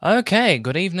Okay,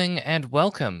 good evening and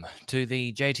welcome to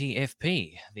the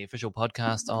JTFP, the official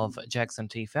podcast of Jackson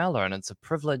T. Fowler. And it's a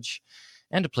privilege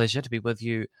and a pleasure to be with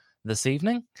you this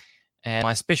evening. And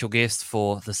my special guest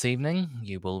for this evening,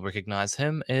 you will recognize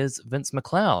him, is Vince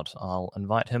McLeod. I'll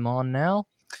invite him on now.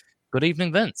 Good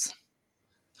evening, Vince.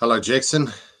 Hello,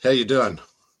 Jackson. How you doing?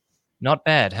 Not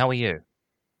bad. How are you?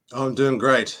 I'm doing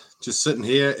great. Just sitting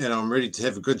here and I'm ready to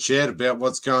have a good chat about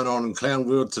what's going on in Clown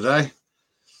World today.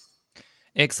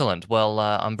 Excellent. Well,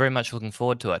 I'm very much looking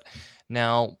forward to it.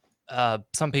 Now,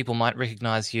 some people might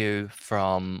recognize you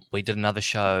from, we did another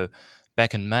show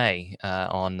back in May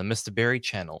on the Mr. Berry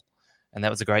channel, and that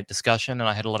was a great discussion, and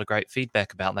I had a lot of great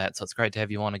feedback about that, so it's great to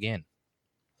have you on again.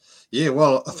 Yeah,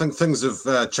 well, I think things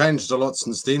have changed a lot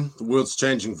since then. The world's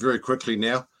changing very quickly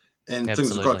now, and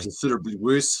things have got Absolutely. considerably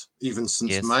worse even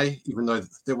since Yes. May, even though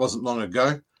that wasn't long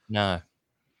ago. No.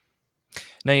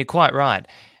 No, you're quite right.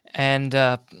 And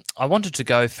I wanted to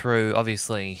go through,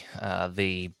 obviously,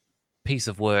 the piece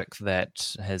of work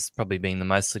that has probably been the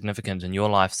most significant in your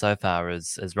life so far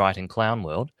is writing Clown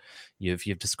World.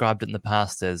 You've described it in the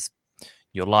past as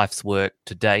your life's work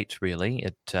to date. Really,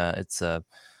 it's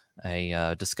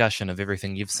a discussion of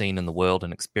everything you've seen in the world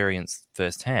and experienced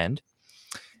firsthand.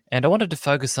 And I wanted to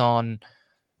focus on,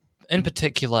 in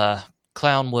particular,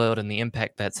 Clown World and the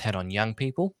impact that's had on young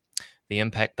people, the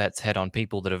impact that's had on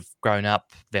people that have grown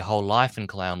up their whole life in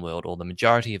Clown World or the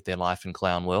majority of their life in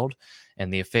Clown World,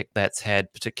 and the effect that's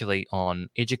had particularly on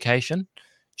education,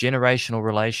 generational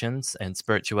relations, and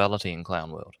spirituality in Clown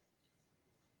World.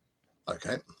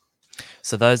 Okay.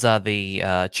 So those are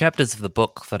the chapters of the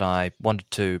book that I wanted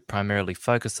to primarily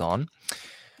focus on.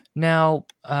 Now,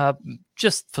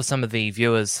 just for some of the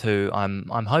viewers who I'm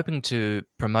hoping to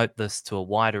promote this to a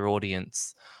wider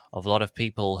audience of a lot of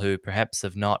people who perhaps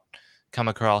have not come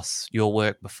across your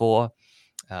work before,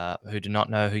 who do not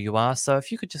know who you are. So if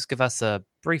you could just give us a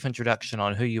brief introduction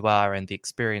on who you are and the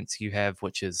experience you have,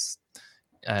 which has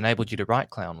enabled you to write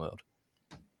Clown World.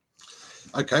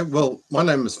 Okay, well, my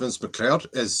name is Vince McLeod,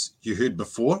 as you heard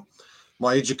before.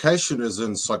 My education is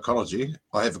in psychology.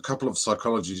 I have a couple of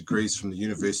psychology degrees from the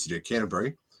University of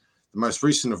Canterbury, the most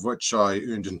recent of which I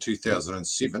earned in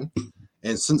 2007.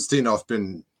 And since then, I've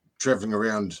been traveling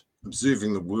around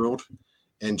observing the world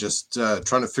and just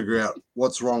trying to figure out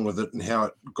what's wrong with it and how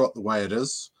it got the way it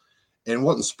is. And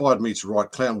what inspired me to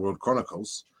write Clown World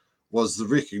Chronicles was the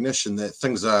recognition that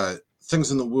things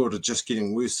in the world are just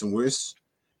getting worse and worse,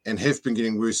 and have been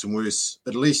getting worse and worse,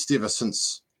 at least ever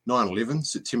since 9/11,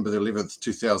 September the 11th,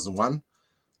 2001,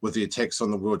 with the attacks on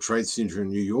the World Trade Center in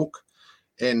New York.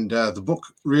 And the book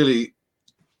really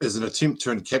is an attempt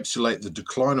to encapsulate the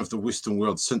decline of the Western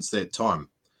world since that time.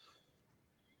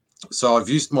 So I've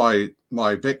used my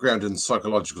background in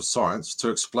psychological science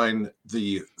to explain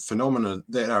the phenomena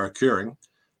that are occurring,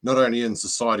 not only in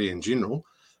society in general,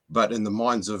 but in the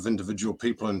minds of individual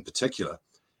people in particular,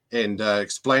 and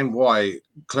explain why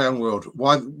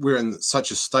we're in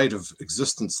such a state of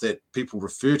existence that people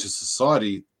refer to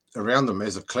society around them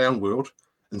as a clown world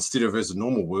instead of as a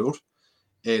normal world.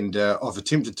 And I've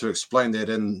attempted to explain that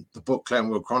in the book Clown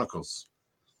World Chronicles.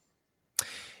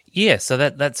 Yeah, so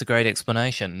that's a great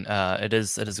explanation. It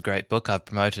is a great book. I've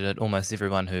promoted it. Almost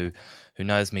everyone who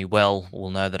knows me well will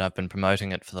know that I've been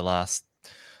promoting it for the last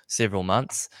several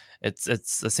months. It's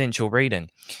essential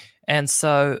reading, and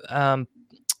so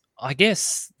I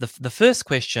guess the first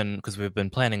question, because we've been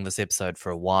planning this episode for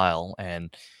a while,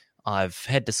 and I've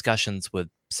had discussions with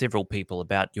several people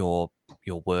about your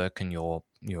work and your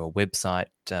website,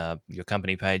 your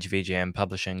company page,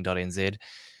 vgmpublishing.nz.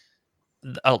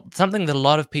 Something that a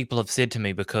lot of people have said to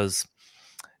me, because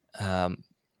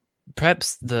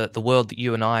perhaps the world that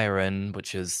you and I are in,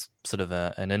 which is sort of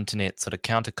an internet sort of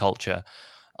counterculture,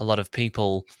 a lot of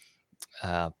people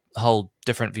hold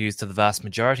different views to the vast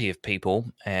majority of people,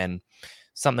 and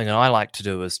something that I like to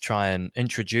do is try and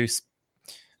introduce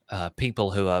people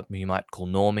who you might call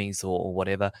normies or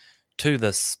whatever to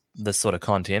this sort of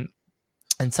content.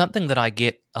 And something that I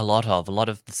get a lot of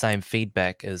the same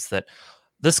feedback is that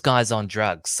this guy's on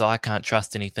drugs, so I can't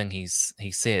trust anything he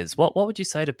says. What would you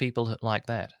say to people like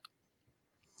that?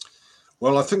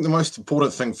 Well, I think the most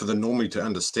important thing for the normie to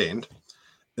understand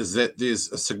is that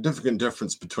there's a significant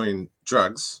difference between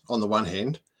drugs on the one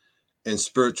hand and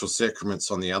spiritual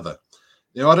sacraments on the other.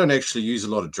 Now, I don't actually use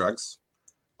a lot of drugs.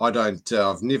 I've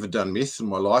never done meth in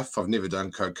my life. I've never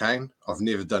done cocaine. I've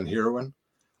never done heroin.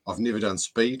 I've never done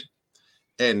speed.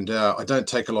 And I don't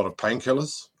take a lot of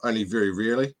painkillers, only very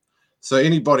rarely. So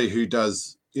anybody who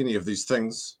does any of these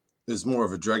things is more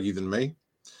of a druggie than me.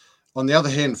 On the other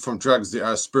hand, from drugs, there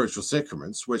are spiritual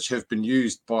sacraments, which have been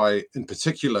used by, in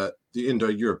particular, the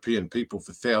Indo-European people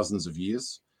for thousands of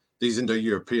years. These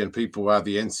Indo-European people are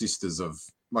the ancestors of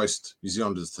most New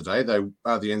Zealanders today. They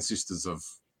are the ancestors of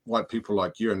white people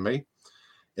like you and me.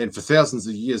 And for thousands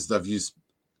of years, they've used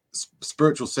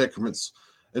spiritual sacraments,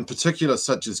 in particular,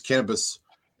 such as cannabis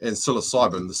and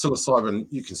psilocybin. The psilocybin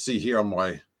you can see here on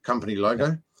my company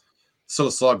logo.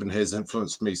 Psilocybin has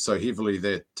influenced me so heavily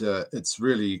that it's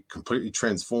really completely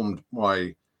transformed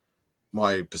my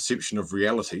perception of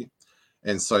reality.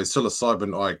 And so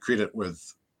psilocybin I credit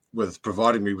with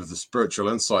providing me with the spiritual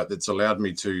insight that's enabled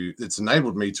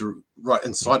me to write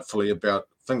insightfully about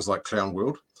things like Clown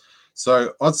World.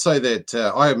 So I'd say that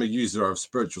I am a user of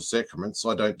spiritual sacraments.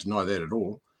 I don't deny that at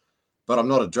all, but I'm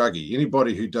not a druggie.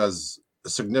 Anybody who does a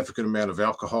significant amount of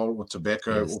alcohol or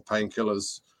tobacco or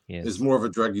painkillers is more of a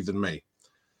druggie than me.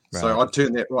 Right. So I'd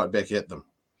turn that right back at them.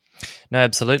 No,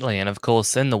 absolutely. And of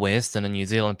course, in the West and in New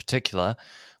Zealand in particular,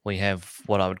 we have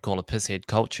what I would call a pisshead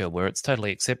culture where it's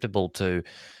totally acceptable to,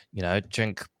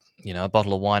 drink, a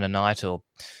bottle of wine a night or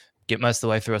get most of the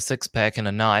way through a 6-pack in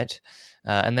a night.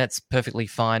 And that's perfectly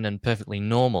fine and perfectly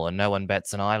normal, and no one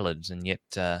bats an eyelid. And yet,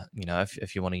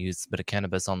 if you want to use a bit of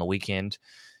cannabis on the weekend,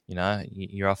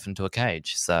 you're off into a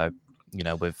cage. So,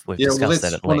 we've discussed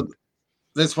that at length.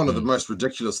 That's one of the most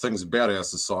ridiculous things about our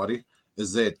society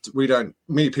is that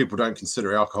many people don't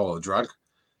consider alcohol a drug.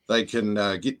 They can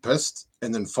get pissed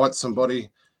and then fight somebody,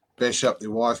 bash up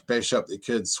their wife, bash up their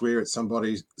kids, swear at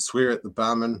somebody, swear at the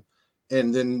barman,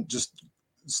 and then just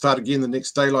start again the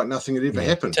next day like nothing had ever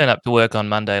happened. Turn up to work on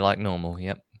Monday like normal,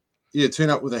 yep. Yeah, turn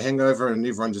up with a hangover and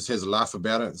everyone just has a laugh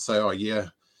about it and say, oh, yeah,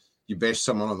 you bashed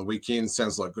someone on the weekend,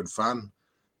 sounds like good fun,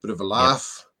 bit of a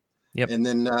laugh. Yep. And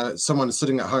then someone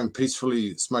sitting at home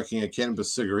peacefully smoking a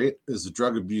cannabis cigarette is a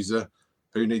drug abuser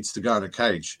who needs to go in a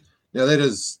cage. Now, that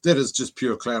is just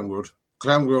pure Clown World.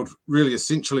 Clown World really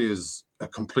essentially is a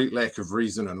complete lack of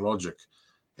reason and logic.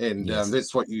 And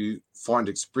that's what you find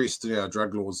expressed in our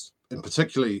drug laws, and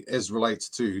particularly as relates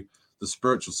to the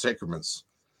spiritual sacraments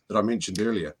that I mentioned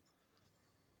earlier.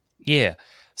 Yeah.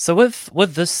 So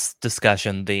with this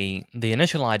discussion, the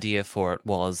initial idea for it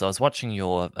was I was watching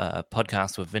your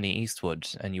podcast with Vinny Eastwood,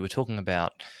 and you were talking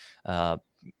about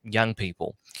young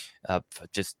people,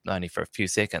 just only for a few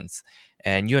seconds.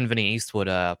 And you and Vinny Eastwood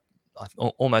are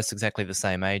almost exactly the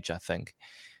same age, I think.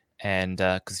 And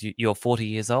because you're 40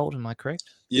 years old, am I correct?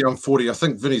 Yeah, I'm 40. I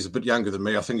think Vinny's a bit younger than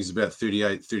me. I think he's about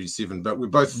 38, 37, but we're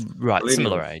both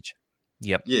similar age.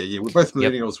 Yep. Yeah. We're both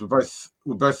millennials. Yep.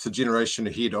 We're both the generation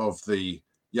ahead of the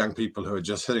young people who are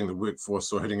just hitting the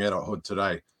workforce or hitting adulthood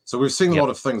today. So we've seen a lot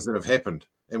of things that have happened,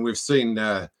 and we've seen,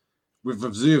 we've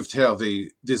observed how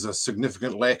there's a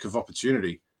significant lack of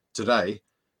opportunity today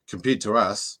compared to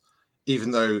us,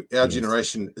 even though our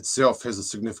generation itself has a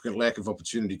significant lack of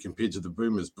opportunity compared to the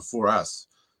boomers before us.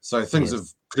 So things have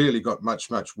clearly got much,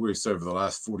 much worse over the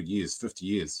last 40 years, 50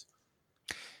 years.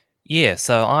 Yeah,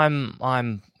 so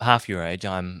I'm half your age.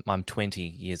 I'm 20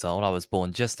 years old. I was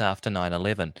born just after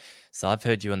 9/11. So I've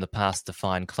heard you in the past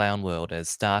define Clown World as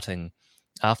starting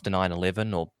after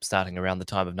 9/11 or starting around the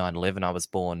time of 9/11. I was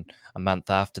born a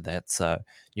month after that, so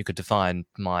you could define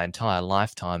my entire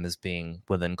lifetime as being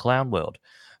within Clown World.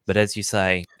 But as you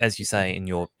say in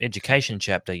your education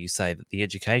chapter, you say that the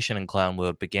education in Clown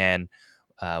World began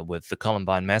with the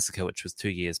Columbine massacre, which was 2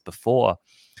 years before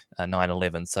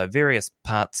 9/11. So various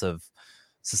parts of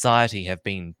society have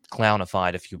been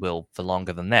clownified, if you will, for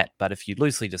longer than that. But if you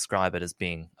loosely describe it as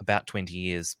being about 20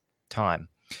 years time.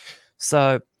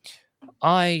 So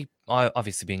I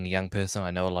obviously, being a young person,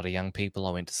 I know a lot of young people.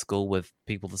 I went to school with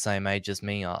people the same age as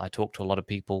me. I talk to a lot of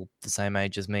people the same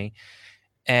age as me.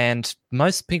 And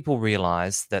most people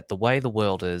realize that the way the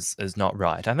world is not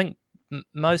right. I think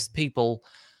most people,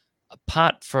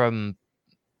 apart from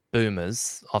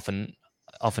boomers,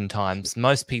 oftentimes,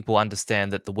 most people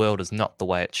understand that the world is not the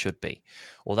way it should be.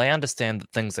 Or they understand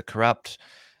that things are corrupt,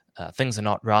 things are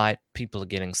not right, people are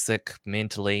getting sick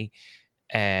mentally,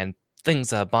 and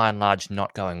things are by and large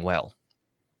not going well.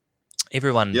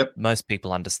 Most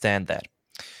people understand that.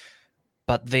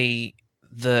 But the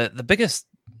biggest,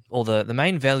 or the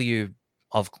main value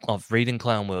of reading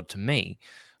Clown World to me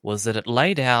was that it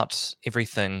laid out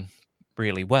everything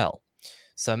really well.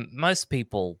 So most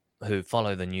people who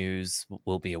follow the news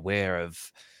will be aware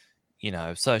of,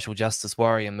 social justice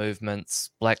warrior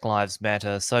movements, Black Lives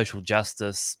Matter, social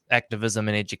justice, activism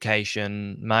in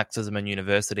education, Marxism in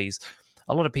universities.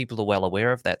 A lot of people are well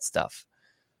aware of that stuff.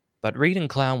 But reading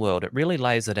Clown World, it really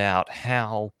lays it out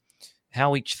how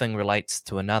each thing relates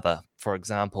to another. For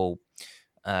example,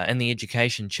 in the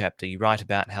education chapter, you write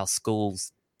about how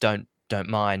schools don't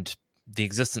mind the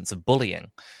existence of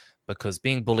bullying, because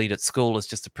being bullied at school is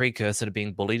just a precursor to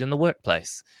being bullied in the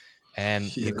workplace. And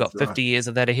Yeah, you've that's got right. 50 years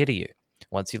of that ahead of you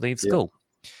once you leave Yeah. school.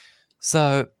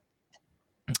 So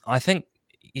I think,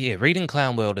 yeah, reading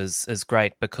Clown World is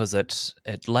great because it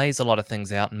lays a lot of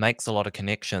things out and makes a lot of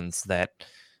connections that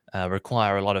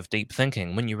require a lot of deep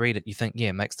thinking. When you read it, you think, yeah,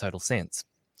 it makes total sense.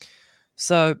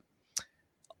 So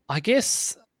I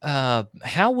guess,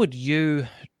 how would you,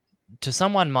 to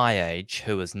someone my age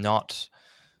who is not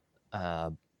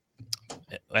uh,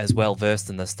 as well versed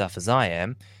in this stuff as I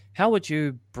am, how would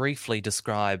you briefly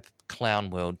describe Clown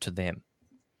World to them?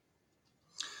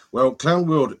 Well, clown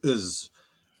world is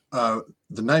the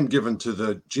name given to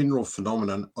the general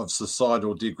phenomenon of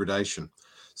societal degradation.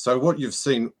 So what you've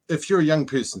seen, if you're a young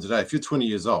person today, if you're 20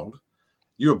 years old,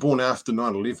 you were born after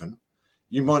 9/11,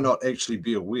 you might not actually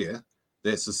be aware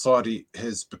that society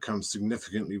has become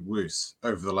significantly worse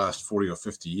over the last 40 or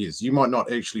 50 years. You might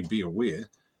not actually be aware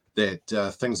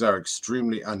that things are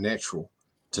extremely unnatural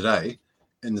today,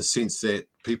 in the sense that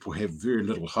people have very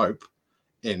little hope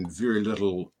and very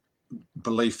little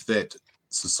belief that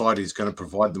society is going to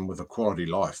provide them with a quality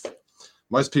life.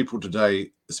 Most people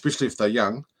today, especially if they're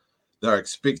young, they're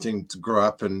expecting to grow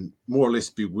up and more or less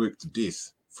be worked to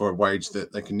death for a wage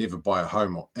that they can never buy a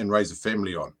home and raise a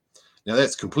family on. Now,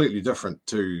 that's completely different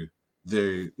to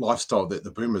the lifestyle that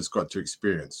the boomers got to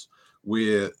experience,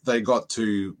 where they got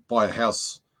to buy a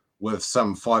house with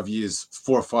some 5 years,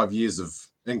 4 or 5 years of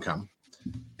income,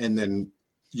 and then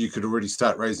you could already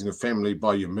start raising a family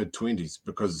by your mid-20s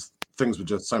because things were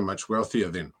just so much wealthier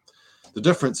then. The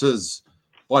difference is,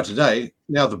 by today,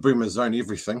 now the boomers own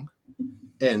everything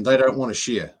and they don't want to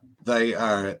share. They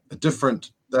are of a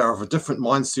different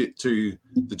mindset to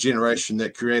the generation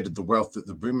that created the wealth that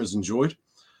the boomers enjoyed,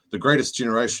 the greatest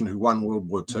generation who won World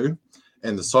War II,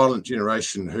 and the silent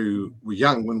generation who were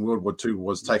young when World War II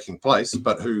was taking place,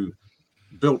 but who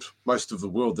built most of the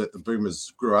world that the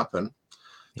boomers grew up in.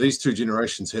 These two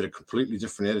generations had a completely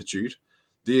different attitude.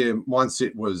 Their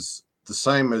mindset was the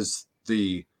same as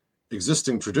the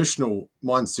existing traditional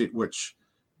mindset, which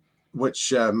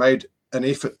made an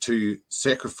effort to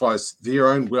sacrifice their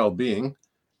own well-being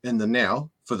in the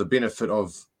now for the benefit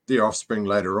of their offspring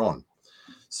later on.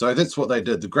 So that's what they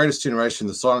did. The greatest generation,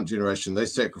 the silent generation, they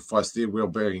sacrificed their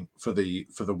well-being for the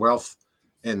wealth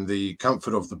and the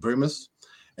comfort of the boomers.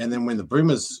 And then when the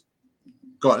boomers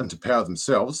got into power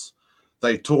themselves,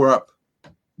 they tore up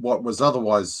what was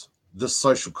otherwise this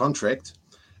social contract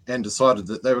and decided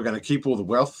that they were going to keep all the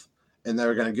wealth and they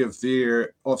were going to give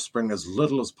their offspring as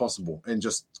little as possible and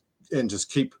just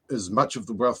keep as much of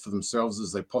the wealth for themselves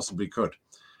as they possibly could.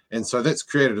 And so that's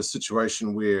created a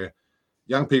situation where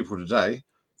young people today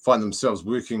find themselves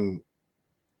working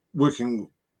 50,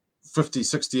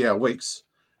 60-hour weeks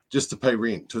just to pay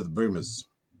rent to the boomers.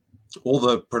 All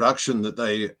the production that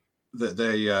they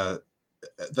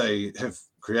have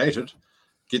created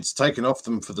gets taken off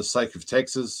them for the sake of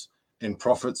taxes and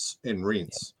profits and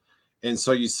rents. And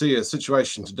so you see a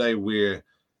situation today where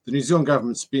the New Zealand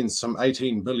government spends some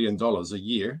 $18 billion a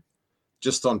year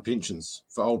just on pensions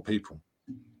for old people.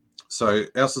 So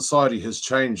our society has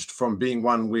changed from being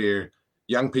one where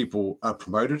young people are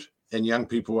promoted and young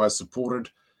people are supported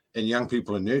and young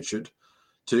people are nurtured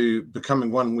to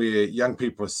becoming one where young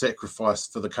people are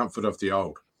sacrificed for the comfort of the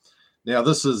old. Now,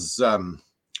 this is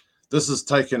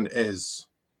taken as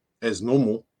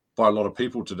normal by a lot of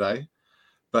people today,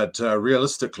 but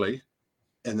realistically,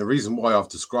 and the reason why I've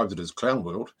described it as clown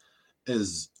world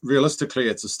is realistically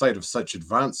it's a state of such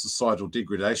advanced societal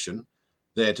degradation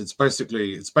that it's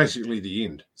basically the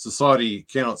end. Society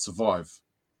cannot survive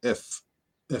if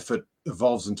it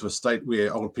evolves into a state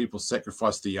where old people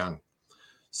sacrifice the young.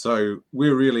 So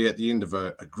we're really at the end of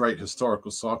a great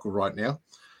historical cycle right now.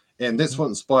 And that's what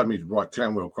inspired me to write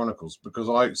Clown World Chronicles, because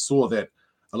I saw that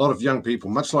a lot of young people,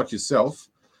 much like yourself,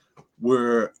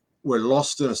 were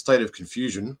lost in a state of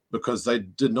confusion because they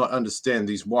did not understand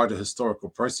these wider historical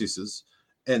processes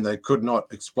and they could not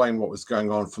explain what was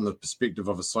going on from the perspective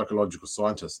of a psychological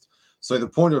scientist. So the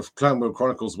point of Clown World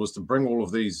Chronicles was to bring all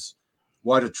of these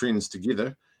wider trends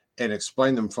together and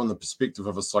explain them from the perspective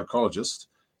of a psychologist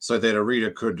so that a reader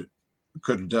could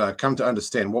come to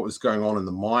understand what was going on in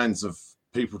the minds of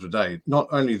people today, not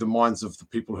only the minds of the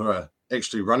people who are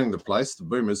actually running the place, the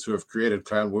boomers who have created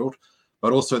Clown World,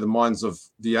 but also the minds of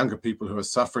the younger people who are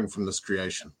suffering from this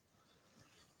creation.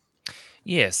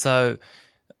 Yeah, so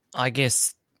I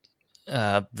guess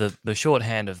the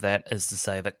shorthand of that is to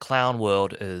say that Clown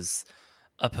World is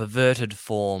a perverted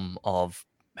form of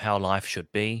how life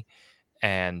should be,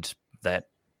 and that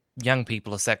young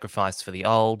people are sacrificed for the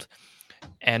old.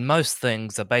 And most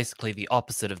things are basically the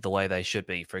opposite of the way they should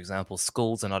be. For example,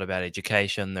 schools are not about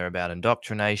education, they're about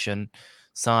indoctrination.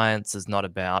 Science is not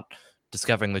about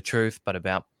discovering the truth, but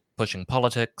about pushing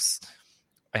politics.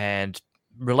 And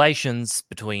relations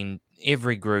between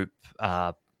every group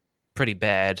are pretty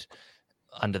bad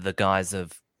under the guise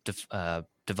of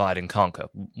divide and conquer.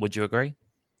 Would you agree?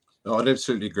 Oh, I'd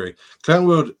absolutely agree. Clown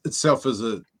World itself is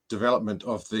a development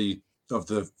of the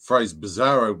phrase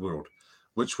Bizarro World,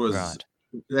 which was Right.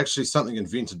 actually something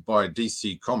invented by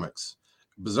DC Comics.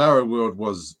 Bizarro World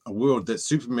was a world that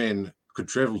Superman could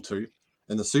travel to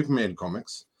in the Superman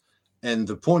comics, and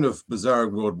the point of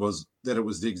Bizarro World was that it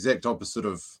was the exact opposite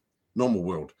of normal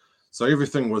world. So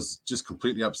everything was just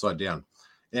completely upside down.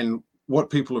 And what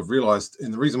people have realized,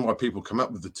 and the reason why people come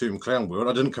up with the term clown world,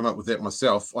 I didn't come up with that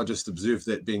myself. I just observed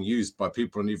that being used by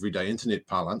people in everyday internet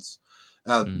parlance.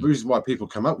 The reason why people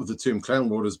come up with the term clown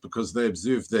world is because they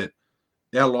observe that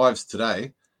our lives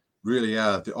today really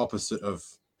are the opposite of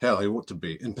how they ought to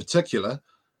be. In particular,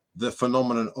 the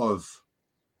phenomenon of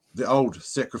the old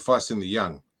sacrificing the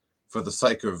young for the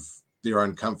sake of their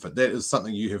own comfort. That is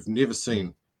something you have never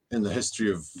seen in the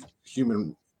history of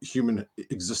human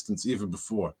existence ever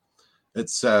before.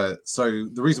 It's so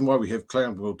the reason why we have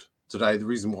Clown World today, the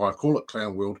reason why I call it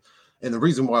Clown World, and the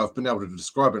reason why I've been able to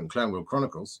describe it in Clown World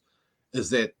Chronicles is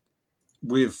that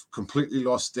we've completely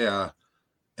lost our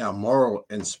moral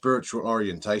and spiritual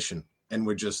orientation, and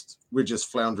we're just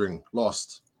floundering,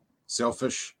 lost,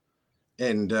 selfish,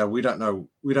 and we don't know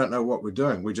what we're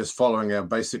doing. We're just following our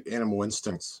basic animal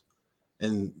instincts,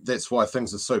 and that's why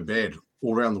things are so bad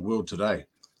all around the world today.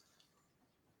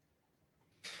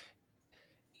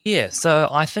 Yeah, so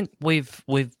I think we've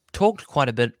talked quite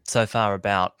a bit so far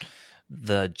about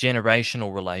the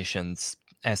generational relations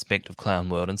aspect of Clown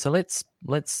World, and so let's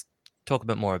talk a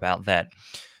bit more about that.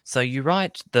 So you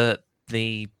write the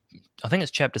I think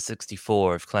it's chapter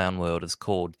 64 of Clown World is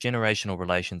called Generational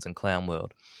Relations in Clown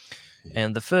World,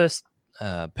 and the first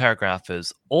paragraph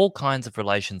is all kinds of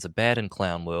relations are bad in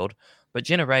Clown World, but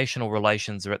generational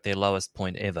relations are at their lowest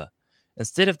point ever.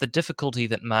 Instead of the difficulty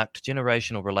that marked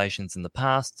generational relations in the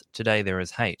past, today there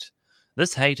is hate.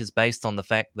 This hate is based on the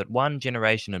fact that one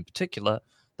generation in particular,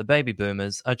 the baby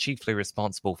boomers, are chiefly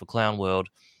responsible for Clown World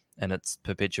and its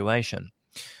perpetuation.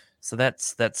 So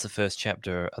that's the first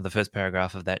chapter, the first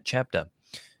paragraph of that chapter.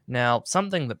 Now,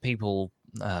 something that people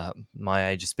my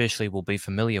age especially will be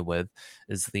familiar with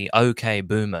is the OK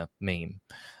Boomer meme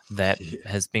that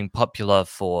has been popular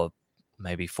for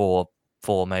maybe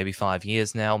maybe 5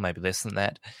 years now, maybe less than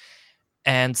that.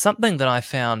 And something that I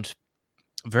found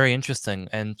very interesting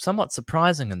and somewhat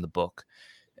surprising in the book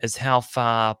is how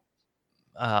far,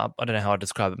 I don't know how I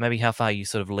describe it, maybe how far you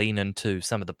sort of lean into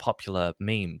some of the popular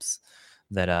memes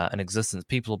that are in existence.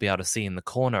 People will be able to see in the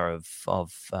corner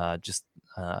of just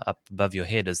up above your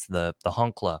head is the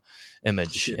Honkler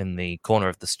image in the corner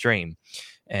of the stream.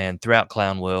 And throughout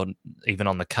Clown World, even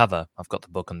on the cover, I've got the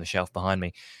book on the shelf behind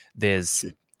me, there's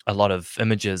a lot of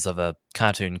images of a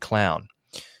cartoon clown.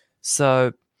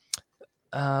 So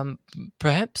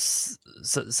perhaps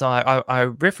so I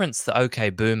reference the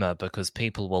OK Boomer because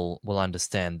people will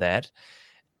understand that,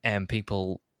 and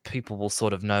people will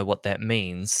sort of know what that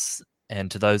means. And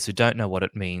to those who don't know what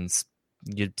it means,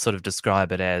 you'd sort of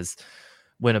describe it as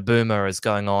when a boomer is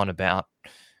going on about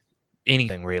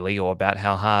anything really, or about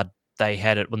how hard they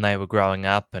had it when they were growing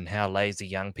up and how lazy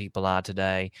young people are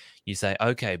today. You say,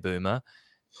 "Okay, boomer,"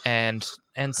 and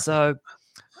so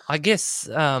I guess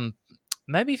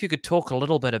maybe if you could talk a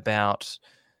little bit about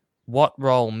what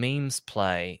role memes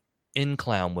play in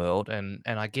Clown World, and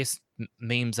I guess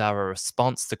memes are a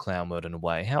response to Clown World in a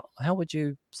way. How would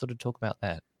you sort of talk about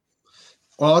that?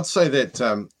 Well, I'd say that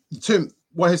the term,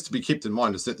 what has to be kept in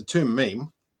mind is that the term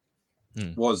meme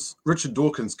was Richard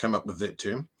Dawkins came up with that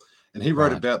term, and he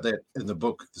wrote about that in the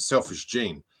book The Selfish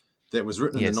Gene that was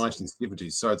written in the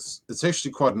 1970s. So it's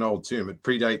actually quite an old term. It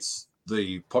predates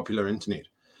the popular internet.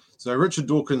 So Richard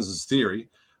Dawkins' theory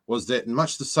was that in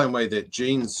much the same way that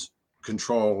genes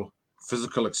control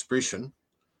physical expression,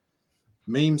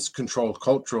 memes control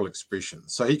cultural expression.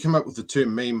 So he came up with the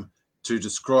term meme to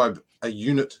describe a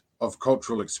unit of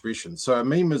cultural expression. So a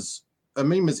meme is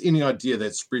any idea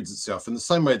that spreads itself in the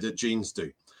same way that genes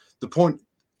do. The point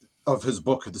of his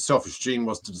book, The Selfish Gene,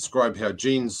 was to describe how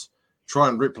genes try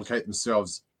and replicate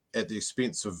themselves at the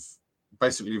expense of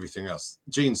basically everything else.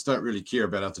 Genes don't really care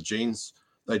about other genes.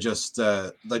 They just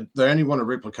they only want to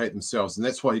replicate themselves, and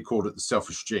that's why he called it the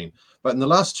selfish gene. But in the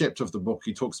last chapter of the book,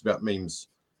 he talks about memes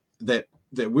that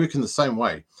work in the same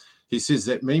way. He says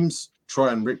that memes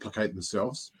try and replicate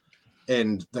themselves,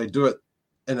 and they do it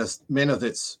in a manner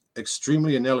that's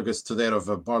extremely analogous to that of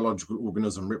a biological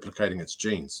organism replicating its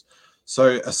genes.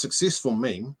 So a successful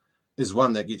meme is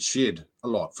one that gets shared a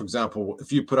lot. For example,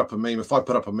 if I put up a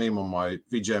meme on my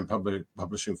VJM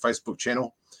Publishing Facebook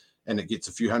channel and it gets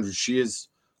a few hundred shares,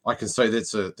 I can say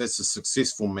that's a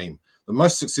successful meme. The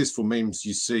most successful memes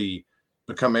you see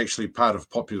become actually part of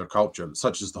popular culture,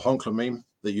 such as the Honkler meme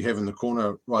that you have in the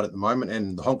corner right at the moment,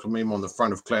 and the Honkler meme on the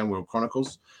front of Clown World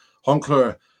Chronicles.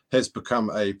 Honkler has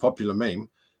become a popular meme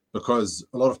because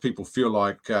a lot of people feel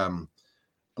like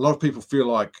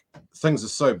things are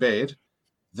so bad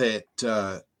that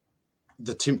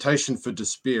the temptation for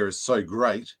despair is so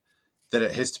great that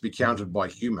it has to be countered by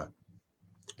humor.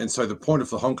 And so the point of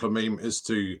the Honkler meme is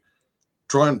to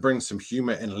try and bring some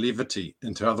humor and levity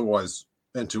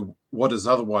into what is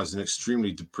otherwise an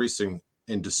extremely depressing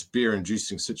and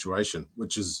despair-inducing situation,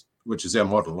 which is our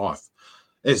modern life.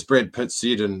 As Brad Pitt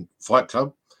said in Fight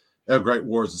Club, our great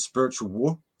war is a spiritual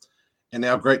war, and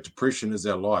our great depression is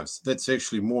our lives. That's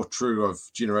actually more true of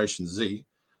Generation Z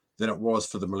than it was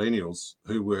for the millennials,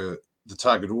 who were the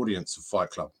target audience of Fight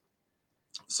Club.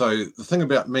 So the thing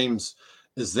about memes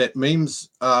is that memes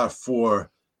are,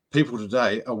 for people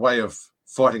today, a way of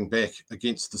fighting back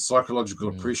against the psychological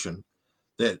oppression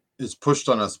that is pushed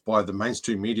on us by the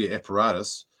mainstream media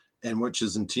apparatus, and which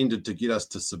is intended to get us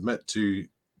to submit to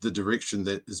the direction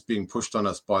that is being pushed on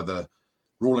us by the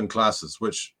ruling classes,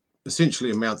 which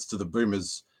essentially amounts to the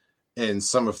boomers and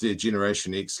some of their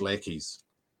Generation X lackeys.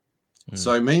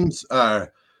 So memes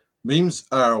are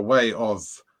a way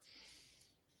of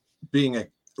being a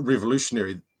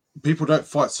revolutionary. People don't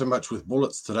fight so much with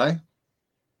bullets today;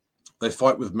 they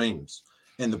fight with memes.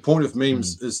 And the point of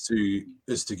memes is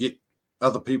to get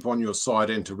other people on your side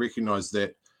and to recognize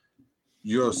that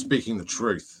you're speaking the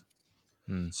truth.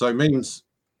 So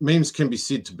memes can be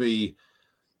said to be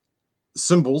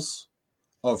symbols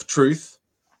of truth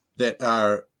that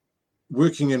are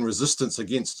working in resistance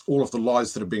against all of the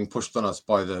lies that are being pushed on us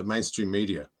by the mainstream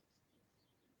media.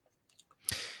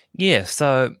 Yeah,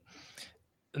 so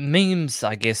memes,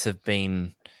 I guess, have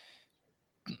been,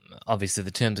 obviously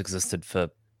the terms existed for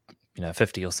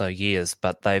 50 or so years,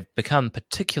 but they've become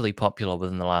particularly popular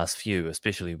within the last few,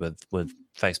 especially with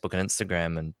Facebook and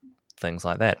Instagram and things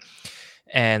like that.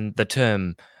 And the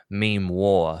term meme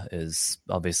war is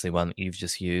obviously one that you've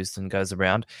just used and goes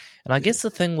around. And I guess the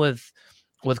thing with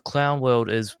Clown World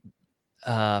is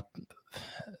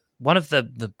one of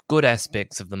the good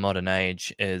aspects of the modern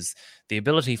age is the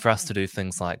ability for us to do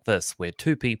things like this, where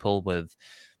two people with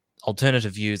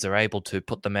alternative views are able to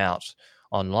put them out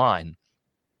online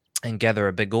and gather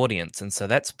a big audience. And so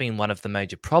that's been one of the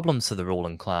major problems for the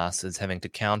ruling class, is having to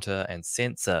counter and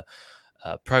censor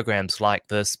programs like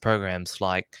this, programs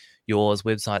like yours,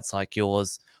 websites like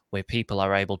yours, where people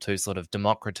are able to sort of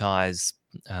democratize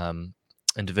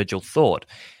individual thought.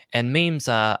 And memes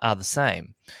are the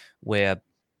same, where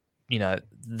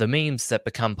the memes that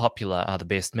become popular are the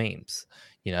best memes.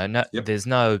 There's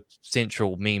no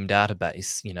central meme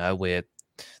database, where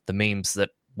the memes that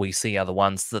we see are the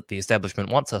ones that the establishment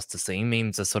wants us to see.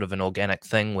 Memes are sort of an organic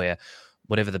thing where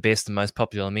whatever the best and most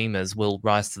popular meme is will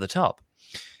rise to the top.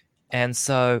 And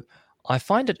so I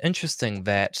find it interesting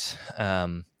that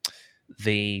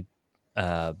the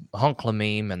Honkler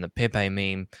meme and the Pepe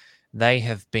meme, they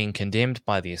have been condemned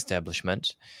by the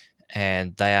establishment,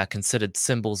 and they are considered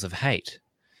symbols of hate,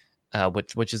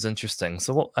 which is interesting.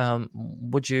 So what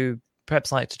would you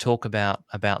perhaps like to talk about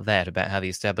that, about how the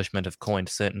establishment have coined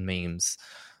certain memes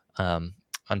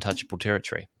untouchable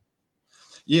territory?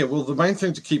 Yeah, well, the main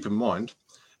thing to keep in mind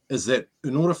is that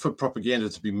in order for propaganda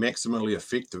to be maximally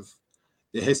effective,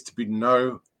 there has to be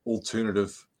no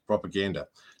alternative propaganda.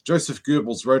 Joseph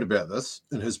Goebbels wrote about this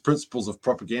in his Principles of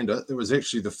Propaganda. It was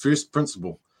actually the first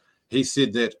principle. He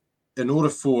said that in order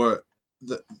for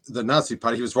the Nazi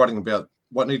Party, he was writing about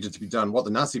what needed to be done, what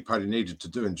the Nazi Party needed to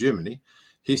do in Germany.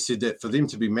 He said that for them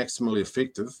to be maximally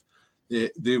effective,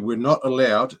 there were not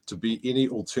allowed to be any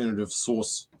alternative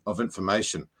source of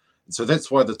information. And so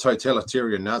that's why the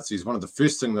totalitarian Nazis, one of the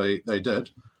first things they did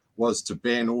was to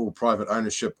ban all private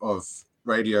ownership of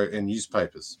radio and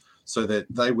newspapers, so that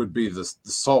they would be the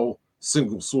sole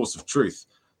single source of truth,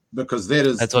 because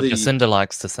that's what Jacinda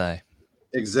likes to say.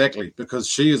 Exactly, because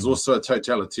she is also a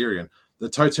totalitarian. The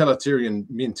totalitarian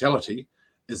mentality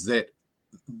is that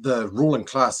the ruling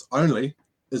class only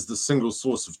is the single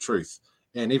source of truth,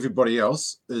 and everybody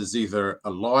else is either a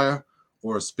liar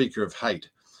or a speaker of hate.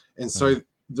 And so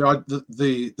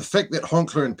the fact that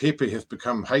Honkler and Pepe have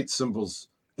become hate symbols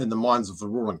in the minds of the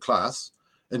ruling class,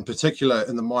 in particular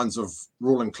in the minds of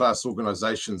ruling class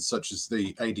organizations such as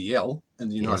the ADL in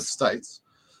the United States,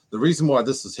 the reason why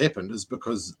this has happened is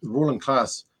because the ruling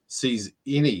class sees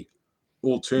any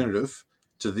alternative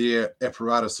to their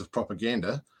apparatus of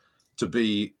propaganda to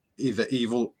be either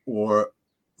evil or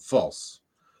false.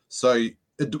 So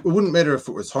it wouldn't matter if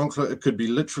it was Honkler. It could be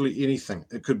literally anything.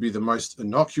 It could be the most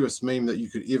innocuous meme that you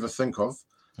could ever think of,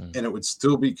 and it would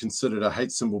still be considered a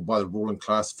hate symbol by the ruling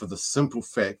class for the simple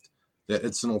fact that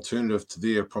it's an alternative to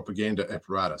their propaganda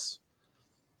apparatus.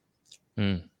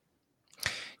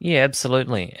 Yeah,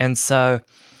 absolutely. And so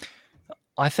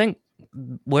I think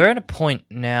we're at a point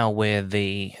now where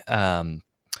the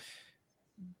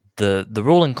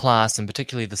ruling class, and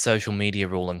particularly the social media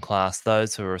ruling class,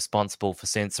 those who are responsible for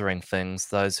censoring things,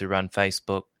 those who run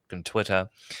Facebook and Twitter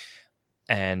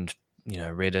and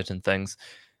Reddit and things,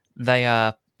 they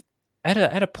are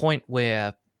at a point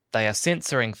where they are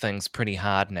censoring things pretty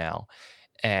hard now.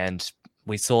 And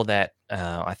we saw that,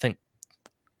 I think,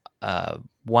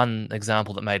 one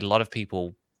example that made a lot of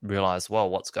people realize, well,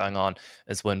 what's going on,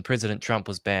 is when President Trump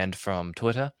was banned from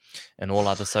Twitter and all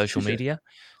other social media.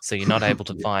 So you're not able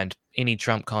to find any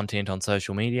Trump content on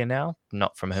social media now,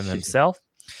 not from him himself.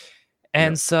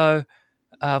 And so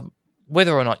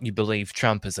whether or not you believe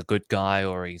Trump is a good guy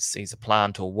or he's a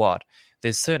plant or what,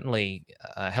 there's certainly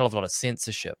a hell of a lot of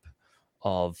censorship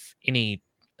of any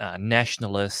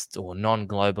nationalist or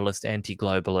non-globalist,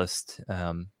 anti-globalist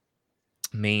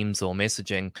memes or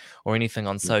messaging or anything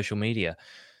on social media.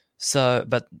 So,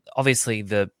 but obviously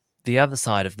the other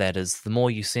side of that is the more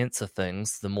you censor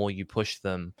things, the more you push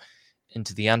them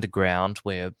into the underground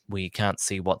where we can't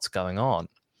see what's going on.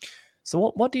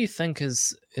 So what do you think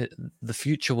is the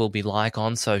future will be like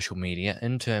on social media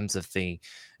in terms of the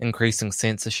increasing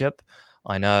censorship?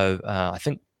 I know, I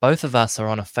think both of us are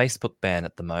on a Facebook ban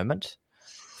at the moment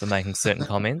for making certain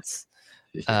comments.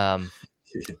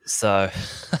 So,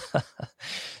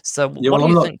 what do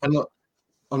you think?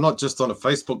 I'm not just on a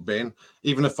Facebook ban.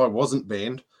 Even if I wasn't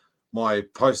banned, my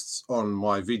posts on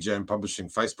my VJM Publishing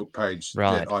Facebook page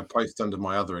that I post under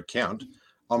my other account,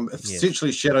 I'm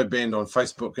essentially shadow banned on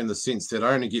Facebook in the sense that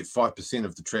I only get 5%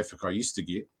 of the traffic I used to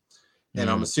get. And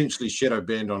I'm essentially shadow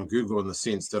banned on Google in the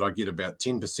sense that I get about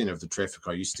 10% of the traffic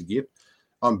I used to get.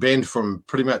 I'm banned from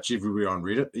pretty much everywhere on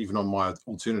Reddit, even on my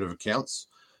alternative accounts,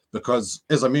 because,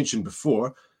 as I mentioned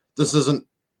before, this isn't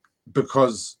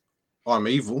because I'm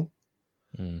evil,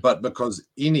 but because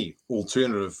any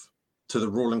alternative to the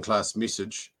ruling class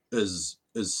message is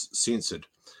censored.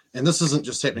 And this isn't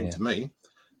just happening to me.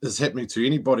 This is happening to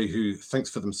anybody who thinks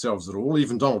for themselves at all,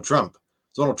 even Donald Trump.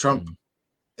 Donald Trump,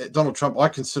 I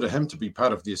consider him to be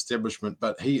part of the establishment,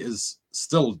 but he is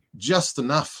still just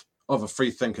enough of a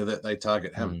free thinker that they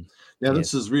target him. Now,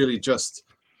 this is really just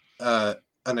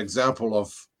an example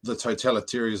of the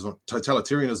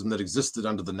totalitarianism that existed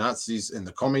under the Nazis and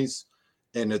the commies.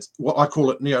 And it's what I call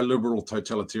it neoliberal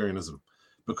totalitarianism,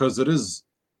 because it is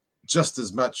just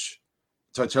as much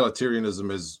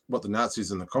totalitarianism as what the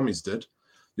Nazis and the commies did.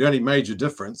 The only major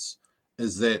difference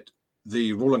is that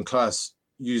the ruling class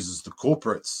uses the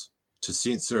corporates to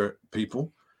censor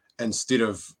people instead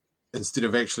of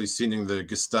actually sending the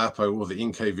Gestapo or the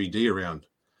NKVD around.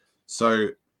 So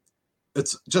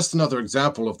it's just another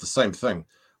example of the same thing,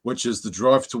 which is the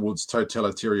drive towards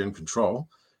totalitarian control.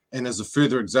 And as a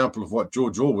further example of what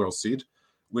George Orwell said,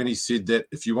 when he said that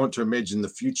if you want to imagine the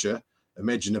future,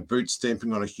 imagine a boot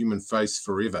stamping on a human face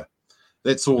forever.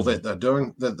 That's all that they're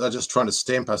doing. They're just trying to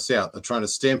stamp us out. They're trying to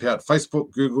stamp out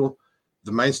Facebook, Google,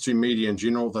 the mainstream media in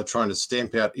general. They're trying to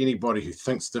stamp out anybody who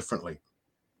thinks differently.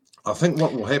 I think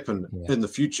what will happen in the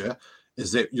future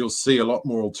is that you'll see a lot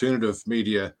more alternative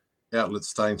media outlets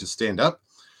starting to stand up.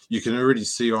 You can already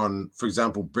see on, for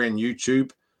example, Brand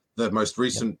YouTube, the most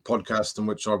recent podcast in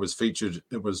which I was featured.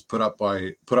 It was put up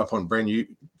on Brand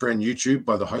YouTube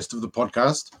by the host of the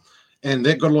podcast, and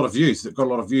that got a lot of views. That got a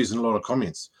lot of views and a lot of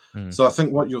comments. So I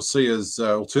think what you'll see is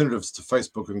alternatives to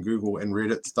Facebook and Google and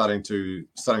Reddit starting to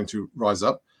rise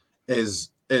up as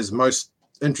most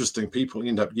interesting people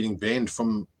end up getting banned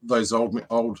from those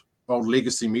old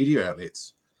legacy media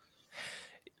outlets.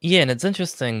 Yeah, and it's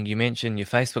interesting you mentioned your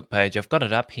Facebook page. I've got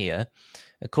it up here.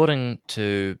 According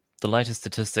to the latest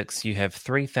statistics, you have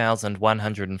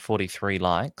 3,143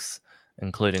 likes,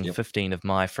 including 15 of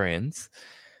my friends,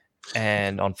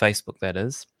 and on Facebook, that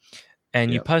is.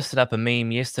 And you posted up a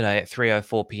meme yesterday at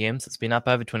 3:04 p.m. So it's been up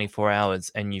over 24 hours,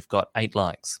 and you've got 8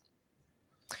 likes.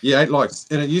 Yeah, 8 likes.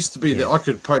 And it used to be that I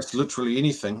could post literally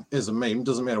anything as a meme,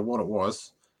 doesn't matter what it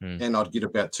was, and I'd get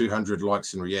about 200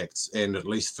 likes and reacts and at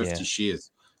least 50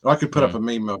 shares. I could put up a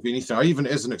meme of anything. Even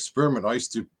as an experiment, I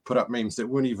used to put up memes that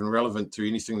weren't even relevant to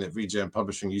anything that VJM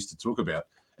Publishing used to talk about.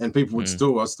 And people would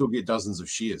I'd still get dozens of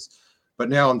shares. But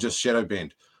now I'm just shadow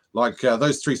banned. Like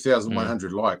those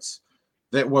 3,100 likes,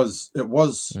 it was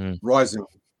rising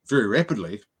very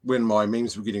rapidly when my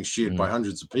memes were getting shared by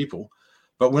hundreds of people.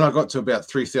 But when I got to about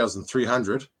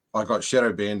 3,300, I got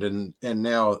shadow banned, and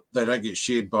now they don't get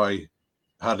shared by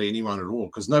hardly anyone at all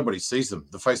because nobody sees them.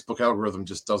 The Facebook algorithm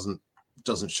just doesn't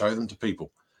show them to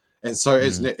people. And so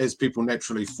as people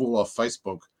naturally fall off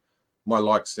Facebook, my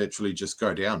likes naturally just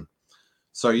go down.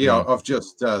 So yeah, I've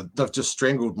just they've just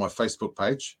strangled my Facebook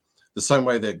page the same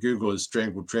way that Google has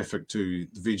strangled traffic to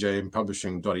the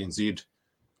vjmpublishing.nz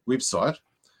website,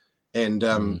 and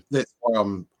that's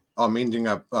why I'm ending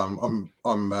up I'm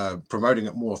promoting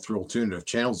it more through alternative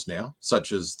channels now,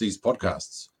 such as these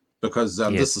podcasts, because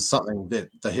this is something that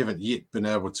they haven't yet been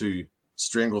able to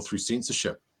strangle through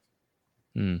censorship.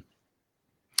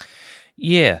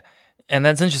 Yeah, and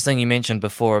that's interesting. You mentioned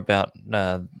before about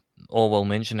Orwell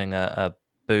mentioning a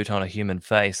boot on a human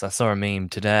face. I saw a meme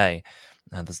today,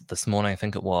 this morning, I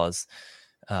think it was,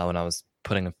 when I was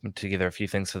putting together a few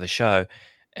things for the show,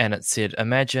 and it said,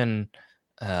 imagine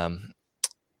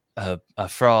a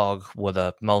frog with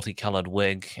a multicolored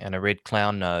wig and a red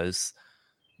clown nose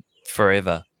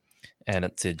forever, and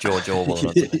it said George Orwell,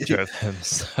 and it's a picture of him.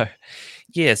 So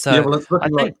well,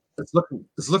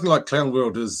 it's looking like Clown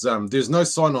World is there's no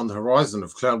sign on the horizon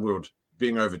of Clown World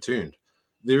being overturned.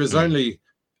 There is only,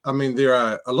 I mean, there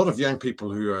are a lot of young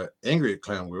people who are angry at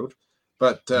Clown World,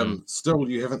 but still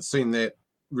you haven't seen that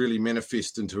really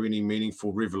manifest into any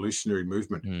meaningful revolutionary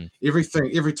movement.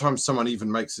 Every time someone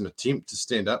even makes an attempt to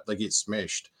stand up, they get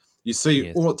smashed. You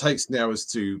see, all it takes now is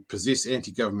to possess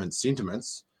anti-government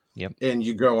sentiments, and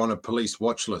you go on a police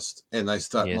watch list, and they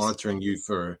start monitoring you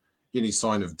for any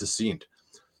sign of dissent.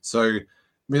 So, I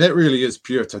mean, that really is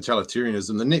pure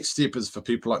totalitarianism. The next step is for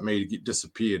people like me to get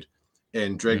disappeared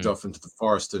and dragged off into the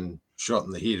forest and shot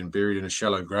in the head and buried in a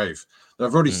shallow grave.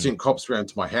 They've already sent cops around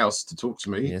to my house to talk to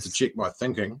me, to check my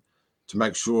thinking, to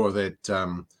make sure that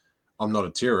I'm not a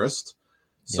terrorist.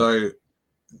 So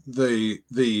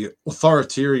the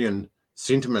authoritarian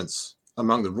sentiments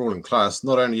among the ruling class,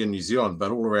 not only in New Zealand,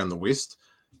 but all around the West,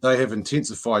 they have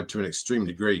intensified to an extreme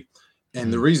degree.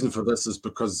 And the reason for this is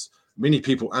because many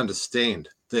people understand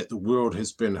that the world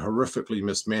has been horrifically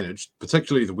mismanaged,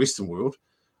 particularly the Western world,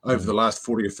 over the last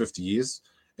 40 or 50 years.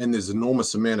 And there's an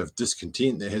enormous amount of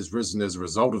discontent that has risen as a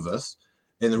result of this.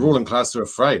 And the ruling class are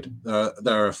afraid.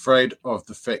 They're afraid of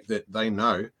the fact that they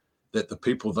know that the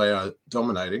people they are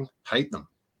dominating hate them.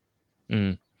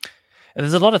 And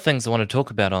there's a lot of things I want to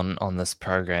talk about on this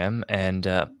program, and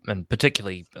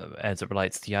particularly as it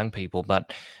relates to young people.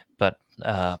 But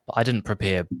I didn't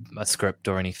prepare a script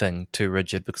or anything too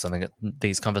rigid, because I think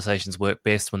these conversations work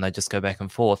best when they just go back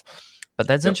and forth. But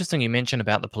that's interesting. You mentioned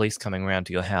about the police coming around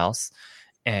to your house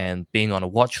and being on a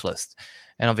watch list.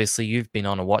 And obviously you've been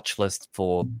on a watch list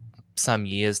for some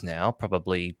years now,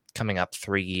 probably coming up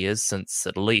 3 years since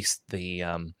at least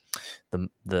the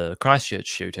Christchurch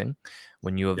shooting,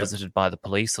 when you were visited by the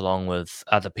police along with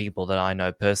other people that I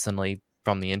know personally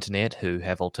from the internet who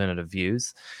have alternative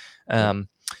views.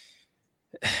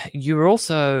 You were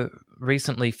also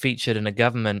recently featured in a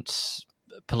government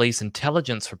police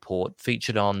intelligence report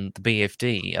featured on the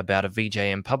BFD about a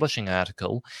VJM publishing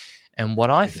article. And what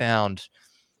I found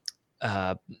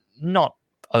not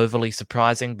overly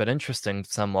surprising, but interesting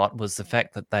somewhat, was the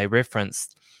fact that they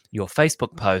referenced your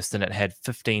Facebook post and it had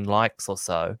 15 likes or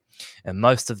so. And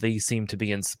most of these seemed to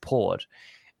be in support.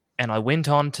 And I went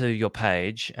on to your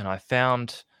page and I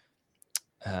found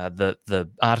the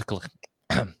article,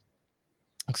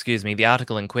 excuse me, the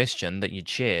article in question that you'd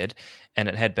shared, and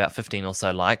it had about 15 or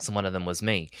so likes, and one of them was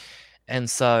me. And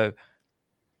so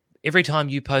every time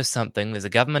you post something, there's a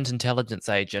government intelligence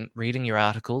agent reading your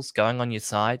articles, going on your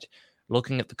site,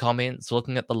 looking at the comments,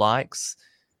 looking at the likes.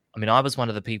 I mean, I was one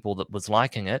of the people that was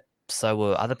liking it. So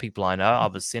were other people I know. I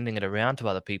was sending it around to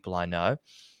other people I know.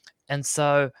 And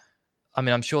so, I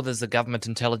mean, I'm sure there's a government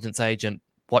intelligence agent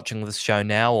watching this show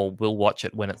now, or will watch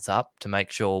it when it's up, to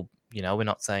make sure, you know, we're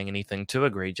not saying anything too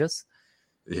egregious.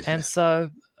 And so,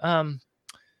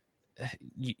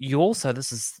 you also,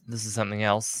 this is something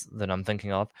else that I'm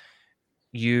thinking of.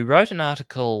 You wrote an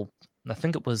article, I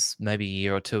think it was maybe a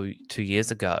year or two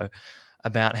years ago,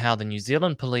 about how the New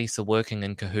Zealand police are working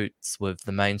in cahoots with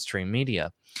the mainstream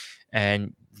media.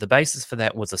 And the basis for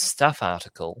that was a Stuff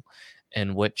article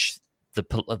in which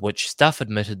Stuff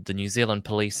admitted the New Zealand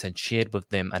police had shared with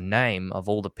them a name of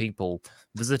all the people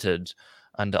visited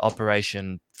under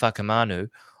Operation Whakamanu,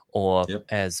 or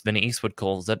as Vinnie Eastwood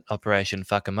calls it, Operation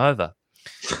Whakamova.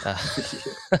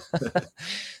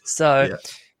 So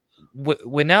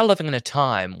we're now living in a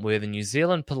time where the New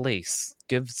Zealand police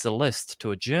gives a list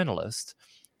to a journalist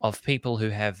of people who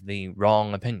have the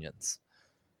wrong opinions.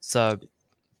 So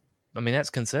that's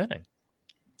concerning.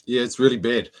 Yeah, it's really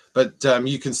bad. But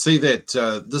you can see that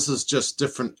this is just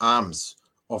different arms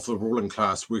of the ruling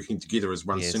class working together as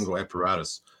one single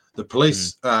apparatus. The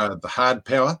police are the hard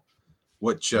power,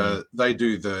 which they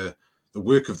do the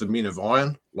work of the men of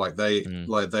iron. Like they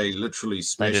literally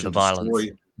smash and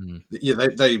destroy. Yeah,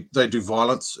 they do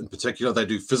violence in particular. They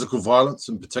do physical violence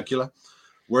in particular.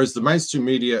 Whereas the mainstream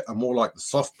media are more like the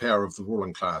soft power of the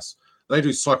ruling class. They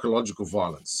do psychological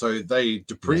violence. So they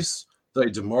depress, they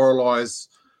demoralize,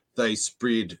 they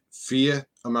spread fear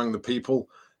among the people.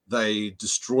 They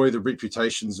destroy the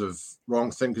reputations of wrong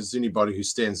thinkers, anybody who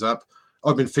stands up.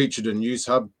 I've been featured in News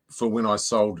Hub for when I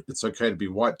sold It's Okay to Be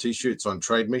White t-shirts on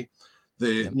Trade Me.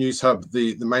 The News Hub,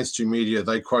 the mainstream media,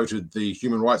 they quoted the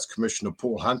Human Rights Commissioner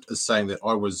Paul Hunt as saying that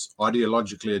I was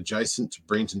ideologically adjacent to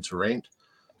Brent and Tarrant.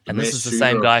 And this is the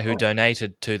same guy who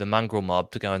donated to the mongrel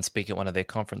mob to go and speak at one of their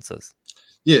conferences.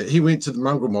 Yeah, he went to the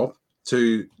mongrel mob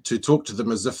to talk to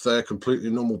them as if they're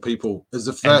completely normal people, as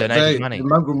if the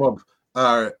mongrel mob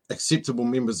are acceptable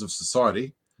members of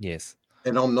society. Yes.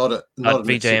 And I'm not an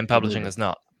VJM Publishing member. is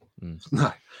not.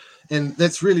 No. And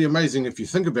that's really amazing if you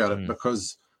think about it,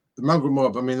 because the mongrel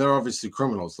mob, I mean, they're obviously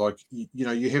criminals. Like,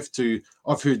 you have to,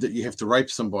 I've heard that you have to rape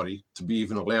somebody to be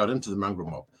even allowed into the mongrel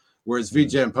mob. Whereas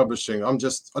VJM Publishing, I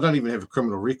don't even have a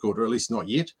criminal record, or at least not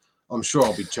yet. I'm sure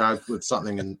I'll be charged with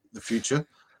something in the future,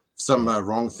 some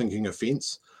wrong thinking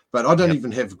offense, but I don't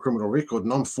even have a criminal record,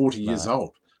 and I'm 40 years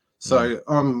old. So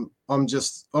I'm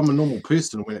a normal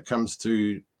person when it comes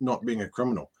to not being a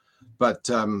criminal. But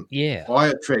I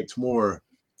attract more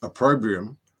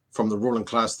opprobrium from the ruling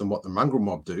class than what the mongrel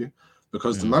mob do,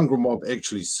 because the mongrel mob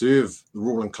actually serve the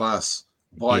ruling class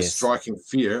by striking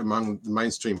fear among the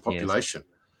mainstream population.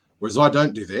 Whereas I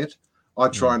don't do that. I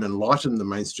try and enlighten the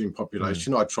mainstream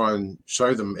population. I try and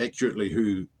show them accurately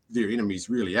who their enemies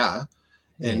really are.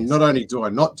 And not only do I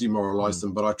not demoralize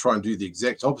them, but I try and do the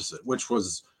exact opposite, which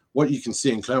was what you can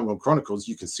see in Clownville Chronicles.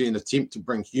 You can see an attempt to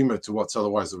bring humor to what's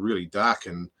otherwise a really dark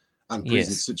and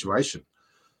unpleasant situation.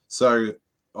 So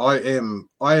I am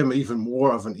even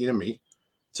more of an enemy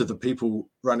to the people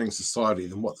running society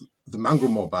than what the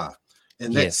mongrel mob are.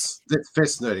 And that's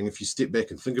fascinating if you step back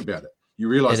and think about it. You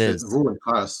realize that the ruling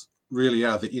class really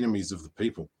are the enemies of the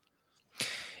people.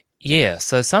 Yeah,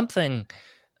 so something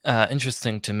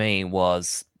interesting to me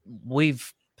was we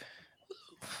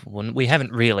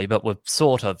haven't really, but we've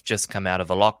sort of just come out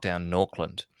of a lockdown in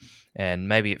Auckland. And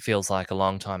maybe it feels like a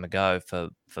long time ago for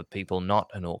people not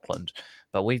in Auckland,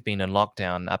 but we've been in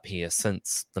lockdown up here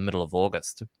since the middle of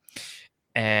August.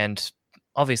 And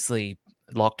obviously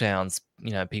lockdowns,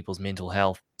 people's mental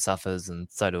health suffers, and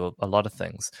so do a lot of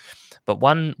things. But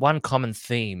one common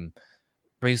theme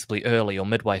reasonably early or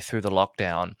midway through the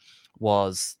lockdown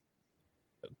was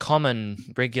common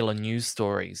regular news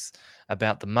stories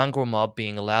about the mongrel mob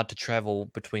being allowed to travel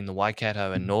between the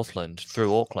Waikato and Northland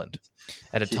through Auckland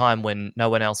at a time when no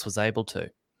one else was able to.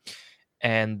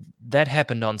 And that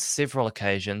happened on several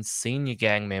occasions. Senior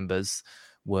gang members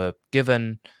were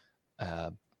given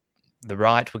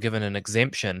were given an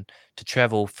exemption to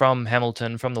travel from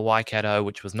Hamilton, from the Waikato,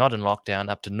 which was not in lockdown,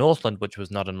 up to Northland, which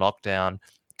was not in lockdown,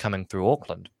 coming through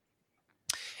Auckland.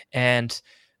 And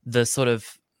the sort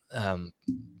of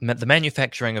the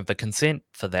manufacturing of the consent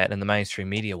for that in the mainstream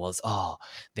media was,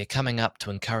 they're coming up to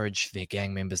encourage their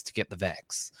gang members to get the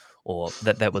vax, or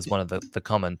that was one of the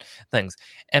common things.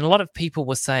 And a lot of people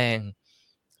were saying,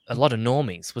 a lot of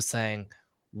normies were saying,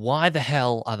 why the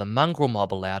hell are the mongrel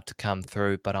mob allowed to come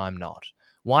through, but I'm not?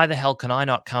 Why the hell can I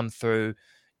not come through?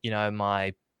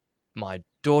 My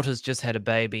daughter's just had a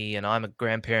baby and I'm a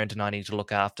grandparent and I need to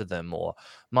look after them. Or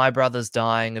my brother's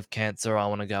dying of cancer, I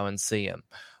want to go and see him.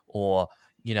 Or,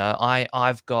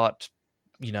 I've got,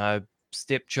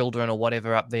 stepchildren or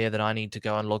whatever up there that I need to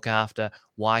go and look after.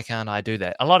 Why can't I do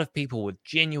that? A lot of people with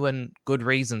genuine good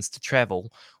reasons to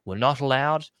travel were not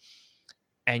allowed.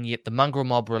 And yet the mongrel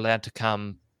mob were allowed to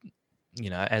come,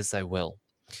 as they will.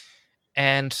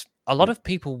 And a lot of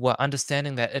people were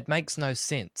understanding that it makes no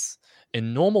sense.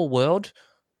 In normal world,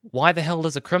 why the hell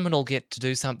does a criminal get to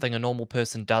do something a normal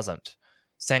person doesn't,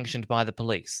 sanctioned by the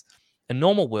police? In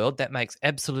normal world, that makes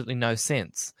absolutely no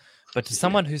sense. But to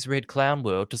someone who's read Clown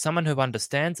World, to someone who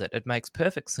understands it, it makes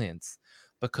perfect sense,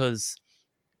 because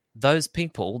those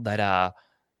people that are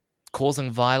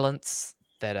causing violence,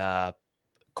 that are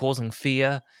causing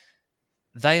fear,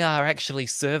 they are actually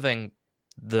serving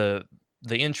the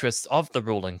interests of the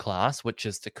ruling class, which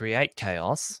is to create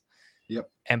chaos. Yep.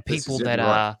 And people that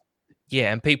are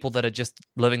and people that are just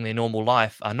living their normal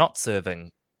life are not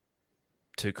serving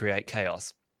to create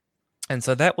chaos. And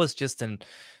so that was just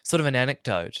sort of an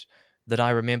anecdote that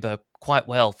I remember quite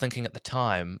well, thinking at the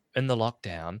time in the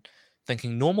lockdown,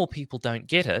 thinking normal people don't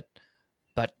get it,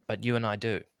 but you and I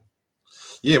do.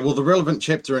 Yeah, well, the relevant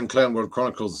chapter in Clown World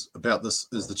Chronicles about this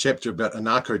is the chapter about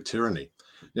anarcho-tyranny.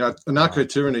 Now,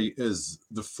 anarcho-tyranny is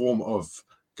the form of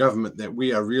government that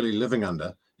we are really living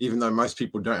under, even though most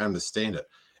people don't understand it.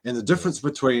 And the difference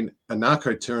between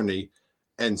anarcho-tyranny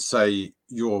and, say,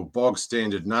 your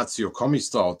bog-standard Nazi or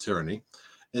commie-style tyranny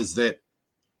is that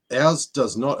ours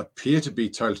does not appear to be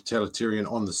totalitarian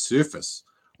on the surface,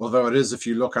 although it is if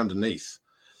you look underneath.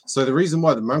 So the reason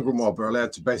why the mongrel mob are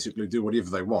allowed to basically do whatever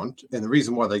they want, and the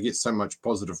reason why they get so much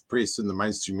positive press in the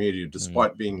mainstream media,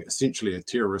 despite being essentially a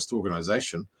terrorist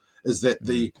organization, is that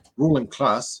the ruling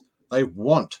class, they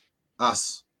want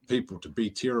us people to be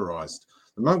terrorized.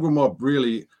 The mongrel mob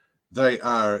really, they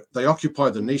occupy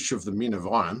the niche of the men of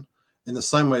iron in the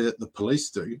same way that the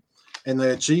police do, and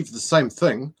they achieve the same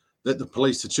thing that the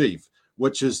police achieve,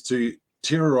 which is to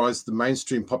terrorize the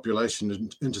mainstream population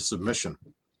into submission.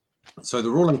 So the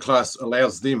ruling class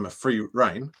allows them a free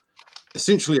reign,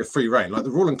 essentially a free reign. Like the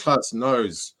ruling class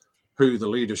knows who the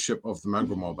leadership of the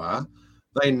mongrel mob are.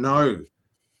 They know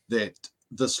that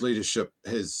this leadership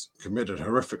has committed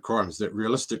horrific crimes that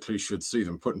realistically should see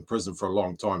them put in prison for a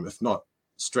long time, if not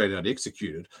straight out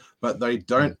executed. But they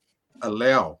don't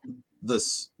allow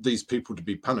these people to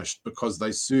be punished because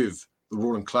they serve the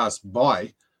ruling class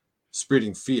by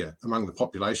spreading fear among the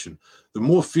population. The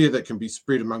more fear that can be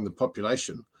spread among the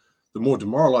population, the more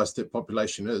demoralized that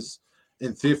population is,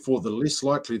 and therefore the less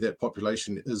likely that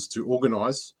population is to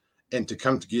organize and to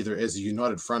come together as a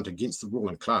united front against the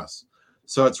ruling class.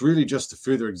 So it's really just a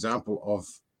further example of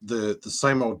the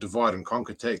same old divide and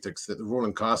conquer tactics that the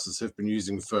ruling classes have been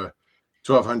using for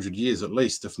 1,200 years at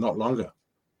least, if not longer.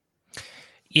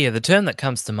 Yeah, the term that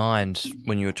comes to mind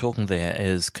when you were talking there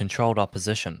is controlled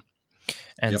opposition.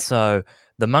 And so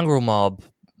the mongrel mob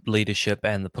leadership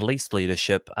and the police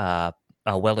leadership are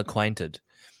well acquainted.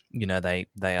 You know, they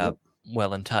are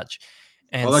well in touch.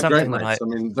 And they're great something that mates. I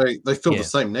mean, they fill the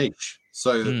same niche.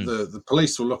 So the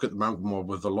police will look at the mongrel mob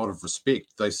with a lot of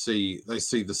respect. They see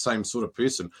the same sort of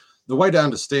person. The way to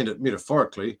understand it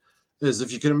metaphorically is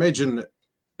if you can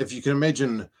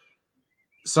imagine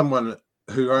someone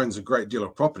who owns a great deal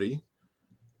of property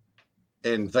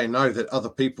and they know that other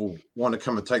people want to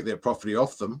come and take that property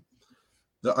off them,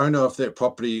 the owner of that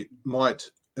property might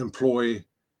employ,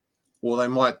 or they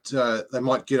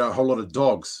might get a whole lot of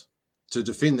dogs to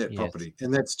defend that property.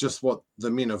 And that's just what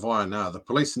the men of iron are. The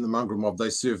police and the mongrel mob, they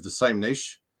serve the same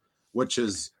niche, which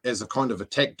is as a kind of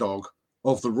attack dog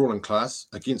of the ruling class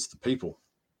against the people.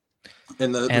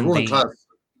 And the ruling class,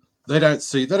 they don't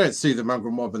see the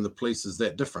mongrel mob and the police as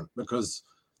that different because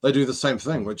they do the same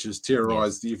thing, which is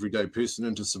terrorize the everyday person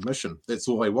into submission. That's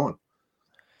all they want.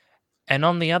 And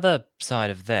on the other side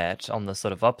of that, on the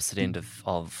sort of opposite end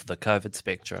of the COVID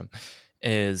spectrum,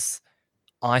 is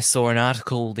I saw an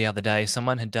article the other day.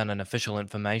 Someone had done an Official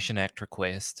Information Act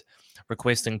request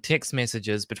requesting text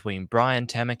messages between Brian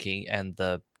Tamaki and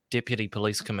the Deputy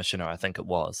Police Commissioner, I think it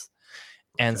was.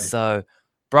 And so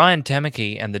Brian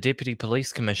Tamaki and the Deputy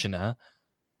Police Commissioner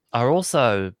are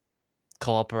also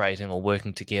cooperating or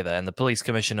working together. And the Police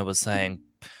Commissioner was saying,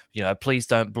 you know, please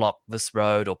don't block this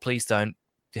road, or please don't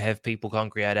have people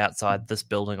congregate outside this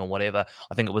building or whatever.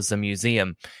 I think it was the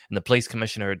museum. And the Police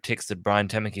Commissioner had texted Brian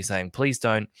Tamaki saying, please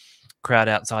don't crowd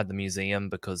outside the museum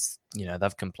because, you know,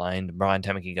 they've complained. And Brian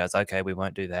Tamaki goes, okay, we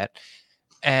won't do that.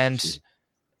 And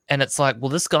it's like, well,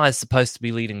 this guy's supposed to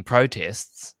be leading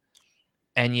protests,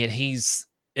 and yet he's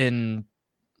in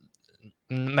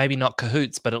maybe not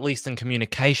cahoots, but at least in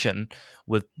communication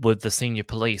with the senior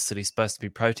police that he's supposed to be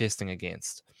protesting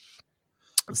against.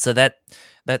 So that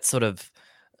sort of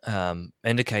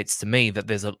indicates to me that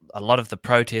there's a lot of the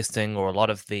protesting, or a lot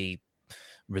of the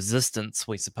resistance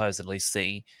we supposedly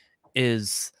see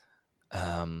is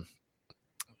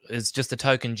just a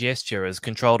token gesture, as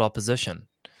controlled opposition,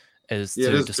 is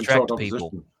to distract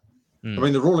people. I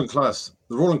mean, the ruling class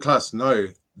know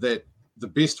that the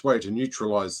best way to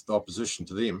neutralize the opposition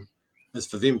to them is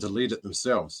for them to lead it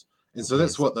themselves. And so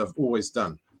that's what they've always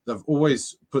done. They've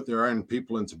always put their own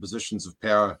people into positions of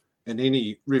power in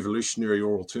any revolutionary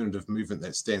or alternative movement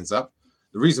that stands up.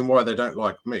 The reason why they don't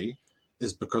like me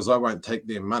is because I won't take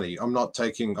their money. I'm not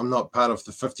part of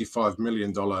the $55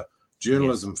 million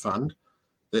journalism fund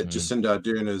that Jacinda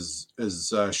Ardern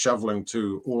is shoveling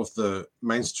to all of the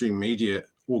mainstream media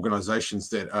organizations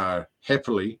that are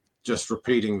happily just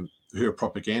repeating her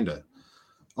propaganda.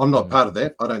 I'm not part of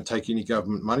that. I don't take any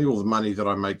government money. All the money that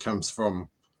I make comes from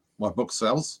my book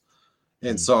sales.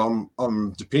 And so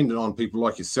I'm dependent on people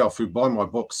like yourself who buy my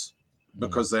books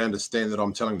because they understand that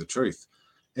I'm telling the truth.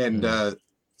 And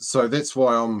So that's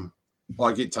why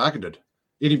I get targeted.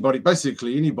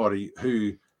 Basically anybody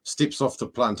who steps off the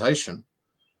plantation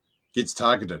gets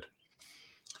targeted.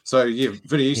 So yeah,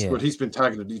 Vinny Eastwood, he's been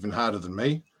targeted even harder than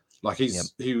me. Like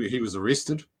he was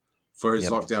arrested for his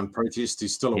lockdown protest.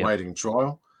 He's still awaiting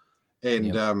trial.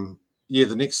 And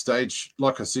the next stage,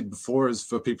 like I said before, is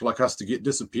for people like us to get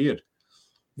disappeared,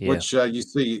 which you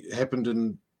see it happens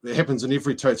in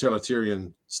every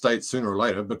totalitarian state sooner or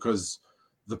later, because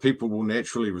the people will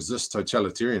naturally resist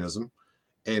totalitarianism.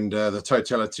 And the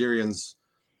totalitarians,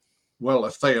 well,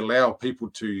 if they allow people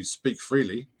to speak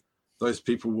freely, those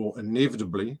people will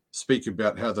inevitably speak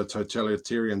about how the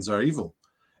totalitarians are evil.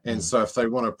 And so if they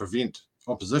want to prevent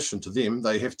opposition to them,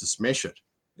 they have to smash it.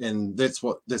 And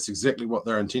that's exactly what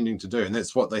they're intending to do. And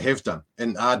that's what they have done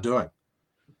and are doing.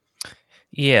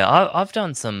 Yeah, I've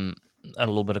done a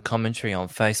little bit of commentary on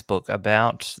Facebook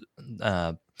about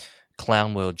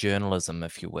clown world journalism,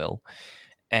 if you will.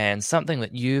 And something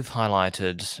that you've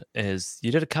highlighted is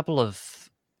you did a couple of,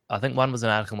 I think one was an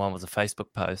article, one was a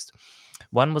Facebook post.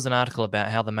 One was an article about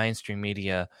how the mainstream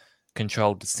media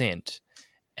controlled dissent,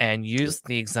 and used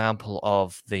the example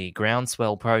of the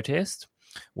groundswell protest,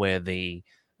 where the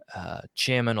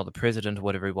chairman or the president or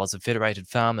whatever he was of Federated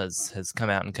Farmers has come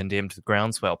out and condemned the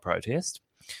groundswell protest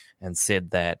and said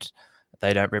that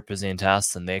they don't represent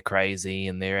us and they're crazy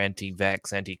and they're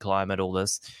anti-vax, anti-climate, all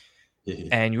this. Yeah.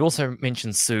 And you also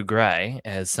mentioned Sue Gray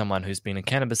as someone who's been a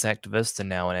cannabis activist and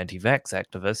now an anti-vax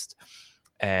activist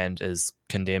and is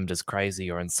condemned as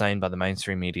crazy or insane by the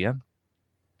mainstream media.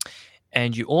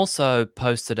 And you also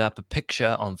posted up a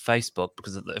picture on Facebook,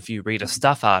 because if you read a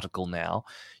Stuff article now,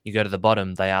 you go to the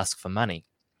bottom, they ask for money.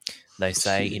 They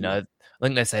say, I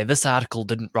think they say this article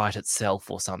didn't write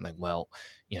itself or something. Well,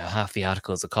 half the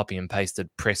article is a copy and pasted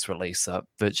press release, so it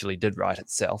virtually did write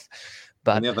itself.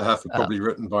 But and the other half are probably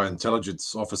written by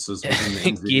intelligence officers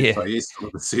within the NZFIS or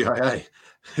the CIA.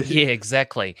 Yeah,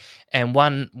 exactly. And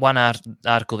one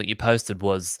article that you posted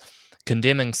was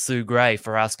condemning Sue Gray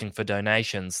for asking for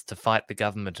donations to fight the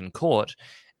government in court,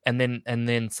 and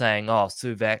then saying, "Oh,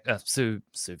 Sue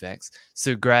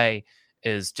Gray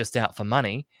is just out for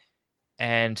money."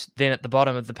 And then at the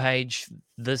bottom of the page,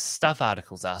 this Stuff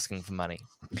article's asking for money,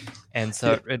 and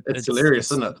so it's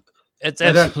hilarious, isn't it? It's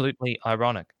absolutely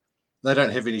ironic. They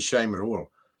don't have any shame at all.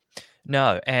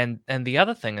 No, and the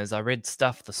other thing is, I read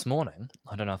Stuff this morning.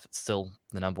 I don't know if it's still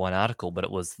the number one article, but it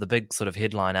was the big sort of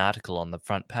headline article on the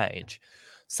front page,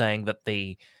 saying that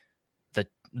the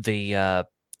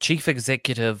chief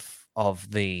executive of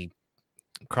the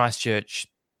Christchurch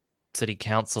City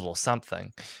Council or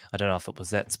something, I don't know if it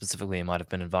was that specifically, it might have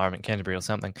been Environment Canterbury or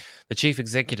something, the chief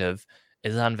executive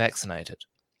is unvaccinated.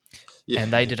 Yeah.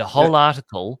 And they did a whole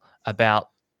article about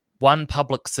one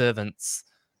public servant's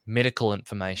medical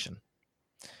information.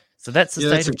 So that's the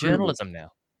state of journalism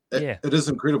now. It is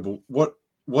incredible. What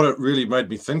it really made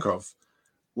me think of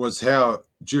was how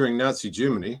during Nazi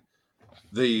Germany,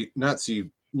 the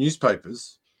Nazi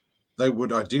newspapers, they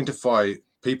would identify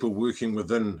people working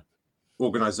within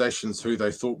organizations who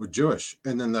they thought were Jewish,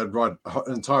 and then they'd write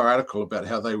an entire article about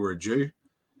how they were a Jew,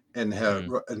 and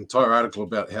an entire article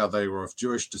about how they were of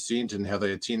Jewish descent and how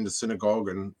they attend the synagogue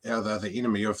and how they're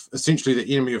essentially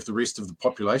the enemy of the rest of the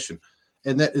population.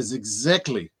 And that is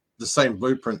exactly the same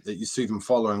blueprint that you see them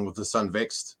following with this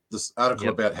unvaxxed. This article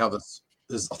about how I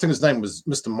think his name was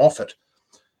Mr. Moffat,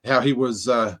 how he was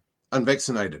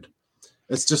unvaccinated.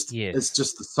 It's just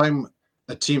the same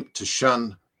attempt to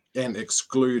shun and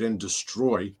exclude and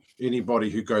destroy anybody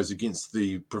who goes against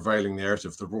the prevailing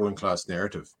narrative, the ruling class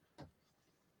narrative.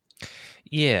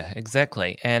 Yeah,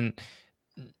 exactly. And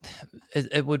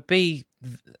it would be,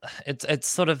 it's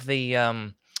sort of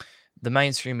the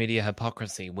mainstream media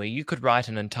hypocrisy, where you could write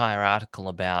an entire article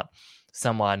about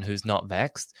someone who's not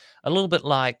vaxxed. A little bit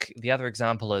like the other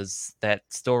example is that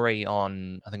story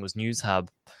on, I think it was News Hub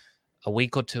a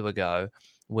week or two ago,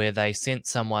 where they sent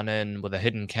someone in with a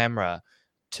hidden camera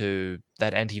to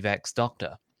that anti-vax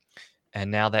doctor. And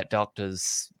now that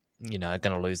doctor's, going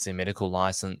to lose their medical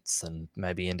license and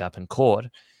maybe end up in court.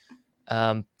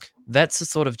 That's the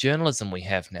sort of journalism we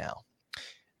have now.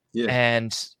 Yeah.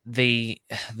 And the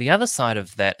other side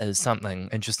of that is something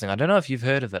interesting. I don't know if you've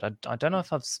heard of it. I don't know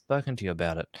if I've spoken to you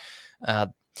about it.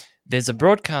 There's a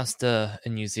broadcaster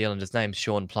in New Zealand. His name's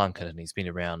Sean Plunkett, and he's been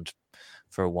around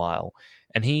for a while.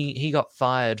 And he got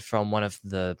fired from one of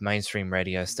the mainstream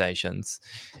radio stations,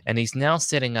 and he's now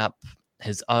setting up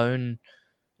his own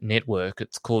network.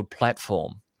 It's called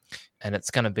Platform, and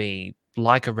it's going to be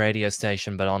like a radio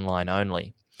station but online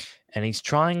only. And he's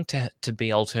trying to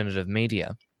be alternative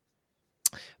media.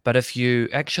 But if you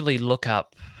actually look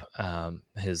up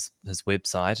his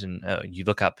website and you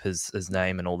look up his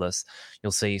name and all this,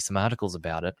 you'll see some articles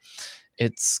about it.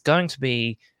 It's going to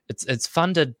be it's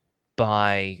funded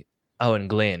by Owen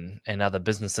Glenn and other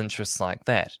business interests like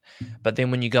that. But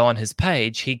then when you go on his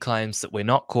page, he claims that we're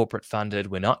not corporate funded,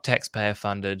 we're not taxpayer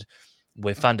funded,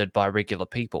 we're funded by regular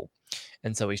people.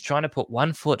 And so he's trying to put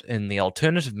one foot in the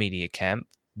alternative media camp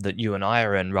that you and I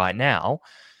are in right now,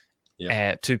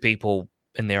 two people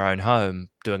in their own home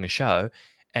doing a show,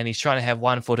 and he's trying to have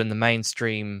one foot in the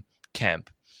mainstream camp.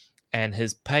 And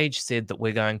his page said that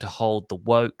we're going to hold the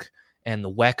woke and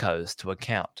the wackos to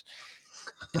account.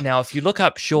 Now, if you look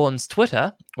up Sean's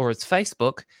Twitter or his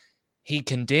Facebook, he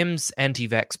condemns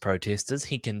anti-vax protesters.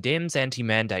 He condemns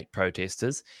anti-mandate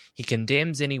protesters. He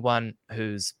condemns anyone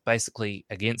who's basically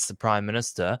against the Prime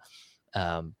Minister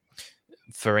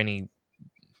for any,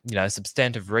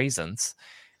 substantive reasons.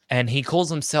 And he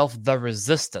calls himself the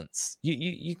Resistance.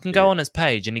 You can go on his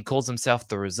page and he calls himself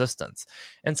the Resistance.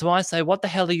 And so I say, what the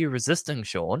hell are you resisting,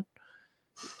 Sean?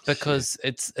 Because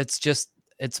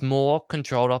it's more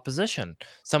controlled opposition.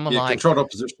 Controlled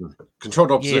opposition.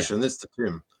 Controlled opposition. That's the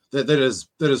term. That is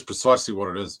precisely what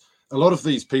it is. A lot of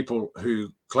these people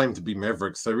who claim to be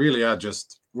mavericks, they really are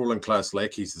just ruling class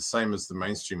lackeys, the same as the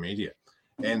mainstream media,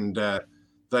 and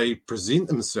they present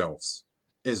themselves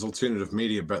as alternative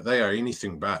media, but they are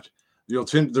anything but.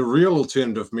 The real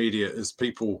alternative media is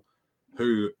people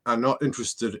who are not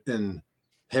interested in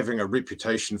having a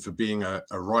reputation for being a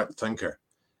right thinker.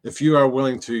 If you are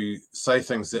willing to say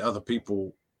things that other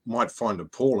people might find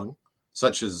appalling,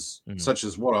 such as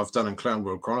what I've done in Clown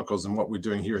World Chronicles and what we're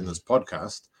doing here in this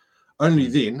podcast, only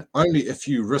if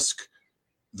you risk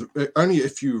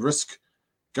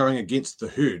going against the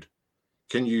herd,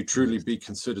 can you truly be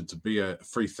considered to be a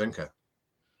free thinker.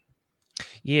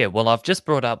 Yeah, well, I've just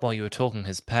brought up while you were talking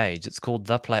his page. It's called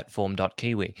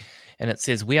theplatform.kiwi, and it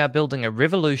says, we are building a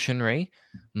revolutionary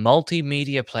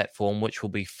multimedia platform which will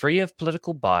be free of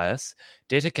political bias,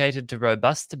 dedicated to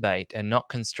robust debate, and not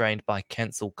constrained by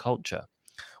cancel culture.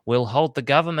 We'll hold the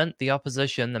government, the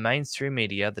opposition, the mainstream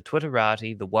media, the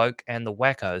Twitterati, the woke, and the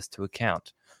wackos to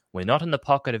account. We're not in the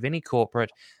pocket of any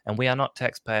corporate, and we are not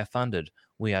taxpayer funded.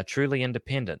 We are truly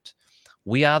independent.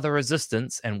 We are the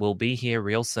Resistance, and we'll be here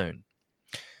real soon.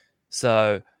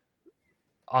 So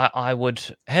I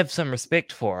would have some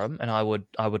respect for him, and I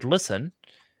would listen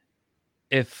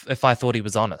if I thought he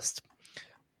was honest.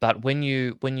 But when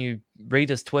you read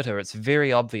his Twitter, it's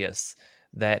very obvious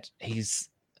that he's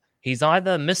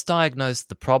either misdiagnosed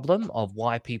the problem of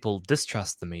why people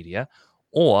distrust the media,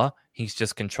 or he's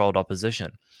just controlled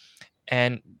opposition.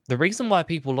 And the reason why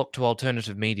people look to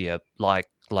alternative media like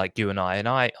you and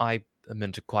I am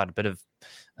into quite a bit of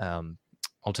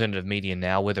alternative media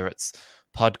now, whether it's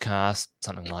podcasts,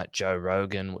 something like Joe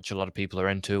Rogan, which a lot of people are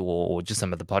into, or just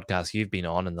some of the podcasts you've been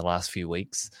on in the last few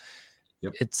weeks.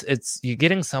 Yep. It's you're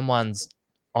getting someone's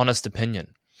honest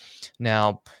opinion.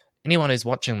 Now, anyone who's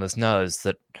watching this knows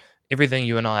that everything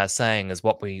you and I are saying is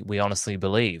what we honestly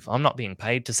believe. I'm not being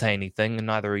paid to say anything, and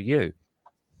neither are you.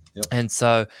 Yep. And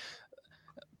so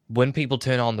when people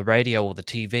turn on the radio or the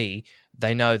TV,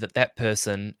 they know that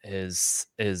person is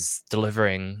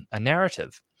delivering a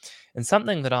narrative. And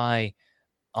something that I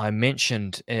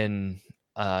mentioned in,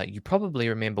 you probably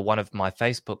remember one of my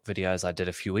Facebook videos I did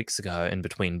a few weeks ago, In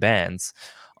Between Bands,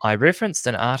 I referenced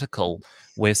an article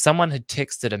where someone had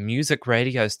texted a music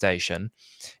radio station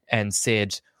and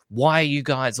said, why are you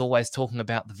guys always talking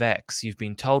about the vax? You've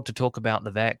been told to talk about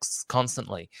the vax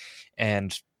constantly.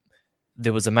 And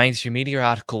there was a mainstream media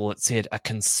article that said a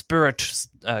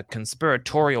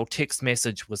conspiratorial text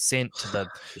message was sent to the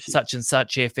such and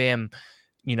such FM.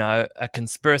 A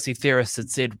conspiracy theorist had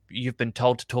said, you've been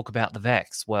told to talk about the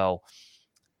vax. Well,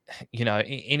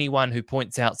 anyone who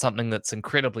points out something that's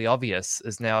incredibly obvious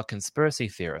is now a conspiracy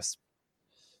theorist.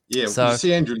 Yeah, so, you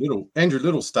see, Andrew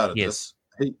Little started this.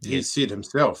 He said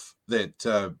himself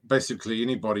that basically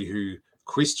anybody who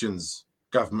questions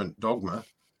government dogma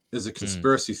is a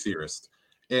conspiracy theorist.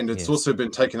 And it's also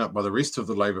been taken up by the rest of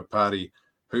the Labour Party,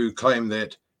 who claim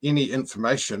that any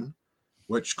information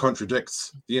which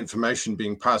contradicts the information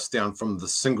being passed down from the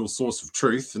single source of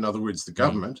truth, in other words, the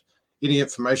government, any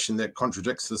information that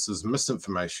contradicts this is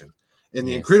misinformation. And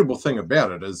the incredible thing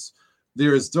about it is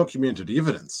there is documented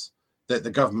evidence that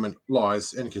the government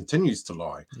lies and continues to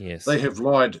lie. Yes. They have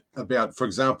lied about, for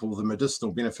example, the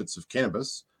medicinal benefits of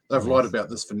cannabis. They've lied about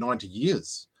this for 90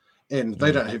 years. And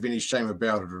they don't have any shame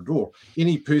about it at all.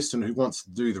 Any person who wants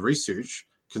to do the research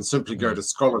can simply go to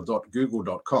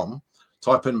scholar.google.com,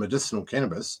 type in medicinal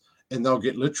cannabis, and they'll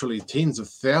get literally tens of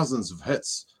thousands of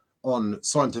hits on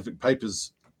scientific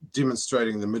papers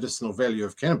demonstrating the medicinal value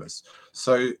of cannabis.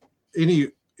 So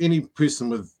any person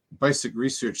with basic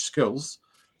research skills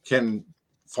can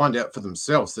find out for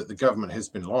themselves that the government has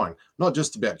been lying, not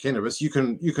just about cannabis. You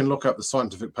can look up the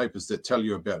scientific papers that tell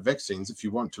you about vaccines if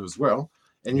you want to as well,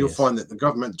 and you'll find that the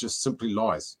government just simply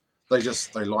lies.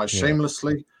 They lie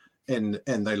shamelessly, and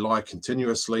they lie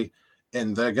continuously,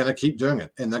 and they're going to keep doing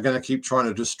it, and they're going to keep trying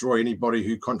to destroy anybody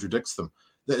who contradicts them.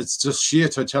 It's just sheer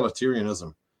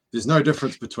totalitarianism. There's no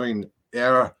difference between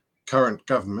our current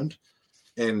government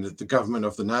and the government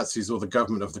of the Nazis or the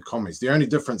government of the commies. The only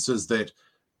difference is that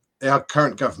our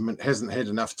current government hasn't had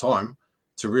enough time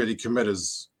to really commit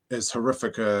as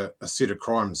horrific a set of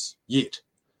crimes yet.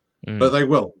 But they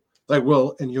will,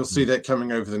 and you'll see that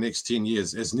coming over the next 10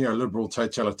 years as neoliberal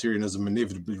totalitarianism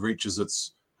inevitably reaches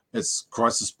its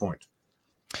crisis point.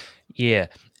 Yeah,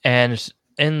 and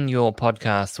in your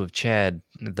podcast with Chad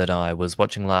that I was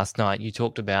watching last night, you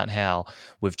talked about how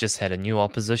we've just had a new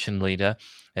opposition leader,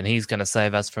 and he's going to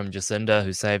save us from Jacinda,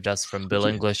 who saved us from Bill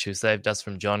English, who saved us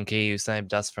from John Key, who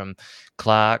saved us from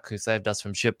Clark, who saved us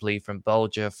from Shipley, from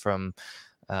Bolger, from,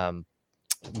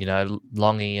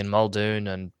 Longy and Muldoon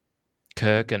and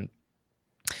Kirk.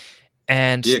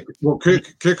 And well,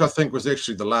 Kirk, I think, was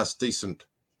actually the last decent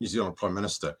New Zealand Prime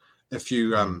Minister. If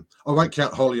you, I won't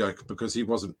count Holyoake because he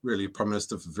wasn't really a Prime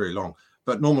Minister for very long,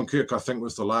 but Norman Kirk, I think,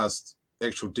 was the last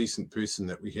actual decent person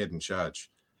that we had in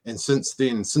charge. And since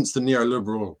then, since the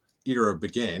neoliberal era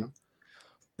began,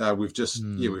 we've just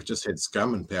had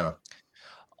scum in power.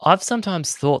 I've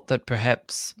sometimes thought that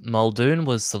perhaps Muldoon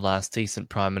was the last decent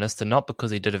Prime Minister, not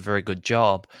because he did a very good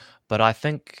job, but I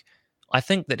think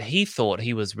that he thought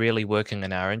he was really working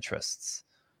in our interests.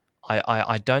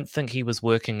 I don't think he was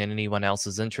working in anyone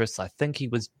else's interests. I think he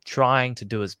was trying to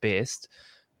do his best,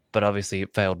 but obviously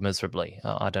it failed miserably.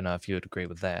 I don't know if you would agree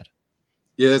with that.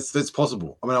 Yeah, that's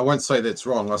possible. I mean, I won't say that's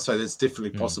wrong. I say that's definitely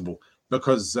possible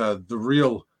because the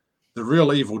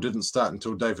real evil didn't start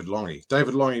until David Lange.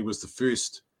 David Lange was the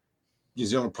first New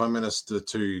Zealand Prime Minister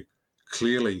to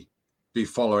clearly be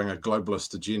following a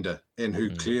globalist agenda and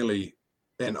who clearly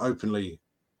and openly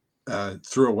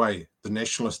threw away the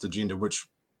nationalist agenda, which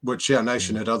our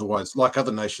nation had otherwise, like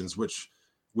other nations, which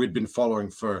we'd been following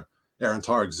for our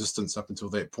entire existence up until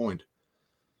that point.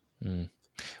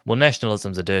 Well,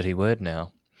 nationalism's a dirty word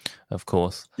now, of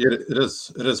course. Yeah, it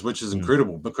is, which is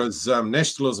incredible because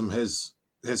nationalism has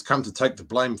come to take the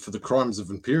blame for the crimes of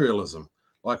imperialism.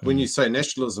 Like when you say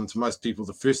nationalism to most people,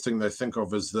 the first thing they think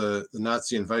of is the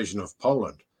Nazi invasion of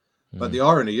Poland. But the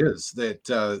irony is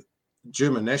that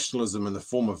German nationalism in the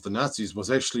form of the Nazis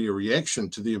was actually a reaction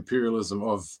to the imperialism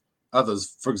of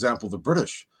others. For example, the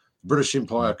British. The British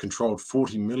Empire controlled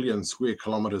 40 million square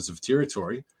kilometers of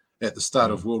territory at the start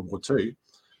of World War II.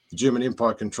 The German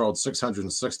Empire controlled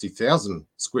 660,000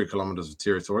 square kilometers of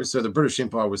territory. So the British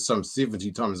Empire was some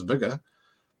 70 times bigger.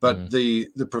 But the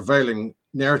prevailing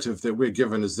narrative that we're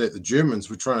given is that the Germans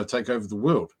were trying to take over the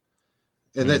world.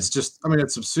 And that's just, I mean,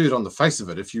 it's absurd on the face of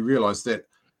it. If you realize that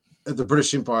the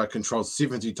British Empire controlled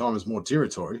 70 times more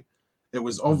territory, it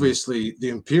was obviously the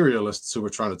imperialists who were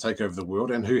trying to take over the world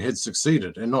and who had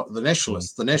succeeded, and not the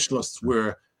nationalists. The nationalists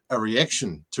were a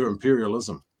reaction to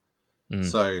imperialism.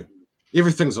 So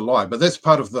everything's a lie, but that's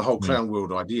part of the whole clown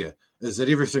world idea, is that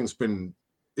everything's been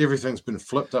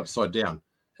flipped upside down.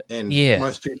 And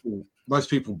most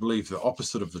people believe the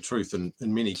opposite of the truth in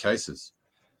many cases.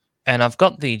 And I've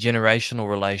got the generational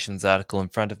relations article in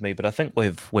front of me, but I think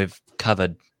we've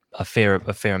covered a fair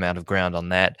amount of ground on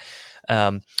that.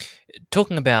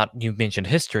 Talking about, you mentioned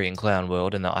history in Clown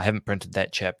World, and I haven't printed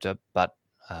that chapter, but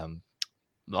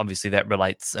obviously that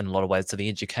relates in a lot of ways to the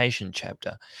education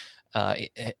chapter.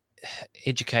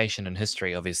 Education and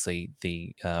history, obviously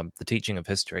the teaching of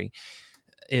history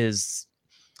is.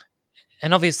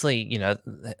 And obviously,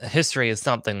 history is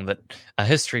something that a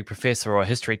history professor or a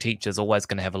history teacher is always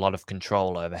going to have a lot of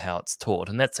control over how it's taught,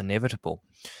 and that's inevitable.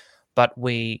 But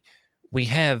we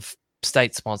have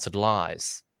state-sponsored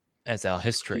lies as our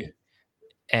history,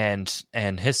 and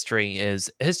history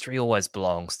always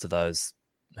belongs to those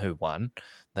who won.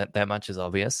 That much is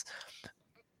obvious.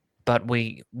 But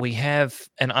we have,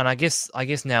 and I guess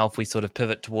now if we sort of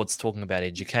pivot towards talking about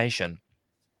education.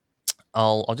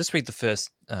 I'll just read the first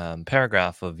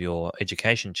paragraph of your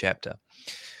education chapter.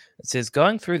 It says,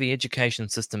 going through the education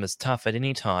system is tough at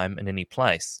any time and any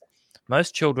place.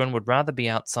 Most children would rather be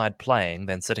outside playing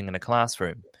than sitting in a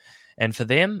classroom. And for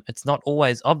them, it's not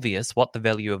always obvious what the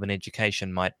value of an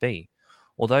education might be.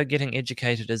 Although getting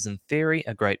educated is in theory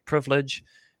a great privilege,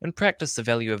 in practice the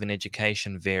value of an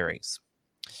education varies.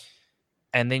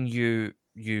 And then you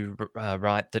you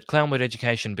write that Clownwood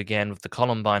education began with the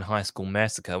Columbine High School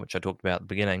massacre, which I talked about at the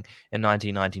beginning, in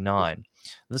 1999.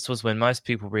 This was when most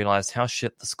people realized how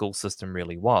shit the school system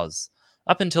really was.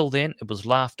 Up until then, it was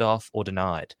laughed off or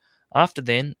denied. After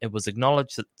then, it was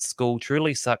acknowledged that school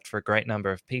truly sucked for a great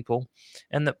number of people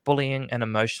and that bullying and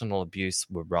emotional abuse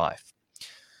were rife.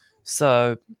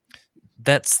 So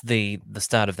that's the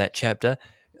start of that chapter.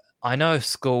 I know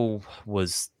school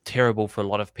was terrible for a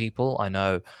lot of people. I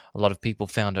know a lot of people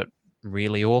found it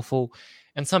really awful,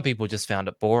 and some people just found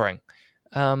it boring.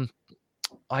 Um,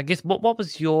 I guess what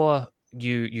was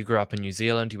you grew up in New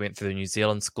Zealand. You went through the New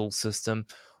Zealand school system.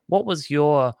 What was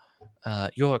your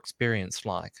experience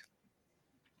like?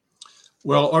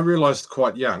 Well, I realized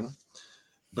quite young,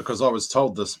 because I was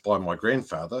told this by my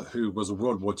grandfather, who was a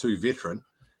World War II veteran,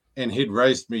 and he'd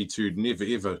raised me to never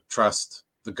ever trust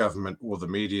the government or the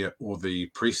media or the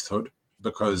priesthood,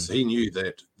 because he knew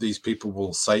that these people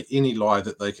will say any lie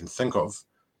that they can think of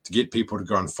to get people to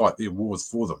go and fight their wars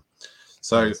for them.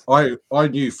 So Yes. I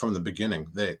knew from the beginning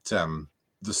that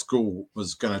the school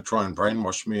was going to try and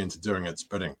brainwash me into doing its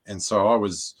bidding, and so I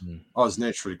was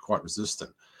naturally quite resistant.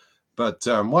 But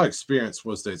my experience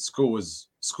was that school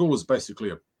is basically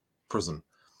a prison.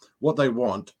 What they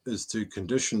want is to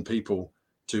condition people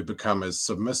to become as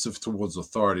submissive towards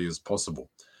authority as possible.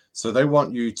 So they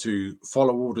want you to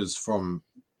follow orders from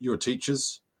your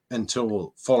teachers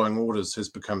until following orders has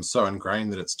become so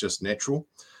ingrained that it's just natural.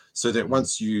 So that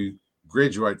once you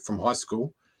graduate from high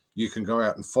school, you can go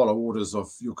out and follow orders of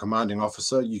your commanding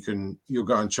officer. You'll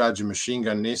go and charge a machine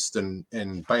gun nest and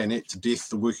bayonet to death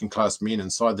the working class men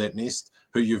inside that nest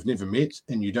who you've never met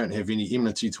and you don't have any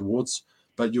enmity towards.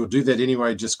 But you'll do that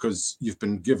anyway just because you've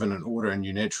been given an order and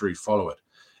you naturally follow it.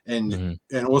 And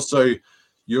also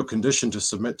you're conditioned to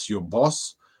submit to your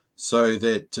boss so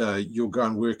that you'll go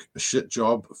and work a shit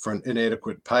job for an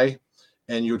inadequate pay,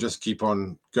 and you'll just keep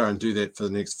on going and do that for the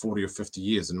next 40 or 50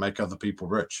 years and make other people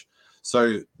rich.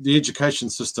 So the education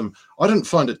system, I didn't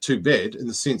find it too bad in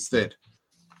the sense that,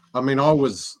 I mean, I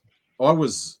was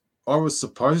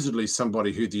supposedly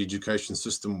somebody who the education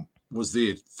system was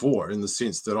there for, in the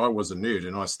sense that I was a nerd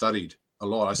and I studied a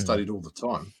lot. I studied all the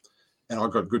time and I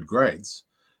got good grades.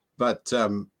 But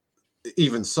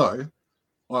even so,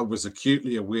 I was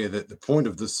acutely aware that the point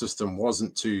of this system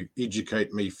wasn't to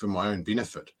educate me for my own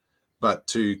benefit, but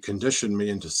to condition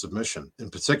me into submission, in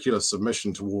particular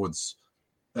submission towards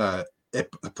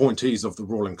appointees of the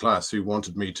ruling class who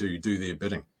wanted me to do their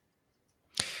bidding.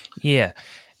 Yeah,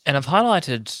 and I've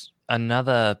highlighted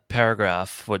another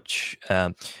paragraph, which,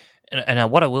 and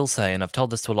what I will say, and I've told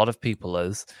this to a lot of people,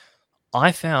 is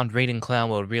I found reading Clown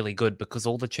World really good because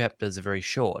all the chapters are very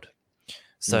short.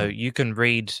 So you can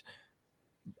read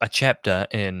a chapter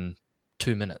in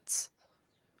 2 minutes.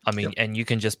 I mean, and you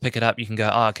can just pick it up. You can go,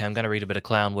 oh, okay, I'm going to read a bit of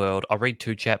Clown World. I'll read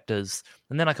 2 chapters,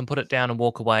 and then I can put it down and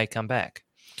walk away, come back,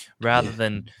 rather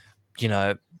than,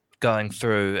 going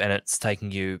through and it's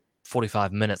taking you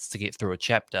 45 minutes to get through a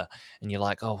chapter, and you're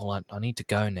like, oh, well, I need to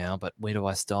go now, but where do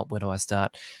I stop? Where do I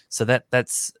start? So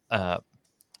that's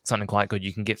something quite good.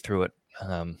 You can get through it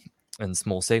in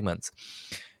small segments.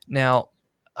 Now,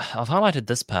 I've highlighted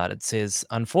this part. It says,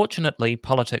 unfortunately,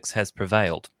 politics has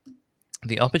prevailed.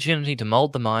 The opportunity to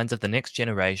mold the minds of the next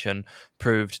generation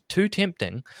proved too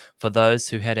tempting for those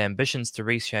who had ambitions to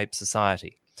reshape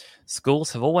society.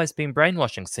 Schools have always been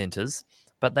brainwashing centers,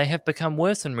 but they have become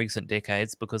worse in recent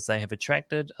decades because they have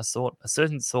attracted a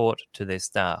certain sort to their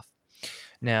staff.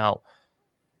 Now,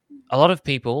 a lot of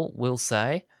people will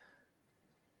say,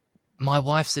 my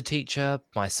wife's a teacher,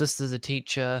 my sister's a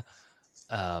teacher,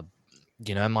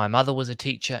 my mother was a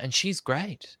teacher, and she's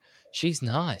great. She's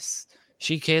nice.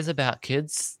 She cares about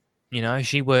kids.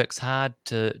 She works hard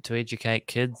to educate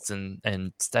kids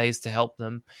and stays to help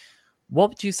them. What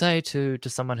would you say to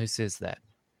someone who says that?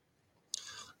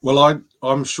 Well,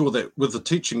 I'm sure that with the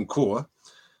teaching corps,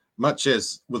 much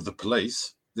as with the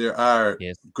police, there are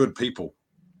good people.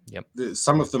 Yep.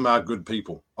 Some of them are good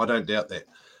people. I don't doubt that.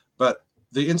 But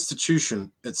the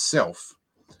institution itself,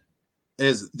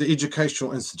 as the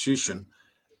educational institution,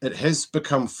 it has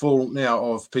become full now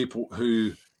of people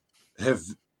who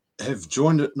have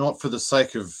joined it not for the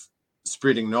sake of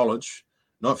spreading knowledge,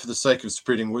 not for the sake of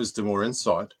spreading wisdom or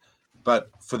insight,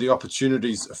 but for the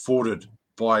opportunities afforded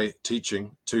by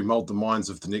teaching to mold the minds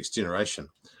of the next generation.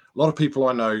 A lot of people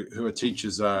I know who are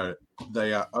teachers are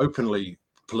openly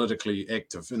politically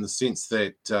active, in the sense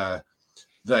that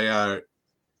they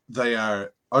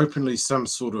are openly some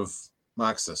sort of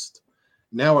Marxist.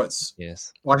 Now I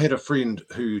had a friend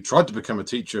who tried to become a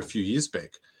teacher a few years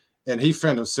back, and he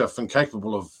found himself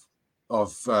incapable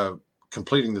of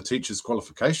completing the teacher's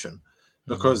qualification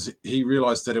because he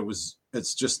realized that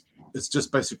it's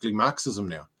just basically Marxism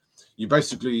now. You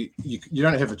basically you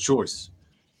don't have a choice.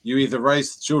 You either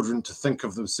raise children to think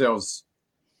of themselves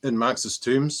in Marxist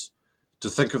terms, to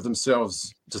think of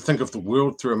the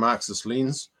world through a Marxist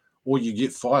lens, or you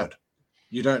get fired.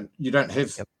 You don't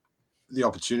have the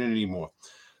opportunity anymore.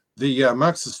 The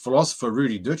Marxist philosopher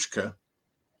Rudi Dutschke,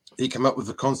 he came up with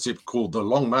a concept called the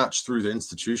long march through the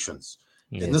institutions.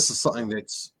 Yes. And this is something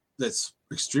that's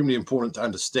extremely important to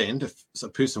understand if a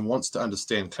person wants to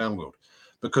understand Clown World.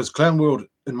 Because Clown World,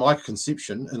 in my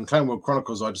conception, in Clown World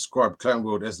Chronicles, I describe Clown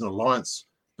World as an alliance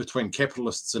between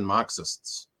capitalists and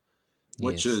Marxists,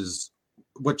 which is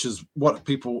what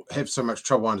people have so much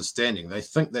trouble understanding. They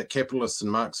think that capitalists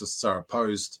and Marxists are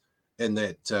opposed and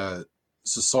that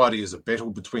society is a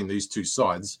battle between these two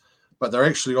sides, but they're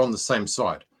actually on the same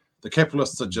side. The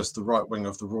capitalists are just the right wing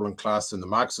of the ruling class, and the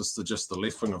Marxists are just the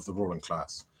left wing of the ruling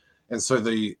class. And so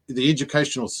the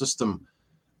educational system,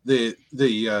 the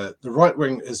right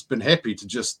wing has been happy to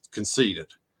just concede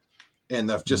it, and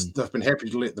they've been happy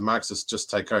to let the Marxists just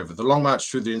take over. The long march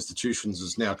through the institutions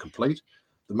is now complete.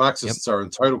 The Marxists are in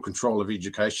total control of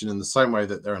education in the same way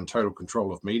that they're in total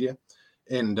control of media,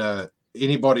 and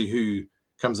anybody who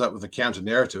comes up with a counter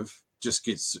narrative just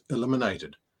gets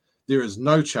eliminated. There is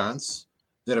no chance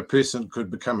that a person could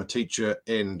become a teacher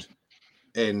and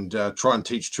try and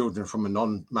teach children from a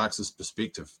non-Marxist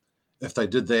perspective. If they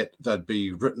did that, they'd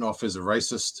be written off as a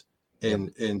racist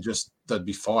and just they'd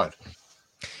be fired.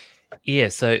 Yeah,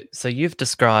 so you've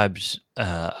described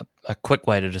a quick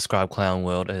way to describe Clown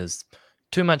World is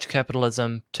too much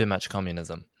capitalism, too much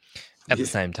communism at the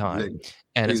same time. Exactly.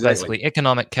 And it's basically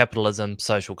economic capitalism,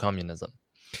 social communism.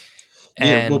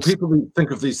 Yeah, well, people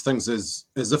think of these things as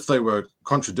if they were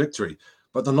contradictory,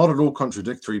 but they're not at all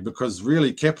contradictory, because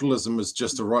really capitalism is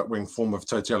just a right-wing form of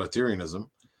totalitarianism,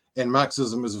 and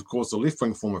Marxism is, of course, a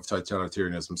left-wing form of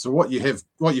totalitarianism. So what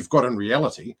you've got in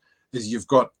reality is you've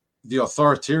got the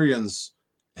authoritarians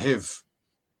have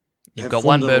got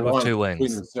one bird with two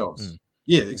wings. Themselves.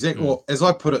 Yeah, exactly. Well, as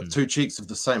I put it, two cheeks of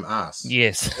the same ass.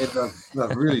 Yes. And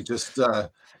they've really just...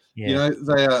 You know,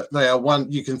 they are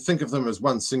one. You can think of them as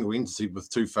one single entity with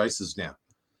two faces now.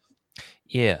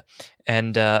 Yeah,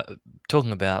 and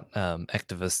talking about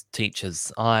activist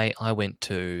teachers, I went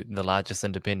to the largest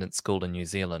independent school in New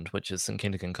Zealand, which is St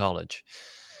Kentigern College,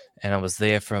 and I was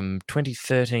there from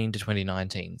 2013 to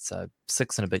 2019, so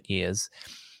 6 and a bit years.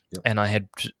 Yep. And I had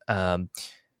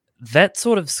that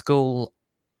sort of school.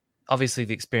 Obviously,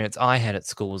 the experience I had at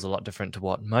school was a lot different to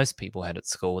what most people had at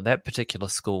school. That particular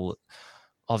school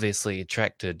obviously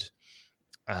attracted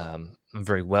a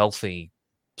very wealthy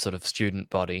sort of student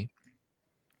body.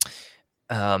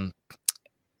 And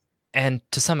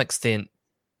to some extent,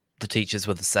 the teachers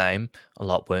were the same. A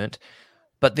lot weren't.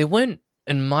 But there weren't,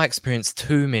 in my experience,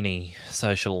 too many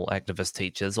social activist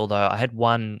teachers, although I had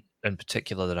one in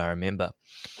particular that I remember.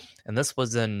 And this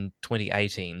was in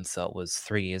 2018, so it was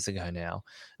 3 years ago now.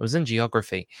 It was in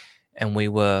geography. And we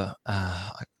were...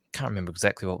 I can't remember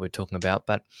exactly what we were talking about,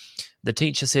 but the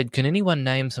teacher said, "Can anyone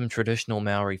name some traditional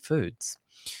Maori foods?"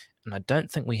 And I don't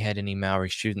think we had any Maori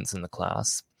students in the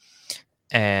class,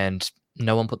 and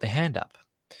no one put their hand up.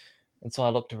 And so I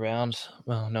looked around.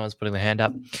 Well, no one's putting their hand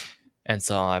up. And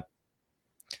so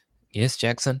yes,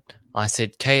 Jackson, I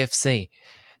said KFC.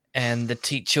 And the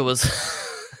teacher was,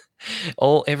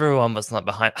 everyone was like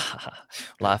behind,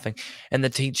 laughing. And the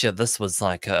teacher, this was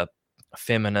like a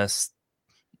feminist,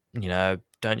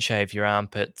 don't shave your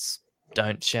armpits,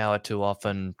 don't shower too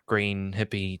often, green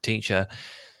hippie teacher.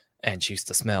 And she used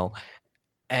to smell.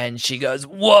 And she goes,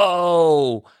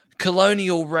 "Whoa,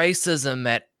 colonial racism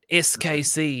at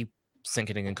SKC, St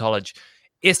Kentigern College.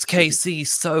 SKC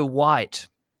so white."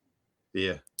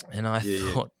 Yeah. And I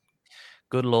thought,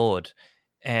 good Lord.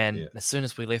 And as soon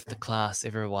as we left the class,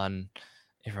 everyone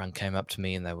came up to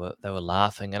me and they were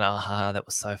laughing and that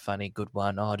was so funny, good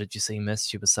one. Oh, did you see Miss?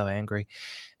 She was so angry.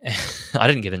 I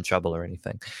didn't get in trouble or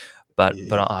anything, but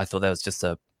I thought that was just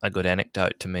a good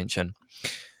anecdote to mention.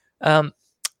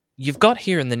 You've got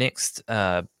here in the next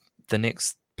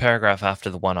paragraph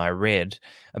after the one I read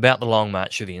about the long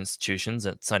march through the institutions.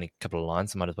 It's only a couple of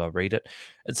lines, I might as well read it.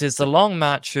 It says, "The long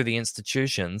march through the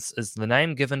institutions is the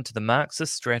name given to the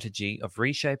Marxist strategy of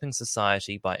reshaping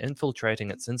society by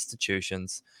infiltrating its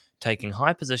institutions, taking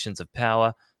high positions of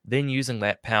power, then using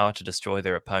that power to destroy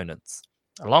their opponents.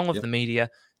 Along with the media,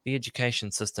 the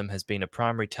education system has been a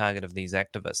primary target of these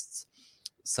activists."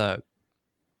 So,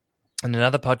 in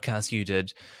another podcast you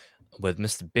did with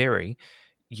Mr. Berry,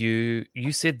 you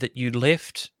said that you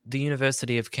left the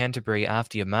University of Canterbury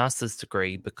after your master's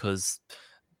degree because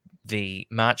the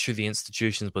march through the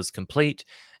institutions was complete,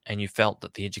 and you felt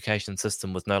that the education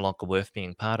system was no longer worth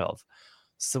being part of.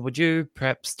 So would you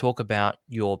perhaps talk about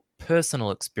your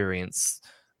personal experience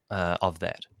of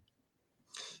that?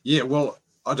 Yeah, well,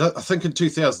 I think in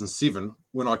 2007,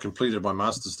 when I completed my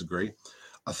master's degree,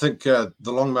 I think the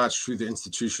long march through the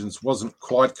institutions wasn't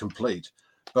quite complete,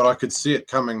 but I could see it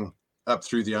coming up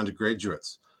through the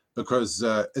undergraduates, because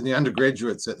in the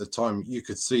undergraduates at the time, you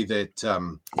could see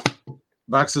that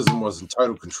Marxism was in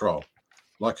total control.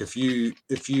 Like if you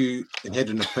had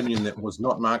an opinion that was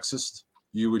not Marxist,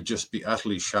 you would just be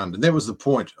utterly shunned. And that was the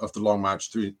point of the long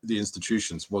march through the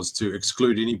institutions, was to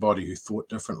exclude anybody who thought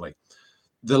differently.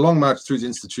 The long march through the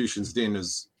institutions then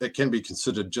it can be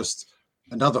considered just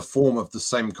another form of the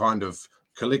same kind of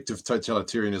collective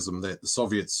totalitarianism that the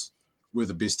Soviets were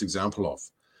the best example of.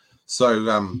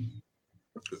 So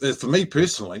for me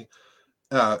personally,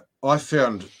 I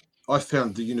found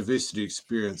the university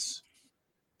experience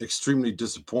extremely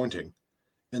disappointing,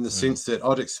 in the sense that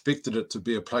I'd expected it to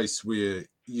be a place where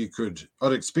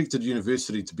I'd expected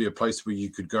university to be a place where you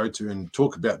could go to and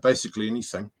talk about basically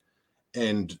anything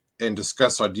and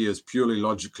discuss ideas purely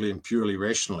logically and purely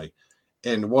rationally.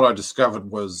 And what I discovered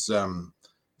was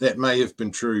that may have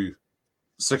been true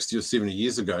 60 or 70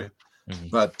 years ago,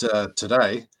 but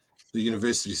today the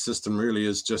university system really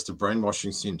is just a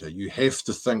brainwashing center. You have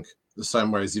to think the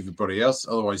same way as everybody else,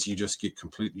 otherwise you just get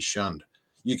completely shunned.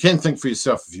 You can think for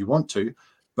yourself if you want to,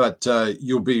 but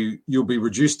you'll be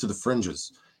reduced to the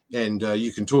fringes, and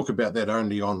you can talk about that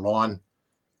only online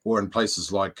or in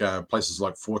places like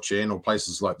 4chan or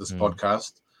places like this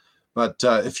podcast. But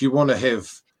if you want to have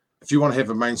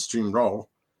a mainstream role,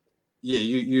 yeah,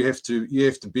 you have to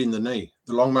bend the knee.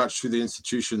 The long march through the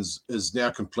institutions is now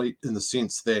complete, in the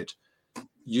sense that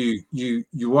you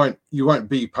won't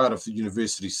be part of the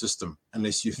university system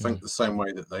unless you think the same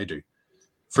way that they do.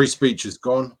 Free speech is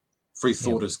gone. Free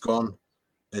thought is gone.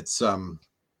 It's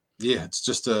it's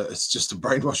just a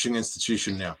brainwashing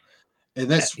institution now,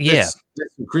 and that's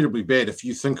incredibly bad. If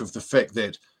you think of the fact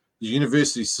that the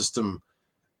university system,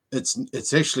 it's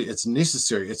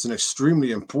necessary. It's an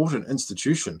extremely important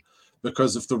institution,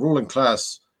 because if the ruling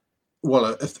class,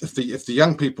 if the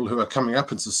young people who are coming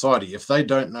up in society, if they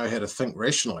don't know how to think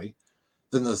rationally,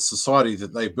 then the society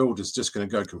that they build is just going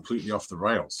to go completely off the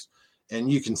rails. And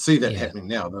you can see that happening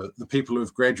now. The people who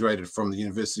have graduated from the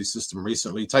university system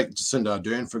recently, take Jacinda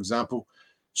Ardern, for example.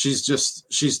 She's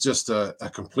just a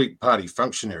complete party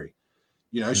functionary.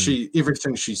 You know,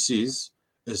 everything she says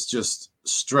is just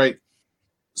straight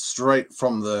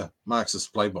from the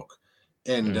Marxist playbook.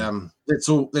 And that's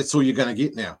all you're going to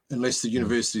get now, unless the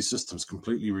university system's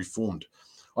completely reformed.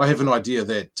 I have an idea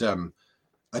that a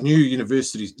new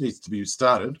university needs to be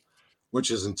started,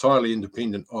 which is entirely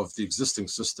independent of the existing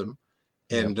system,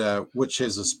 and which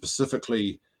has a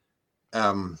specific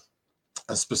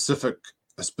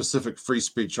free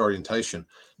speech orientation.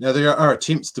 Now, there are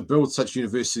attempts to build such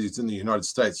universities in the United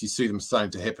States. You see them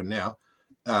starting to happen now.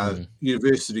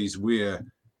 Universities where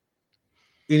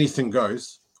anything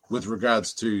goes with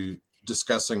regards to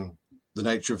discussing the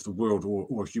nature of the world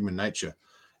or human nature.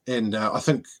 And I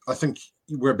think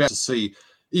we're about to see,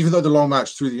 even though the long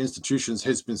march through the institutions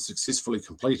has been successfully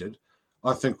completed,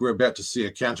 I think we're about to see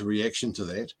a counter reaction to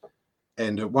that,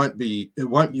 and it won't be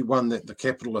one that the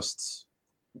capitalists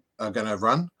are going to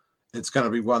run. It's going to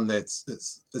be one that's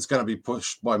going to be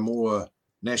pushed by more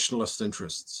nationalist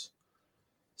interests.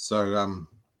 So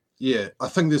I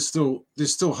think there's still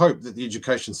hope that the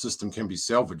education system can be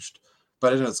salvaged,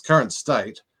 but in its current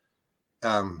state,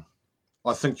 I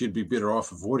think you'd be better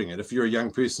off avoiding it. If you're a young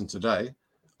person today,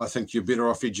 I think you're better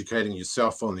off educating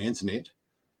yourself on the internet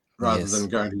rather than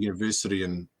going to university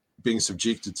and being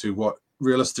subjected to what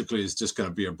realistically is just going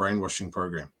to be a brainwashing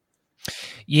program.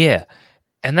 Yeah,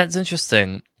 and that's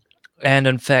interesting. And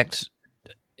in fact,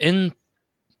 in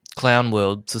clown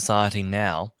world society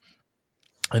now,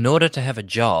 in order to have a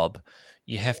job,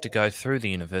 you have to go through the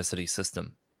university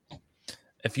system.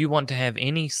 If you want to have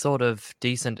any sort of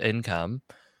decent income,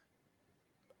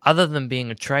 other than being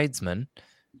a tradesman,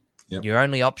 your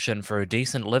only option for a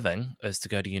decent living is to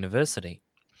go to university.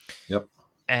 Yep.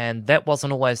 And that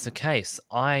wasn't always the case.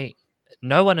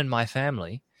 No one in my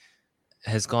family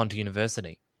has gone to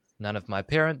university. None of my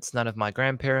parents, none of my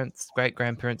grandparents,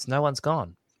 great-grandparents, no one's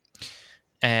gone.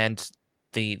 And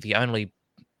the only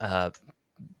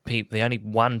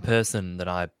one person that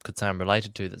I could say I'm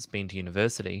related to that's been to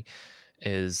university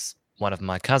is one of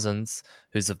my cousins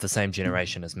who's of the same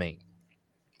generation as me.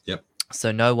 Yep.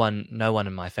 So no one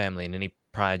in my family in any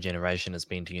prior generation has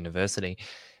been to university,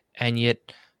 and yet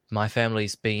my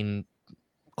family's been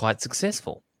quite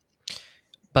successful.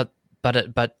 But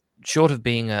short of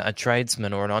being a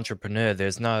tradesman or an entrepreneur,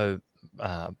 there's no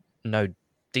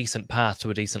decent path to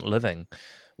a decent living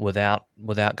without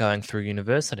going through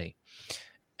university.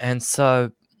 And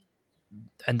so,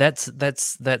 and that's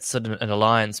an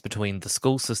alliance between the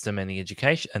school system and the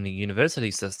education and the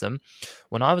university system.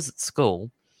 When I was at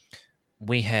school,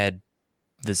 we had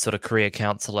this sort of career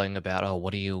counseling about, oh,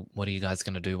 what are you guys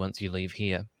going to do once you leave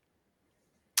here?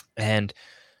 And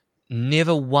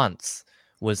never once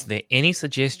was there any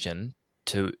suggestion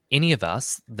to any of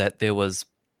us that there was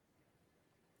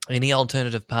any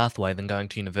alternative pathway than going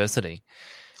to university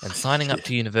and signing up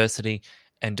to university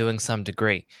and doing some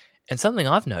degree. And something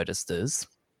I've noticed is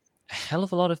a hell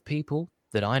of a lot of people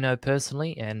that I know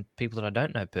personally and people that I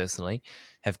don't know personally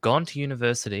have gone to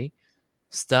university,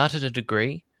 started a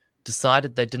degree,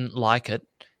 decided they didn't like it,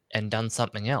 and done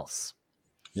something else.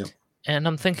 Yep. And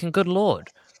I'm thinking, good Lord,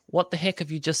 what the heck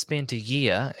have you just spent a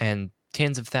year and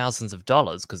tens of thousands of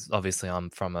dollars? Because obviously I'm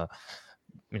from a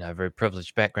very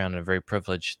privileged background and a very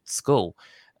privileged school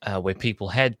where people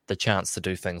had the chance to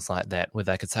do things like that, where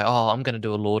they could say, oh, I'm going to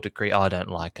do a law degree. Oh, I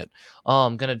don't like it. Oh,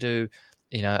 I'm going to do,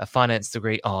 a finance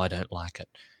degree. Oh, I don't like it.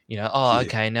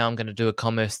 Okay, now I'm going to do a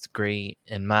commerce degree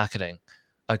in marketing.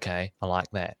 Okay, I like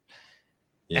that.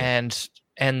 Yeah.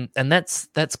 And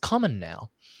that's common now.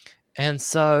 And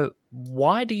so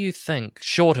why do you think,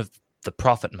 short of the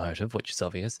profit motive, which is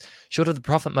obvious,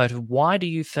 why do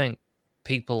you think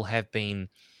people have been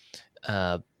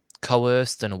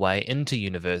coerced in a way into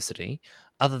university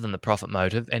other than the profit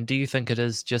motive? And do you think it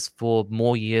is just for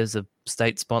more years of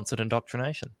state-sponsored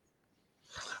indoctrination?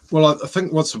 Well, I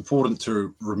think what's important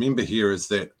to remember here is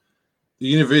that the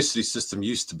university system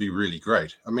used to be really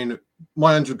great. I mean,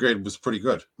 my undergrad was pretty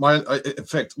good. In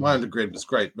fact, my undergrad was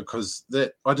great because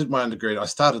I did my undergrad. I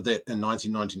started that in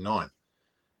 1999,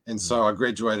 and so I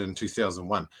graduated in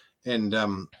 2001. And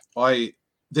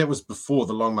that was before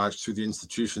the long march through the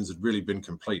institutions had really been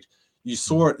complete. You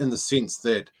saw it in the sense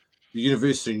that the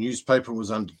university newspaper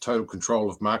was under total control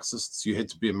of Marxists. You had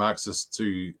to be a Marxist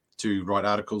to write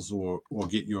articles or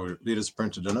get your letters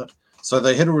printed in it. So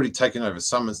they had already taken over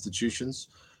some institutions,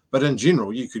 but in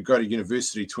general, you could go to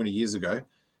university 20 years ago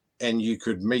and you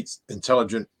could meet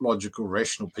intelligent, logical,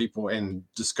 rational people and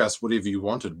discuss whatever you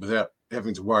wanted without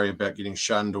having to worry about getting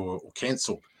shunned or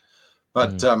cancelled.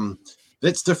 But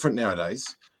that's different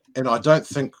nowadays. And I don't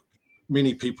think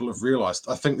many people have realized.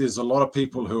 I think there's a lot of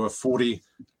people who are 40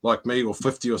 like me or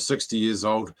 50 or 60 years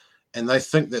old, and they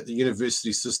think that the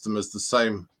university system is the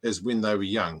same as when they were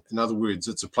young. In other words,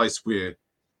 it's a place where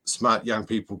smart young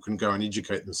people can go and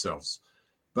educate themselves.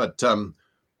 But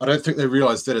I don't think they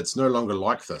realize that it's no longer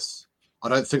like this. I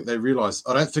don't think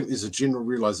there's a general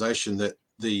realization that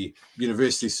the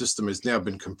university system has now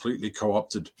been completely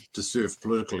co-opted to serve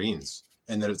political ends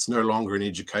and that it's no longer an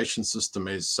education system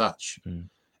as such.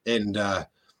 And I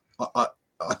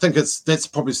think that's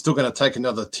probably still going to take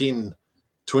another 10,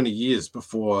 20 years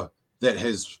before that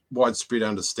has widespread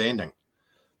understanding,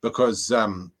 because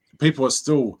people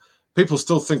still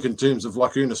think in terms of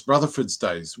like Ernest Rutherford's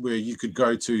days, where you could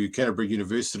go to Canterbury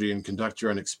University and conduct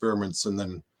your own experiments and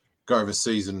then go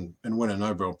overseas and win a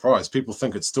Nobel Prize. People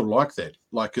think it's still like that,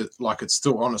 like it's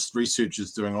still honest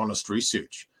researchers doing honest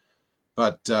research.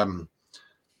 But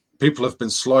people have been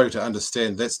slow to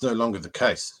understand that's no longer the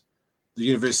case. The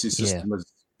university system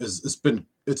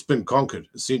it's been conquered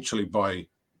essentially by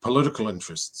political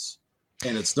interests,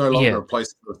 and it's no longer a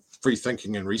place for free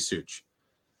thinking and research.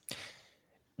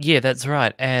 Yeah, that's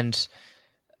right. And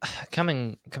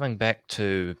coming back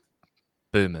to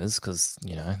boomers, because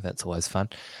that's always fun.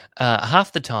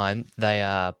 Half the time they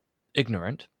are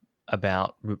ignorant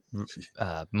about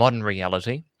modern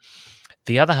reality.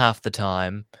 The other half the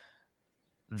time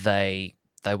they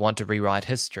want to rewrite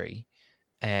history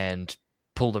and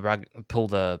pull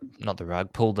the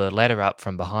ladder up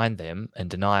from behind them and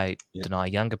deny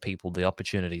younger people the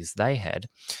opportunities they had.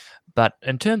 But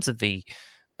in terms of the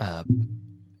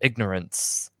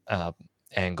ignorance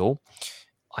angle,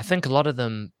 I think a lot of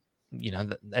them,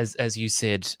 as you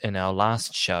said in our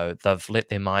last show, they've let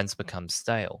their minds become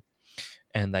stale,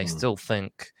 and they still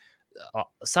think.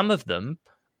 Some of them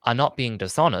are not being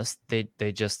dishonest;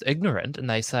 they're just ignorant, and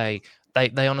they say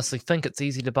they honestly think it's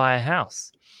easy to buy a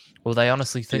house, or they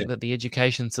honestly think that the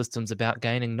education system's about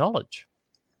gaining knowledge.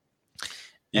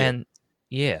 And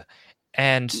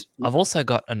I've also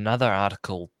got another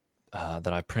article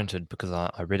that I printed because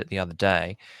I read it the other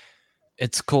day.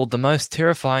 It's called "The Most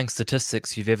Terrifying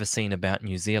Statistics You've Ever Seen About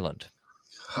New Zealand."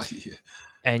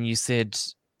 And you said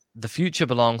the future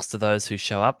belongs to those who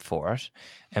show up for it.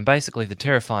 And basically the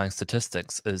terrifying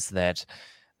statistics is that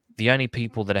the only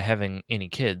people that are having any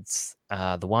kids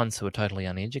are the ones who are totally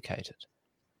uneducated.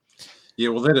 Yeah,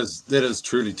 well, that is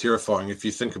truly terrifying if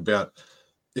you think about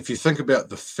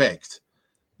the fact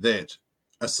that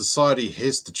a society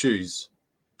has to choose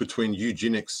between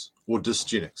eugenics or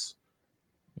dysgenics.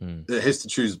 It has to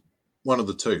choose one of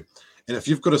the two. And if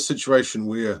you've got a situation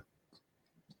where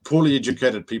poorly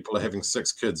educated people are having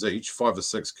 6 kids each, 5 or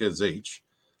 6 kids each,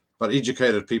 but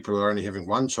educated people are only having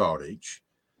 1 child each,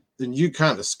 then you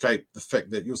can't escape the fact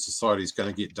that your society is going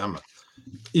to get dumber.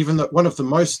 Even that one of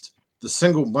the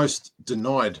single most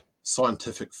denied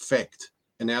scientific fact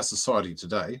in our society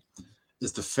today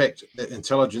is the fact that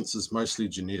intelligence is mostly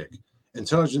genetic.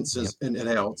 Intelligence is in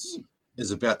adults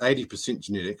is about 80%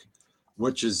 genetic,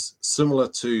 which is similar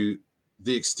to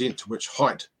the extent to which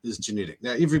height is genetic.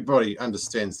 Now, everybody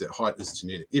understands that height is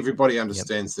genetic. Everybody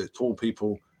understands that tall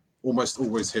people almost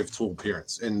always have tall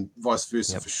parents, and vice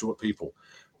versa for short people.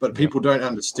 But people don't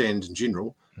understand in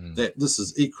general that this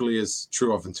is equally as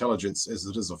true of intelligence as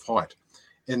it is of height.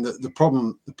 And the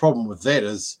problem with that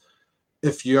is,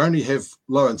 if you only have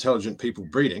low intelligent people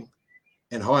breeding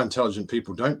and high intelligent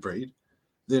people don't breed,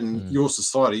 then your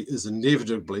society is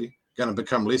inevitably going to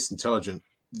become less intelligent.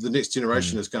 The next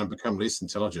generation is going to become less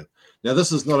intelligent. Now,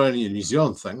 this is not only a New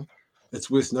Zealand thing.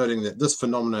 It's worth noting that this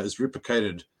phenomenon is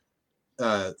replicated.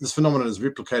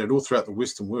 All throughout the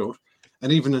Western world,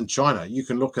 and even in China. You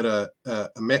can look at a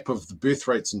map of the birth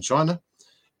rates in China,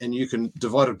 and you can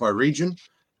divide it by region,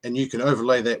 and you can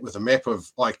overlay that with a map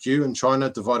of IQ in China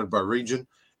divided by region,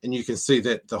 and you can see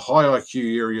that the high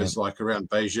IQ areas like around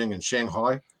Beijing and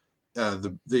Shanghai,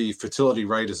 the fertility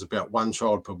rate is about 1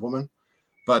 child per woman.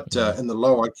 But in the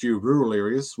low IQ rural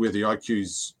areas, where the IQ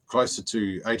is closer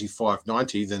to 85,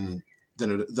 90 than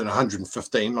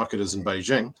 115, like it is in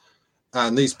Beijing,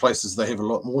 and these places, they have a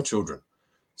lot more children.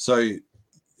 So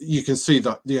you can see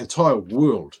that the entire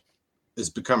world is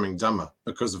becoming dumber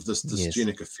because of this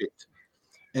dysgenic effect.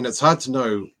 And it's hard to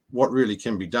know what really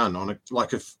can be done on it.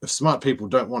 Like if smart people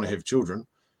don't want to have children,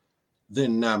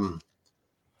 then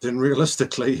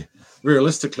realistically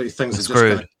things are just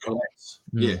going to collapse.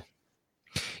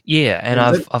 And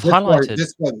I've highlighted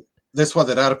that's why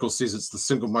that article says it's the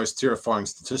single most terrifying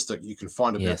statistic you can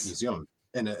find about New Zealand,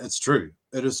 and it's true.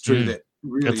 It is true that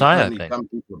really only dumb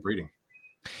people are breeding.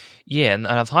 Yeah, and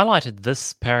I've highlighted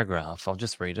this paragraph. I'll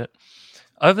just read it.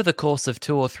 Over the course of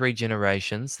 2 or 3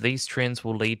 generations, these trends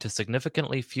will lead to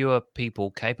significantly fewer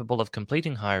people capable of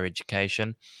completing higher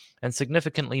education and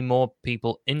significantly more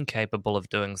people incapable of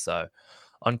doing so.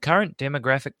 On current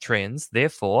demographic trends,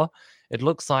 therefore, it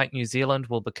looks like New Zealand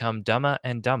will become dumber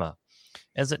and dumber.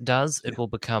 As it does, it will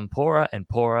become poorer and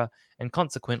poorer, and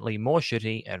consequently more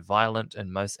shitty and violent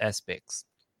in most aspects.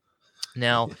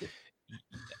 Now,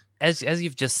 as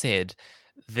you've just said,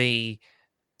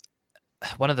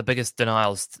 one of the biggest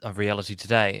denials of reality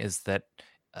today is that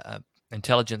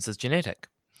intelligence is genetic,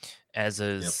 as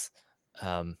is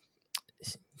as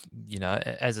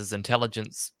is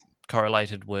intelligence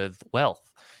correlated with wealth.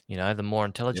 The more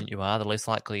intelligent you are, the less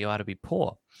likely you are to be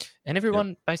poor. And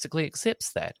everyone basically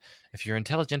accepts that. If you're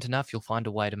intelligent enough, you'll find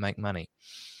a way to make money.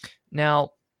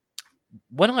 Now,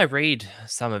 when I read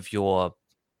some of your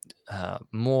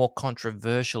more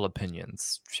controversial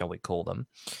opinions, shall we call them,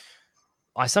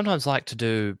 I sometimes like to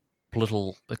do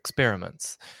little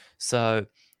experiments. So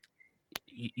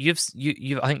I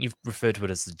think you've referred to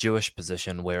it as the Jewish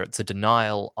position, where it's a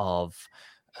denial of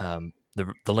the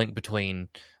link between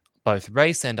both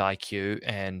race and IQ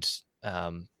and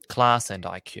class and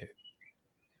IQ.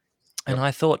 And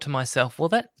I thought to myself, well,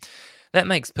 that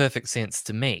makes perfect sense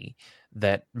to me,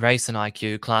 that race and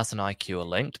IQ, class and IQ are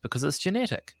linked because it's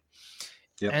genetic.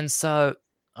 And so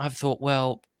I've thought,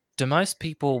 well, do most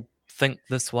people think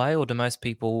this way, or do most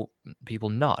people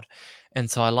not? And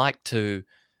so I like to,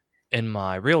 in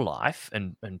my real life,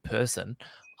 in person,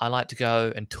 I like to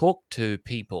go and talk to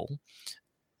people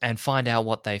and find out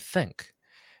what they think.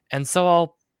 And so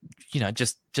I'll,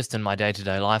 just in my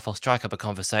day-to-day life, I'll strike up a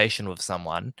conversation with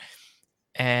someone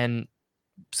and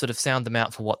sort of sound them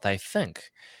out for what they think.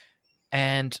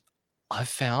 And I've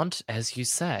found, as you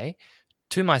say,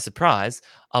 to my surprise,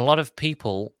 a lot of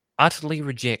people utterly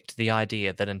reject the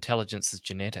idea that intelligence is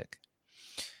genetic.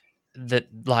 That,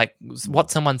 like,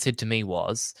 what someone said to me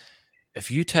was,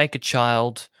 if you take a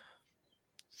child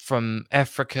from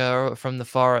Africa, or from the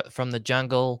forest, from the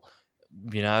jungle,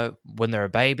 when they're a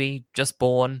baby, just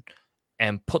born,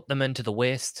 and put them into the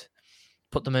West,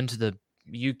 put them into the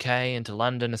UK, into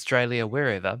London, Australia,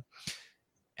 wherever,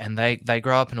 and they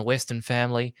grow up in a Western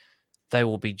family, they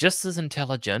will be just as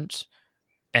intelligent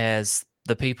as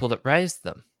the people that raised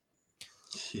them.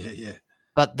 Yeah.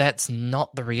 But that's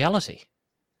not the reality.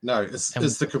 No, it's And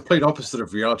the complete opposite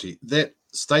of reality. That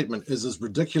statement is as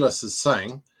ridiculous as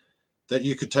saying that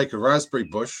you could take a raspberry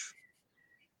bush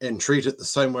and treat it the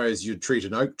same way as you'd treat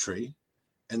an oak tree,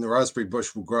 and the raspberry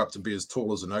bush will grow up to be as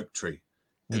tall as an oak tree.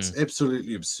 It's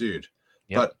absolutely absurd.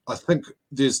 Yep. But I think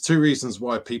there's two reasons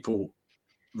why people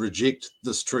reject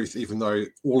this truth, even though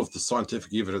all of the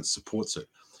scientific evidence supports it.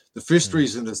 The first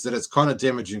reason is that it's kind of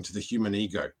damaging to the human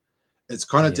ego. It's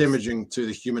kind of damaging to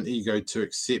the human ego to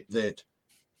accept that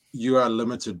you are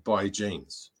limited by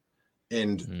genes,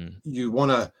 and you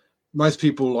want to. Most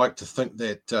people like to think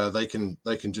that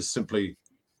they can just simply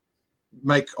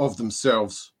make of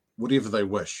themselves whatever they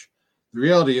wish. The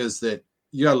reality is that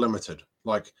you are limited.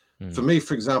 Like for me,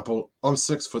 for example, I'm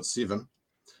 6'7".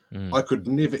 I could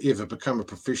never ever become a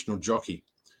professional jockey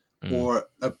or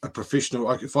a professional.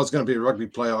 If I was going to be a rugby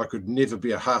player, I could never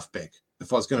be a halfback.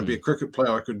 If I was going to be a cricket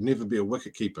player, I could never be a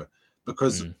wicket keeper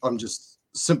because I'm just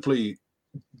simply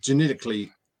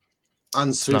genetically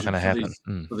unsuited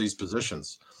for these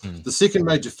positions. The second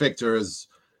major factor is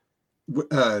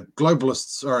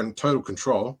globalists are in total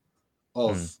control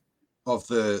of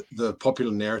the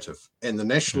popular narrative, and the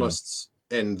nationalists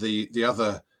and the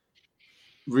other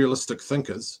realistic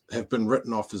thinkers have been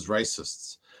written off as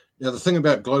racists. Now, the thing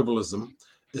about globalism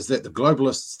is that the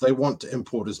globalists, they want to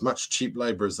import as much cheap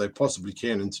labor as they possibly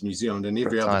can into New Zealand and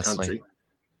every other country.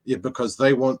 Yeah, because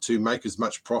they want to make as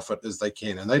much profit as they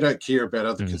can, and they don't care about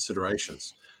other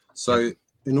considerations. So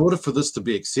in order for this to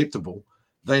be acceptable,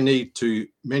 they need to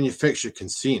manufacture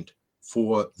consent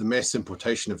for the mass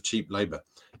importation of cheap labor.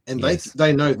 And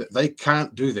they know that they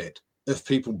can't do that if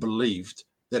people believed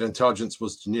that intelligence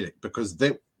was genetic, because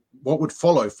that what would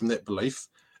follow from that belief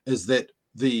is that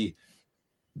the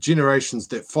generations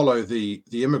that follow the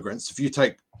immigrants, if you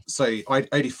take, say,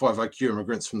 85 IQ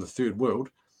immigrants from the third world,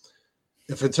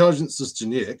 if intelligence is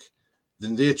genetic,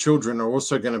 then their children are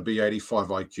also going to be 85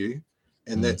 IQ,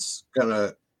 and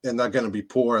they're going to be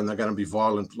poor and they're going to be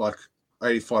violent like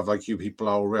 85 IQ people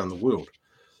are all around the world.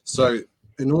 So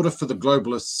in order for the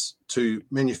globalists to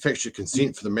manufacture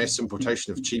consent for the mass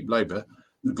importation of cheap labor,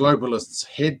 the globalists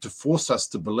had to force us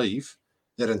to believe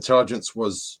that intelligence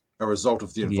was a result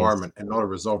of the environment and not a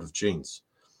result of genes.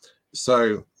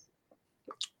 So,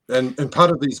 and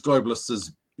part of these globalists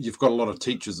is you've got a lot of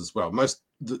teachers as well.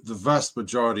 The vast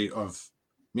majority of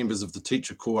members of the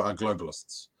teacher core are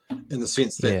globalists, in the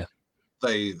sense that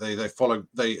they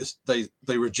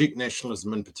reject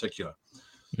nationalism in particular.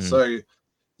 So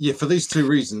for these two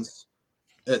reasons,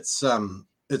 it's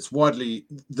widely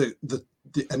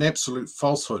an absolute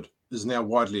falsehood is now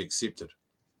widely accepted.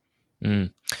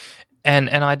 And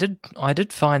I did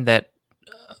find that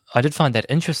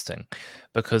interesting,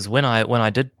 because when I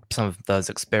did some of those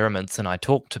experiments and I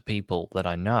talked to people that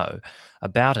I know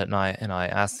about it, and I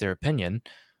asked their opinion,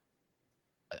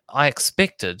 I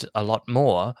expected a lot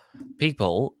more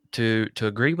people to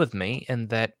agree with me in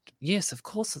that, yes, of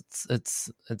course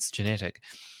it's genetic.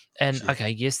 And okay,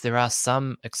 yes, there are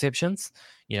some exceptions.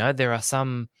 There are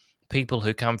some people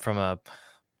who come from a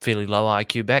fairly low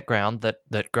IQ background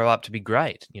that grow up to be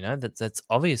great. That's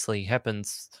obviously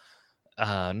happens,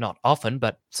 not often,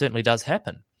 but certainly does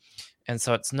happen. And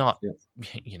so it's not,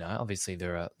 obviously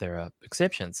there are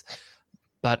exceptions,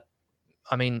 but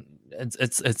I mean,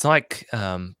 it's like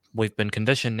we've been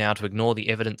conditioned now to ignore the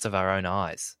evidence of our own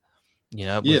eyes.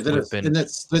 And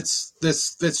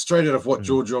that's straight out of what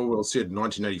George Orwell said in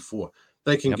 1984.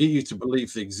 They can get you to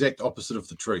believe the exact opposite of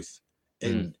the truth,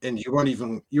 and you won't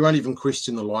even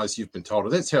question the lies you've been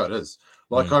told. That's how it is.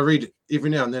 Like I read every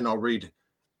now and then, I'll read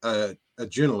a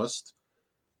journalist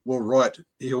will write.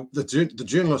 The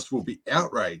journalist will be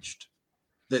outraged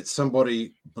that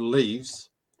somebody believes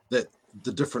that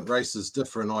the different races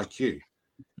differ in IQ.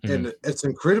 And it's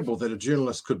incredible that a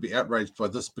journalist could be outraged by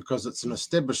this, because it's an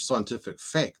established scientific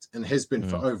fact and has been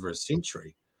for over a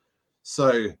century.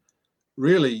 So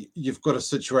really, you've got a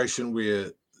situation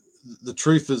where the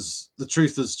truth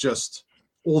is just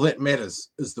all that matters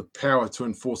is the power to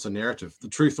enforce a narrative. The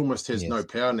truth almost has no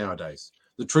power nowadays.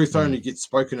 The truth only gets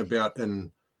spoken about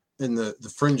in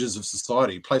the fringes of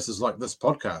society, places like this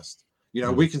podcast.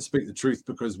 We can speak the truth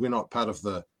because we're not part of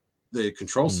the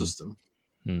control system.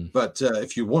 But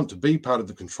if you want to be part of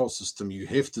the control system, you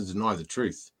have to deny the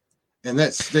truth, and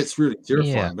that's really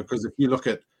terrifying. Because if you look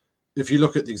at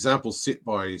the examples set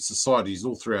by societies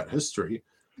all throughout history,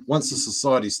 once a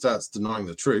society starts denying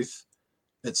the truth,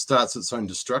 it starts its own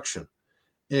destruction.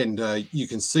 And you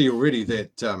can see already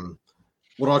that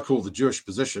what I call the Jewish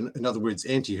position, in other words,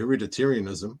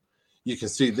 anti-hereditarianism, you can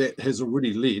see that has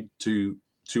already led to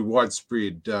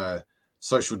widespread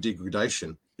social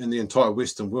degradation in the entire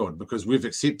Western world, because we've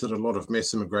accepted a lot of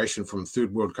mass immigration from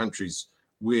third world countries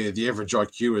where the average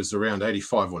IQ is around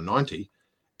 85 or 90.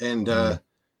 And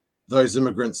those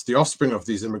immigrants, the offspring of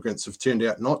these immigrants, have turned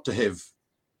out not to have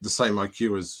the same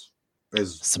IQ as white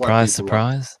Surprise, people.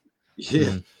 surprise.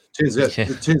 Yeah.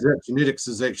 It turns out genetics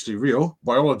is actually real,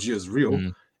 biology is real,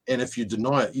 and if you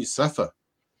deny it, you suffer.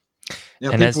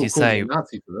 Now, and people as you call me say, a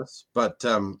Nazi for this, but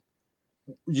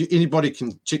anybody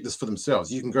can check this for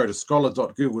themselves. You can go to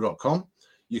scholar.google.com,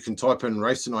 you can type in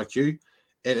race and IQ,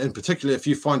 and in particular, if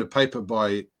you find a paper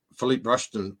by Philippe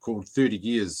Rushton called 30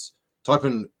 Years, type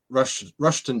in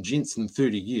Rushton Jensen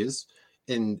 30 Years,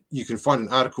 and you can find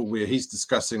an article where he's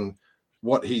discussing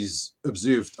what he's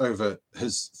observed over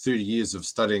his 30 years of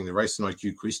studying the race and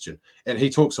IQ question. And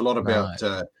he talks a lot about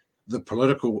the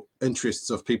political interests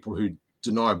of people who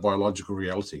deny biological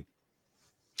reality.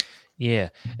 Yeah.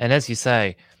 And as you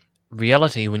say,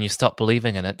 reality, when you stop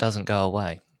believing in it, doesn't go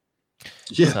away.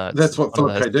 Yeah, So that's what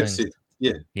Philip K. Dick said.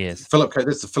 Yeah. Yes.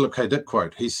 That's the Philip K. Dick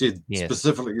quote. He said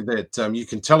specifically that you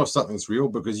can tell if something's real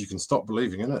because you can stop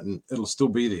believing in it and it'll still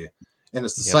be there. And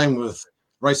it's the same with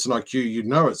race and IQ. You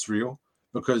know it's real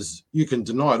because you can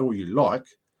deny it all you like,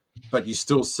 but you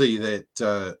still see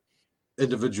that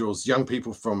individuals, young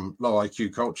people from low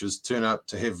IQ cultures, turn out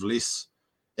to have less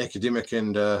academic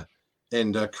and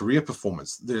career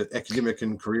performance. The academic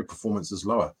and career performance is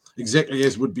lower, exactly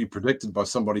as would be predicted by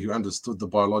somebody who understood the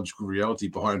biological reality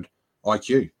behind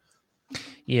IQ.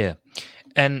 Yeah,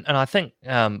 and I think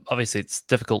obviously it's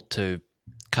difficult to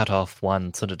cut off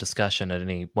one sort of discussion at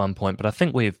any one point, but I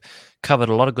think we've covered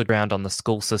a lot of good ground on the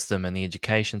school system and the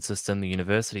education system, the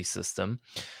university system.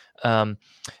 I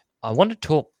want to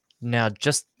talk now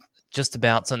just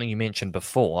about something you mentioned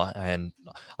before, and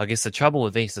I guess the trouble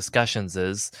with these discussions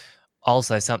is I'll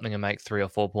say something and make 3 or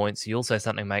 4 points. You'll say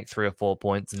something and make 3 or 4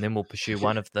 points, and then we'll pursue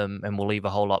one of them and we'll leave a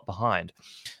whole lot behind.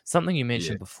 Something you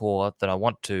mentioned before that I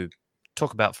want to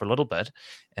talk about for a little bit,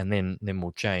 and then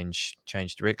we'll change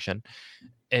direction,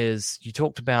 is you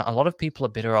talked about a lot of people are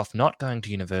better off not going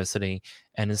to university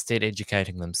and instead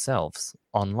educating themselves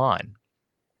online.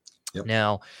 Yep.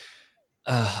 Now,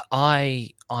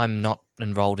 I'm not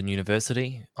enrolled in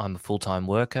university. I'm a full-time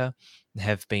worker,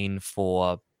 have been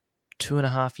for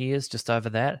 2.5 years, just over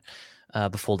that.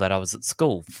 Before that, I was at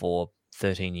school for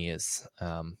 13 years.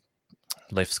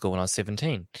 Left school when I was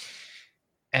 17.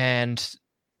 And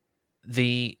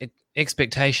the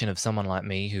expectation of someone like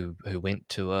me who went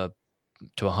to a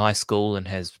high school and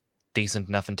has decent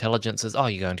enough intelligence is, oh,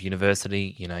 you're going to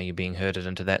university, you're being herded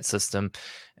into that system,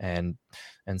 and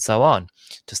so on,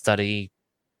 to study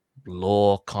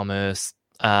law, commerce,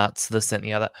 arts, this, that, and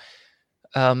the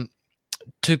other.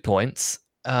 2 points.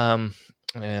 And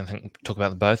I think we'll talk about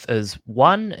them both.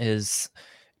 One is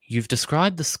you've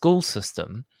described the school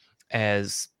system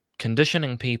as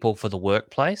conditioning people for the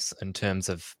workplace in terms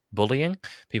of bullying.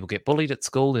 People get bullied at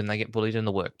school, then they get bullied in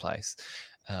the workplace.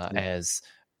 As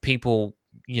people,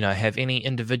 have any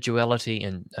individuality,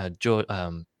 and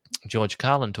George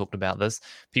Carlin talked about this.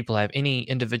 People have any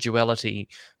individuality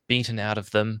beaten out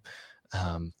of them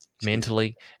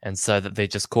mentally, and so that they're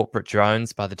just corporate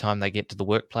drones by the time they get to the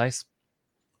workplace.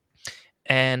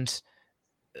 And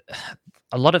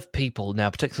a lot of people now,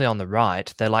 particularly on the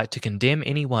right, they like to condemn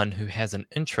anyone who has an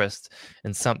interest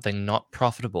in something not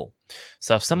profitable.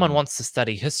 So if someone wants to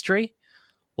study history,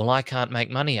 well, I can't make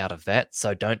money out of that,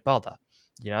 so don't bother.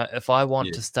 If I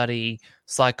want to study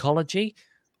psychology,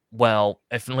 well,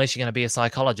 unless you're going to be a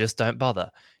psychologist, don't bother.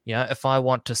 If I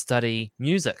want to study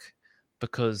music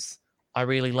because I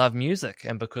really love music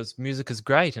and because music is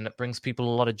great and it brings people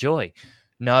a lot of joy,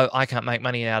 no, I can't make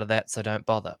money out of that, so don't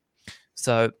bother.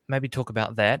 So maybe talk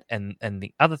about that. And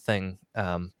the other thing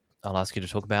I'll ask you to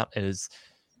talk about is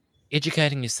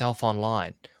educating yourself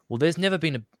online. Well, there's never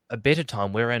been a better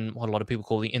time. We're in what a lot of people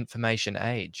call the information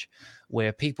age,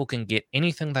 where people can get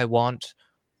anything they want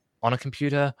on a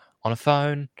computer, on a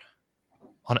phone,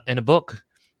 in a book.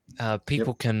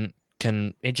 People can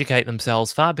educate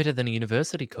themselves far better than a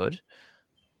university could.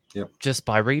 Just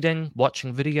by reading,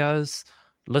 watching videos,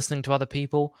 listening to other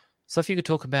people. So if you could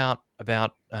talk about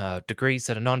degrees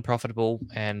that are non-profitable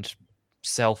and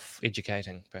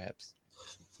self-educating, perhaps.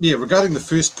 Yeah, regarding the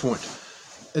first point,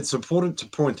 it's important to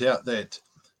point out that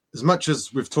as much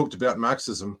as we've talked about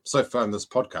Marxism so far in this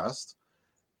podcast,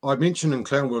 I mentioned in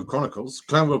Clown World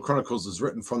Chronicles is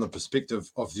written from the perspective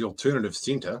of the alternative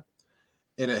centre,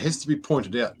 and it has to be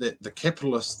pointed out that the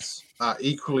capitalists are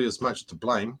equally as much to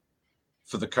blame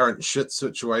for the current shit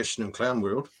situation in Clown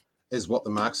World as what the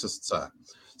Marxists are.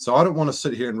 So I don't want to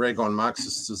sit here and rag on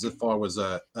Marxists as if I was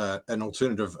a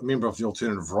member of the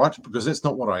alternative right, because that's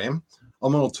not what I am.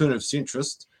 I'm an alternative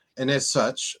centrist, and as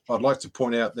such, I'd like to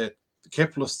point out that the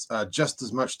capitalists are just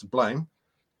as much to blame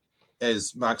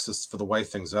as Marxists for the way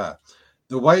things are.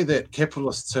 The way that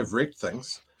capitalists have wrecked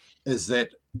things is that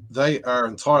they are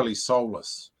entirely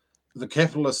soulless. The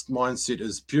capitalist mindset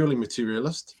is purely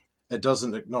materialist. It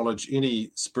doesn't acknowledge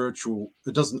any spiritual,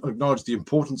 it doesn't acknowledge the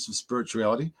importance of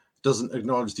spirituality, it doesn't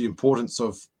acknowledge the importance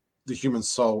of the human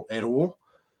soul at all.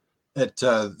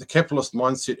 The capitalist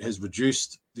mindset has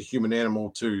reduced the human animal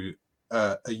to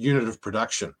a unit of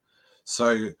production.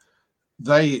 So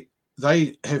they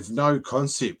have no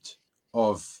concept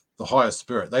of the higher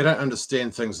spirit. They don't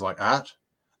understand things like art.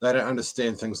 They don't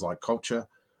understand things like culture.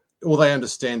 All they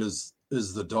understand is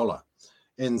the dollar.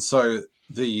 And so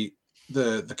the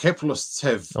capitalists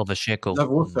have, or the shekel.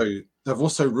 they've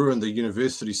also ruined the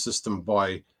university system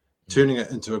by turning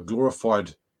it into a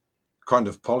glorified kind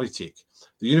of polytech.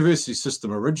 The university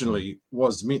system originally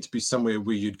was meant to be somewhere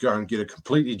where you'd go and get a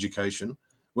complete education,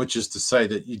 which is to say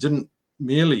that you didn't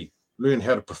merely learn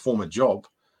how to perform a job,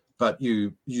 but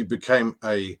you became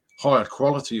a higher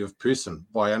quality of person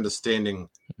by understanding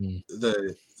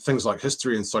the things like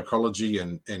history and psychology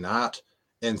and art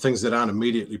and things that aren't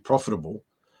immediately profitable,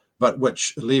 but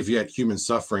which alleviate human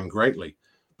suffering greatly,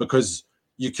 because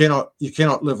you cannot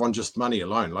live on just money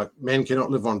alone. Like, man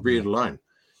cannot live on bread alone.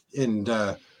 And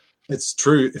it's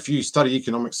true, if you study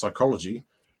economic psychology,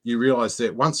 you realize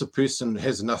that once a person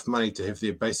has enough money to have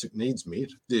their basic needs met,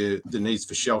 their needs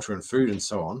for shelter and food and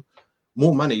so on,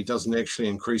 more money doesn't actually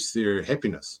increase their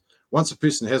happiness. Once a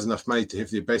person has enough money to have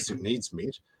their basic needs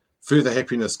met, further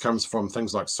happiness comes from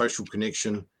things like social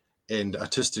connection and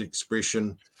artistic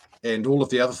expression and all of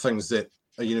the other things that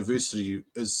a university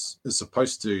is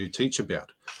supposed to teach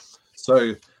about.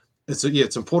 So it's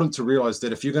important to realize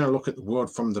that if you're going to look at the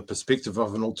world from the perspective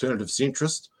of an alternative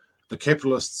centrist, the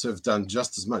capitalists have done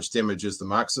just as much damage as the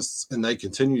Marxists, and they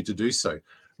continue to do so.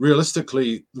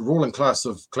 Realistically, the ruling class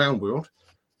of Clown World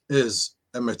is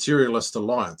a materialist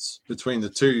alliance between the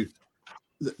two,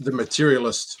 the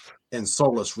materialist and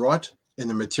soulless right and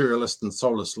the materialist and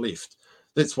soulless left.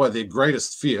 That's why their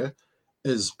greatest fear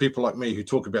is people like me who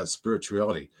talk about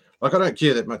spirituality. Like, I don't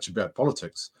care that much about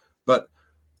politics, but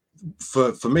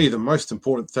for me, the most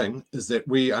important thing is that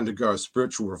we undergo a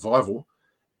spiritual revival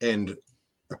and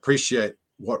appreciate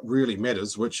what really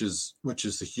matters, which is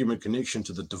the human connection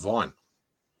to the divine.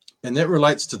 And that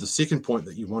relates to the second point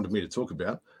that you wanted me to talk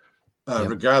about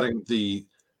regarding the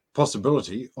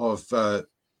possibility of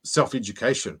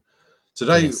self-education.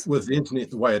 Today, with the internet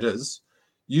the way it is,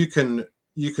 you can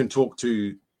talk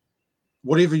to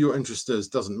whatever your interest is,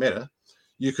 doesn't matter.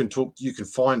 You can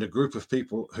find a group of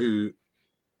people who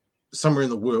somewhere in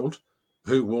the world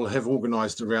who will have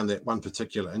organized around that one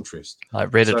particular interest. Like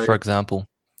Reddit, for example.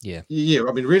 Yeah.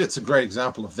 I mean, Reddit's a great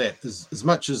example of that. As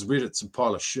much as Reddit's a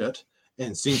pile of shit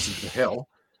and sends it to hell,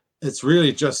 it's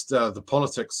really just the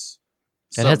politics.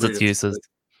 It has its uses.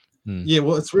 Yeah,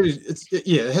 well,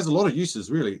 it has a lot of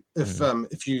uses, really.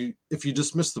 If you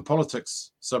dismiss the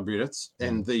politics subreddits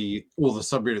and all the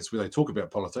subreddits where they talk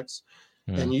about politics,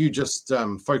 and you just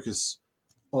focus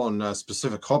on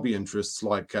specific hobby interests,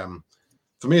 like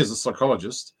for me as a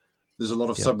psychologist, there's a lot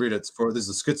of subreddits there's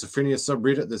a schizophrenia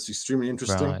subreddit that's extremely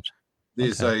interesting. Right.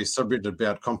 There's a subreddit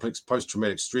about complex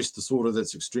post-traumatic stress disorder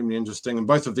that's extremely interesting, and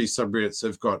both of these subreddits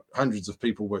have got hundreds of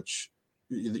people, which,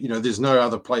 you know, there's no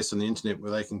other place on the internet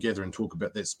where they can gather and talk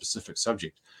about that specific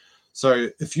subject. So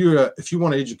if you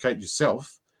want to educate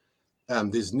yourself,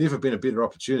 there's never been a better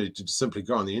opportunity to simply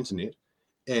go on the internet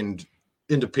and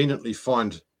independently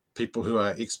find people who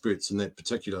are experts in that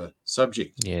particular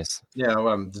subject. Yes.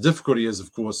 Now, the difficulty is,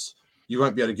 of course, you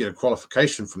won't be able to get a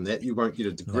qualification from that. You won't get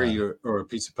a degree or a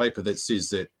piece of paper that says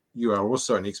that you are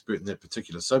also an expert in that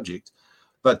particular subject.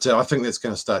 But I think that's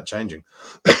going to start changing.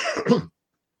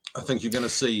 I think you're going to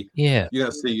see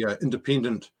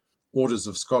independent orders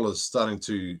of scholars starting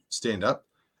to stand up.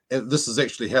 And this is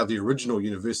actually how the original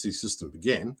university system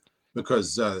began,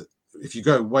 because if you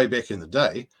go way back in the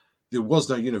day, there was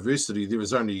no university. There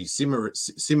was only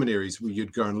seminaries where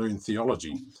you'd go and learn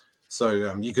theology.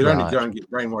 So you could only go and get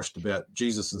brainwashed about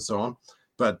Jesus and so on.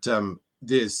 But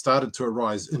there started to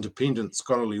arise independent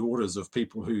scholarly orders of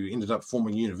people who ended up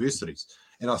forming universities.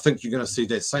 And I think you're going to see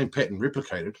that same pattern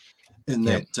replicated in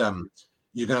that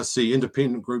you're going to see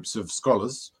independent groups of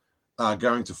scholars are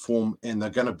going to form, and they're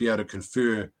going to be able to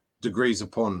confer degrees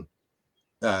upon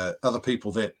other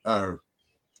people that are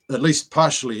at least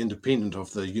partially independent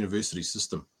of the university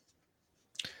system.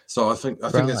 So I think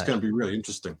that's going to be really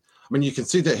interesting. I mean, you can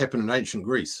see that happen in ancient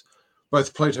Greece.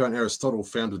 Both Plato and Aristotle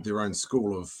founded their own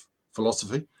school of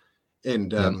philosophy.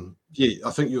 And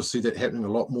I think you'll see that happening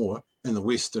a lot more in the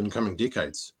West in coming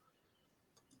decades.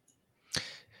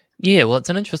 Yeah, well, it's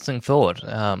an interesting thought.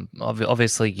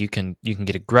 Obviously, you can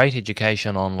get a great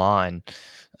education online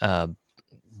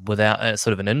without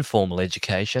sort of an informal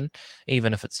education,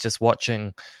 even if it's just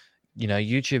watching,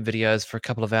 YouTube videos for a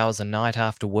couple of hours a night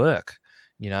after work.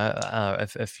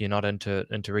 If you're not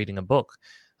into reading a book,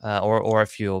 or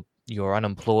if you're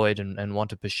unemployed and want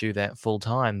to pursue that full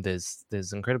time,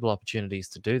 there's incredible opportunities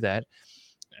to do that,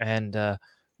 and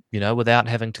without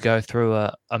having to go through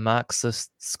a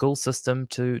Marxist school system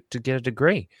to get a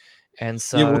degree. And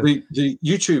so, yeah, well, the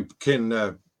YouTube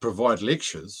can provide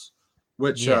lectures,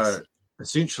 which yes, are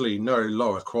essentially no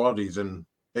lower quality than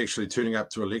actually turning up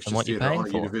to a lecture and what you're theatre paying on a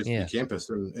for, university yeah. campus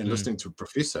and listening to a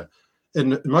professor.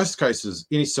 In most cases,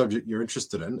 any subject you're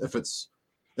interested in, if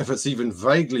it's even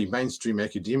vaguely mainstream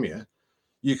academia,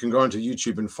 you can go onto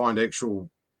YouTube and find actual,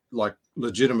 like,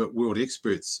 legitimate world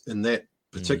experts in that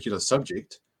particular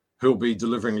subject who'll be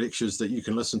delivering lectures that you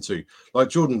can listen to. Like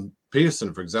Jordan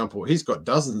Peterson, for example, he's got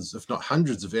dozens, if not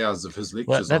hundreds of hours of his Well,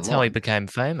 lectures that's online. how he became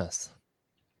famous.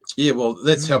 Yeah, well,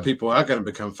 that's how people are going to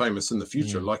become famous in the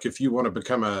future. Mm. Like, if you want to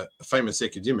become a famous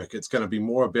academic, it's going to be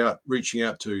more about reaching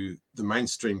out to the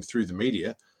mainstream through the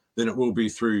media than it will be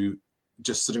through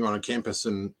just sitting on a campus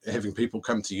and having people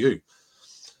come to you.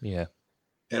 Yeah.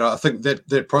 And I think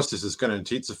that process is going to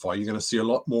intensify. You're going to see a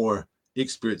lot more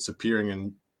experts appearing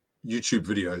in YouTube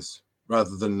videos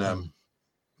rather than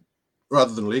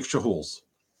lecture halls.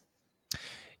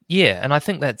 Yeah, and I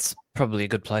think that's probably a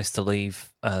good place to leave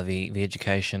the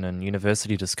education and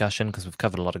university discussion, because we've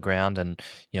covered a lot of ground, and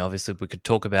obviously we could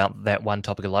talk about that one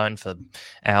topic alone for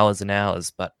hours and hours,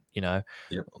 but Yep.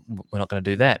 we're not going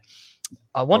to do that.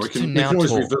 I Well, wanted we can to always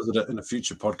talk. revisit it in a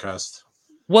future podcast.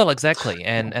 Well, exactly,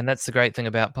 and that's the great thing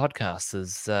about podcasts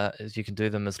is you can do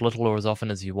them as little or as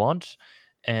often as you want,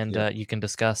 and Yep. you can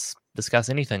discuss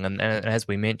anything. And as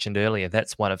we mentioned earlier,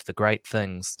 that's one of the great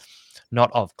things,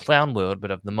 not of Clown World,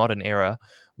 but of the modern era,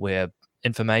 where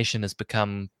information has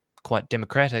become quite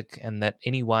democratic, and that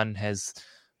anyone has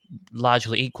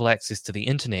largely equal access to the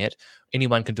internet.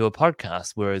 Anyone can do a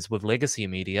podcast, whereas with legacy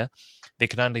media, there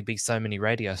can only be so many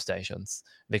radio stations,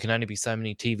 there can only be so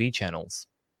many TV channels.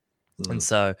 And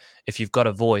so if you've got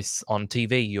a voice on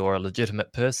TV, you're a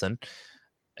legitimate person,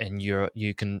 and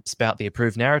you can spout the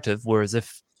approved narrative. Whereas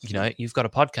if you've got a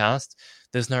podcast,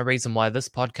 there's no reason why this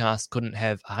podcast couldn't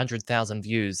have 100,000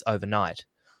 views overnight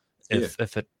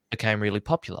if it became really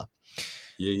popular.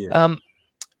 Yeah.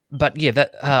 But yeah,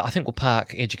 that I think we'll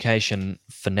park education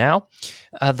for now.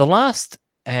 The last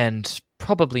and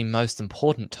probably most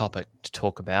important topic to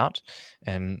talk about,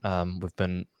 and we've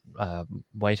been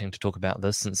waiting to talk about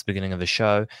this since the beginning of the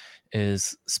show,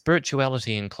 is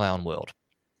spirituality in Clown World.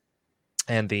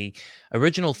 And the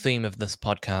original theme of this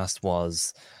podcast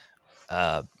was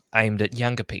aimed at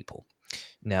younger people.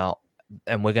 Now,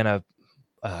 and we're going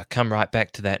to come right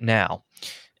back to that now.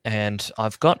 And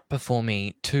I've got before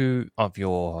me two of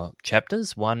your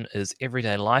chapters. One is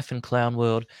Everyday Life in Clown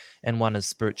World, and one is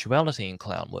Spirituality in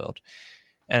Clown World.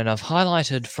 And I've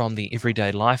highlighted from the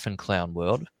Everyday Life in Clown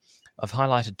World, I've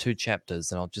highlighted two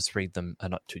chapters, and I'll just read them,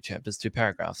 not two chapters, two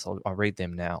paragraphs. I'll read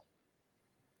them now.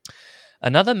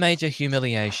 Another major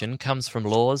humiliation comes from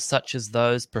laws such as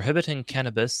those prohibiting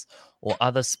cannabis or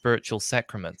other spiritual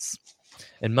sacraments.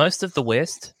 In most of the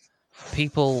West,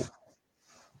 people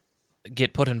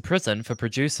get put in prison for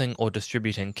producing or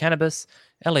distributing cannabis,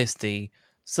 LSD,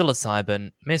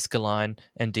 psilocybin, mescaline,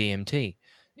 and DMT,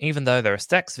 even though there are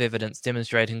stacks of evidence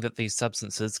demonstrating that these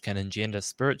substances can engender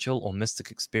spiritual or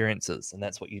mystic experiences. And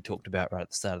that's what you talked about right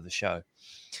at the start of the show.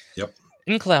 Yep.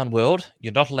 In Clown World,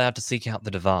 you're not allowed to seek out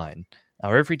the divine.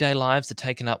 Our everyday lives are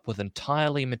taken up with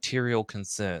entirely material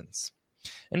concerns.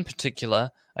 In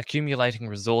particular, accumulating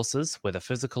resources, whether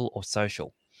physical or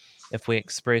social. If we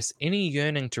express any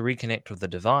yearning to reconnect with the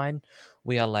divine,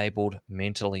 we are labeled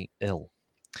mentally ill.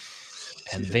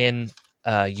 And then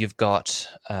you've got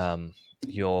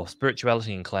your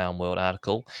Spirituality in Clown World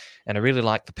article, and I really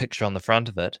like the picture on the front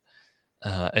of it.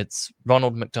 It's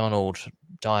Ronald McDonald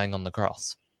dying on the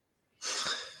cross,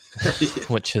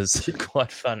 which is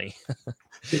quite funny.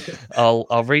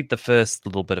 I'll read the first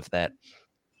little bit of that.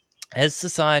 As a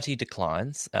society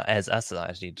declines,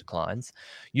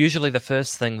 usually the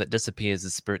first thing that disappears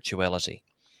is spirituality.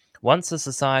 Once a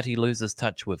society loses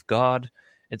touch with God,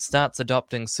 it starts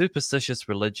adopting superstitious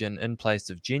religion in place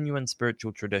of genuine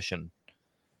spiritual tradition.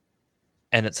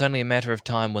 And it's only a matter of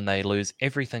time when they lose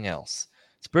everything else.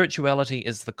 Spirituality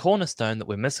is the cornerstone that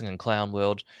we're missing in Clown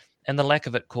World, and the lack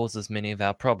of it causes many of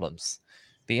our problems.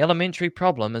 The elementary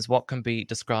problem is what can be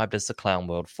described as the Clown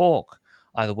World fork.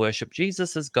 Either worship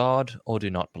Jesus as God or do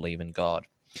not believe in God.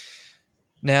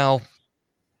 Now,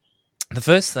 the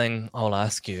first thing I'll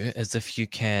ask you is if you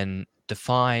can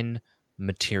define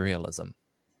materialism.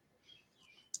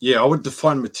 Yeah, I would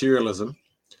define materialism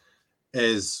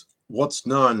as what's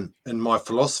known in my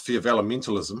philosophy of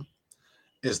elementalism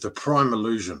as the prime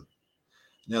illusion.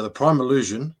 Now, the prime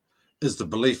illusion is the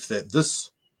belief that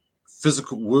this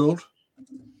physical world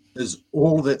is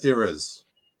all that there is,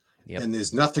 and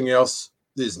there's nothing else.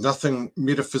 There's nothing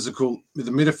metaphysical.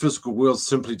 The metaphysical world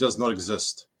simply does not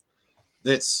exist.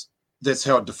 That's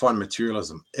how I define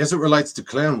materialism. As it relates to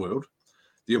clown world,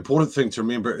 the important thing to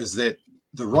remember is that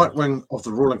the right wing of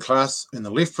the ruling class and the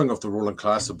left wing of the ruling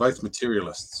class are both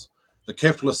materialists. The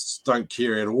capitalists don't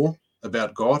care at all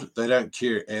about God. They don't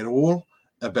care at all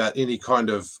about any kind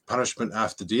of punishment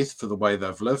after death for the way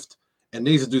they've lived, and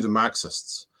neither do the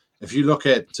Marxists. If you look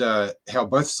at how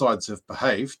both sides have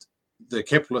behaved, the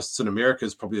capitalists in America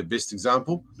is probably the best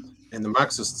example, and the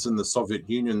Marxists in the Soviet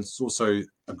Union is also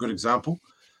a good example.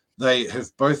 They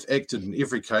have both acted in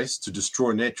every case to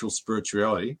destroy natural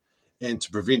spirituality and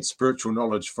to prevent spiritual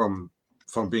knowledge from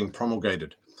being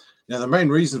promulgated. Now, the main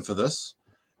reason for this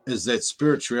is that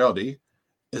spirituality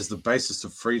is the basis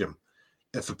of freedom.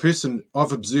 If a person,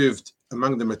 I've observed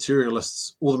among the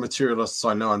materialists, all the materialists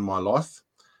I know in my life,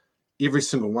 every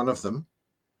single one of them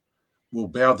will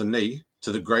bow the knee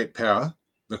to the great power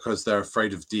because they're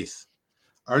afraid of death.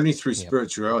 Only through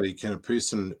spirituality can a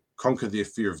person conquer their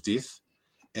fear of death,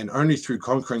 and only through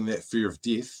conquering that fear of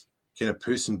death can a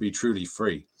person be truly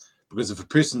free. Because if a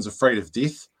person's afraid of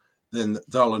death, then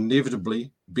they'll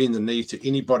inevitably bend the knee to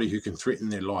anybody who can threaten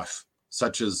their life,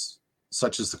 such as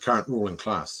the current ruling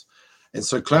class. And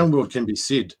so clown world can be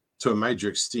said to a major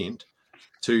extent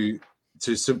to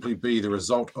simply be the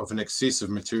result of an excessive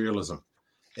materialism.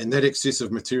 And that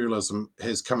excessive materialism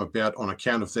has come about on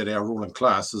account of that our ruling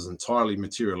class is entirely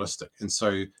materialistic. And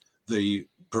so the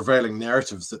prevailing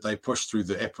narratives that they push through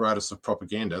the apparatus of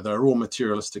propaganda, they're all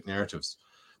materialistic narratives.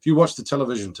 If you watch the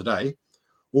television today,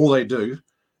 all they do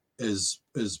is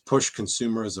push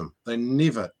consumerism. They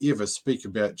never, ever speak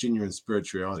about genuine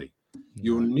spirituality.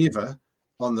 You'll never,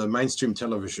 on the mainstream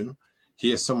television,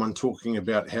 hear someone talking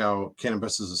about how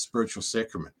cannabis is a spiritual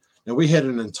sacrament. Now, we had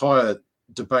an entire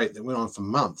debate that went on for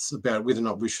months about whether or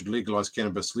not we should legalize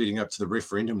cannabis leading up to the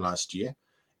referendum last year,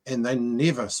 and they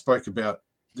never spoke about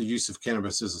the use of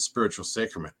cannabis as a spiritual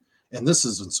sacrament. And this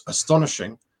is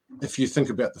astonishing if you think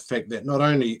about the fact that not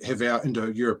only have our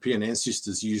Indo-European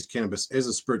ancestors used cannabis as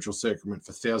a spiritual sacrament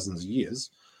for thousands of years,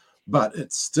 but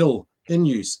it's still in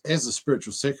use as a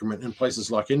spiritual sacrament in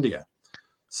places like India.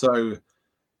 So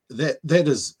that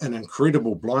is an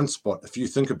incredible blind spot, if you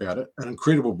think about it, an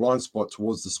incredible blind spot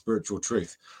towards the spiritual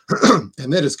truth.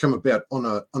 And that has come about on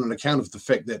an account of the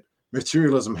fact that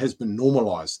materialism has been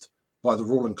normalized by the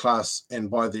ruling class and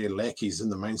by their lackeys in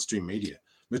the mainstream media.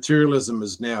 Materialism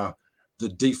is now the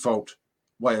default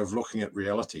way of looking at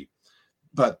reality.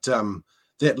 But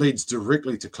that leads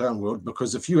directly to clown world,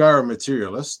 because if you are a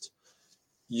materialist,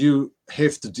 you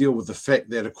have to deal with the fact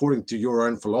that according to your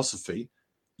own philosophy,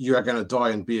 you are going to die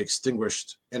and be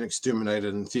extinguished and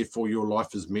exterminated, and therefore your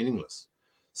life is meaningless.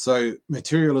 So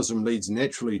materialism leads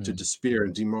naturally to despair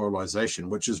and demoralization,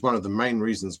 which is one of the main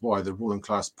reasons why the ruling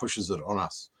class pushes it on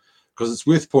us. Because it's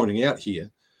worth pointing out here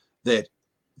that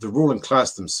the ruling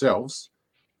class themselves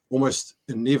almost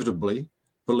inevitably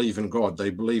believe in God. They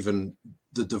believe in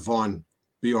the divine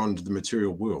beyond the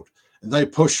material world. And they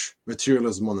push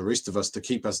materialism on the rest of us to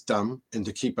keep us dumb and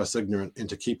to keep us ignorant and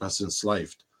to keep us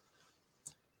enslaved.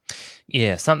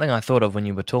 Yeah, something I thought of when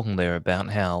you were talking there about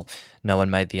how no one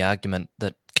made the argument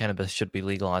that cannabis should be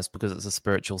legalized because it's a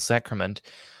spiritual sacrament.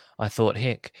 I thought,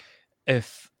 heck,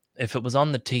 if it was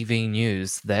on the TV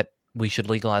news that we should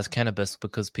legalize cannabis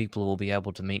because people will be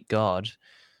able to meet God,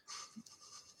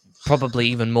 probably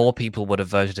even more people would have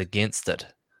voted against it.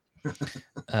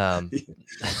 So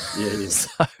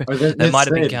that might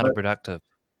have been counterproductive.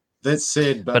 That's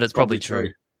sad, but it's probably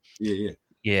true.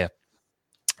 Yeah.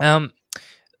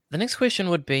 The next question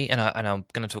would be, and I'm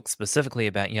going to talk specifically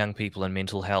about young people and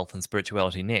mental health and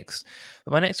spirituality next.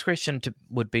 But my next question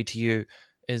would be to you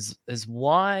is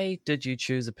why did you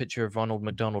choose a picture of Ronald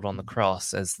McDonald on the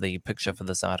cross as the picture for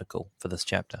this article, for this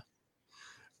chapter?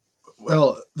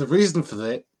 Well, the reason for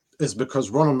that is because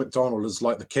Ronald McDonald is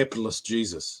like the capitalist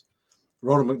Jesus.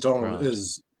 Ronald McDonald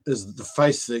is the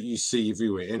face that you see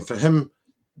everywhere, and for him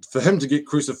to get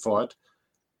crucified,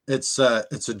 it's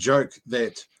a joke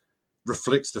that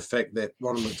reflects the fact that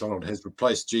Ronald McDonald has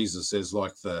replaced Jesus as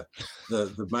like the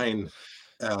main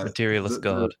materialist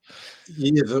God.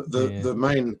 The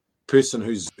main person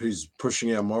who's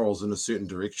pushing our morals in a certain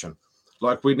direction.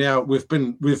 Like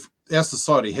our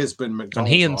society has been McDonald's, and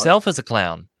he himself is a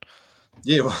clown.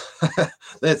 Yeah, well,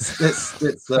 that's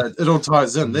it all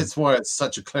ties in. That's why it's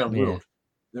such a clown world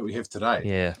that we have today.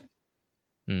 Yeah.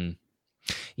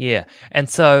 Yeah. And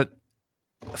so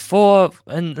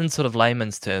in sort of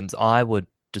layman's terms, I would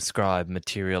describe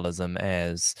materialism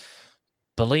as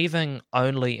believing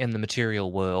only in the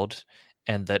material world,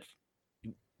 and that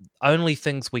only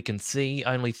things we can see,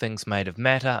 only things made of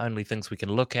matter, only things we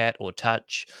can look at or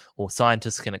touch or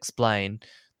scientists can explain,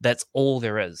 that's all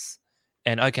there is.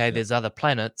 And okay, there's other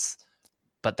planets,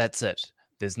 but that's it.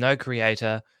 There's no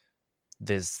creator.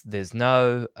 There's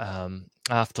no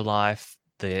afterlife.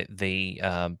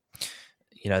 The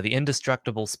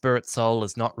indestructible spirit soul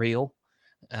is not real,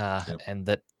 and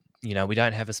that we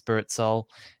don't have a spirit soul,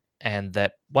 and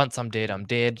that once I'm dead,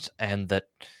 and that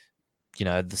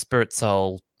the spirit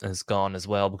soul is gone as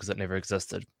well because it never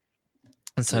existed.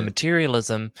 And so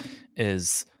materialism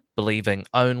is believing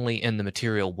only in the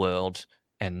material world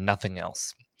and nothing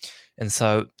else. And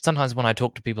so sometimes when I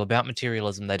talk to people about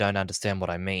materialism, they don't understand what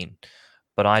I mean,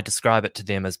 but I describe it to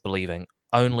them as believing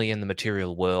only in the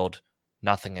material world,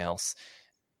 nothing else.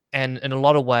 And in a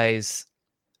lot of ways,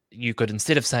 you could,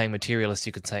 instead of saying materialist,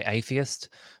 you could say atheist,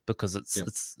 because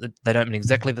they don't mean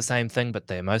exactly the same thing, but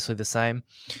they're mostly the same.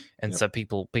 And so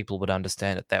people would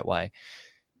understand it that way.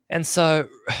 And so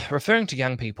referring to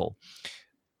young people,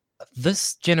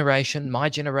 this generation, my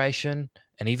generation,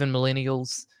 and even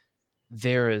millennials,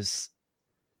 there is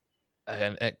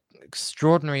an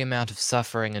extraordinary amount of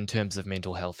suffering in terms of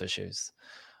mental health issues.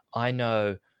 I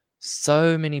know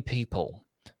so many people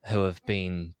who have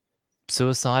been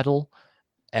suicidal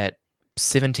at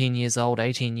 17 years old,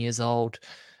 18 years old,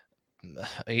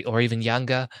 or even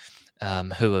younger,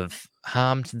 who have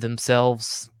harmed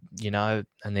themselves, and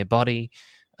their body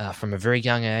from a very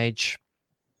young age,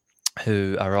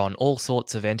 who are on all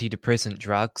sorts of antidepressant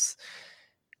drugs.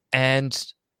 And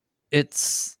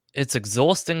it's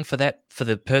exhausting for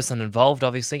the person involved,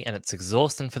 obviously, and it's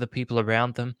exhausting for the people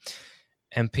around them.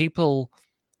 And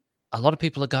a lot of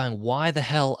people are going, why the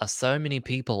hell are so many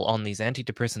people on these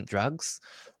antidepressant drugs?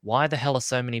 Why the hell are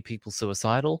so many people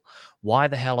suicidal? Why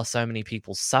the hell are so many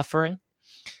people suffering?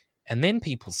 And then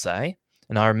people say,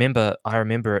 and I remember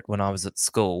it when I was at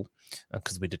school,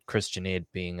 because we did Christian Ed,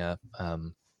 being a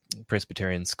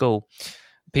Presbyterian school.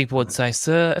 People would say,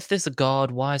 sir, if there's a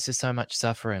God, why is there so much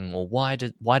suffering? Or why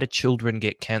do children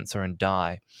get cancer and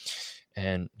die?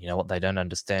 And what they don't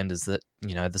understand is that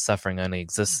the suffering only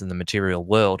exists in the material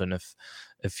world, and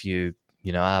if you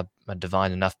are a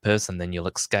divine enough person, then you'll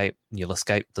escape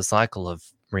the cycle of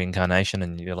reincarnation,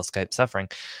 and you'll escape suffering.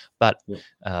 But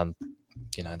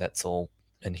that's all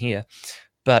in here.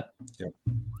 But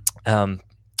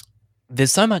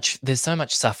there's so much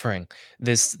suffering.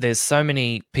 There's so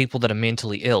many people that are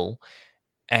mentally ill,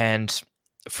 and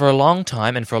for a long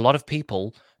time, and for a lot of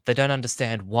people, they don't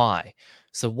understand why.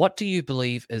 So what do you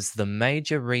believe is the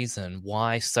major reason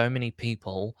why so many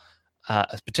people,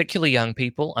 particularly young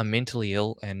people, are mentally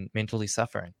ill and mentally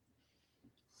suffering?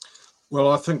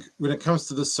 Well, I think when it comes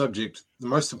to this subject, the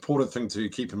most important thing to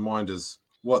keep in mind is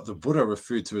what the Buddha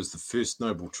referred to as the first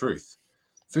noble truth.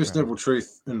 First noble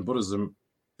truth in Buddhism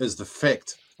is the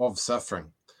fact of suffering.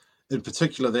 In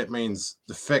particular, that means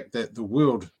the fact that the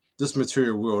world, this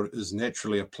material world, is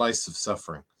naturally a place of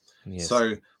suffering. Yes.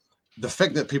 So the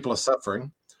fact that people are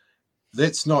suffering,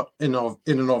 that's not in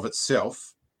and of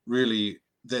itself really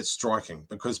that striking,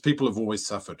 because people have always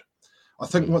suffered. I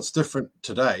think what's different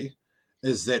today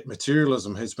is that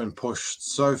materialism has been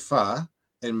pushed so far,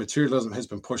 and materialism has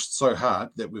been pushed so hard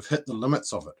that we've hit the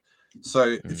limits of it.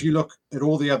 So if you look at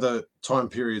all the other time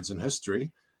periods in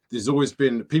history,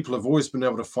 people have always been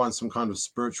able to find some kind of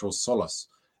spiritual solace.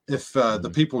 If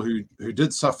the people who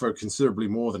did suffer considerably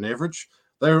more than average,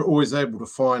 they were always able to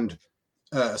find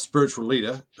a spiritual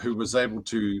leader who was able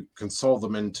to console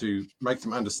them and to make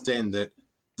them understand that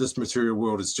this material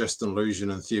world is just an illusion,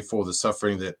 and therefore the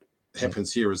suffering that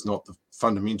happens here is not the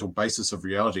fundamental basis of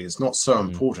reality. It's not so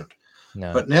important.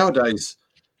 No. But nowadays,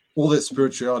 all that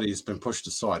spirituality has been pushed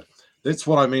aside. That's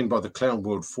what I mean by the clown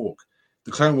world fork.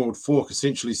 The clown world fork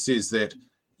essentially says that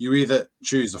you either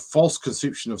choose a false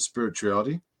conception of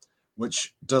spirituality,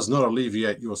 which does not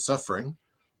alleviate your suffering,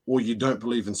 or you don't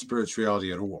believe in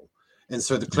spirituality at all. And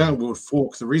so the clown world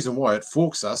fork, the reason why it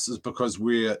forks us is because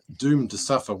we're doomed to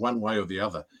suffer one way or the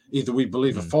other. Either we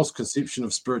believe a false conception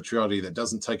of spirituality that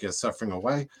doesn't take our suffering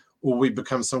away, or we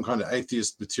become some kind of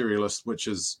atheist materialist, which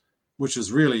is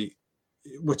really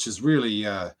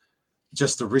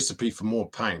just a recipe for more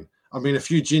pain. I mean, if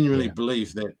you genuinely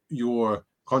believe that your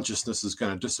consciousness is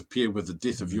going to disappear with the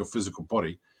death of your physical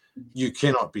body, you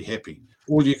cannot be happy.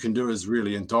 All you can do is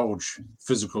really indulge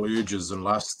physical urges and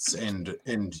lusts, and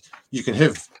you can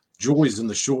have joys in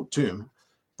the short term,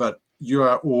 but you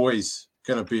are always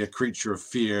going to be a creature of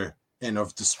fear and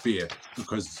of despair,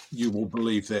 because you will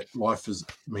believe that life is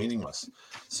meaningless.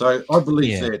 So I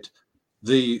believe that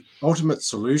the ultimate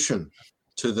solution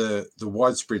to the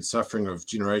widespread suffering of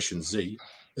Generation Z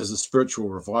is a spiritual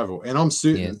revival. And I'm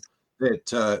certain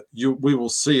that we will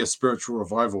see a spiritual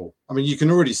revival. I mean, you can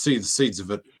already see the seeds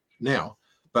of it now,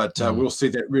 but we'll see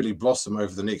that really blossom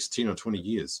over the next 10 or 20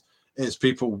 years as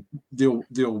people, there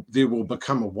will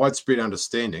become a widespread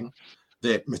understanding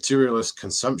that materialist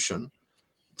consumption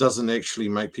doesn't actually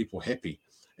make people happy.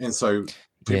 And so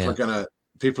people are going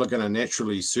to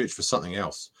naturally search for something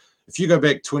else. If you go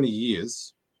back 20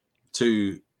 years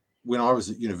to when I was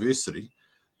at university,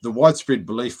 the widespread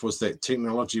belief was that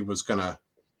technology was going to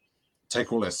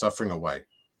take all our suffering away.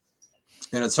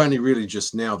 And it's only really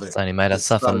just now that it's only made us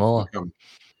suffer more.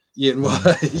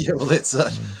 That's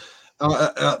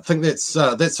I think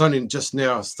that's only just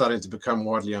now starting to become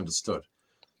widely understood.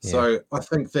 So I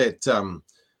think that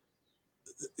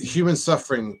human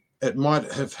suffering, it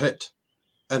might have hit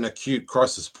an acute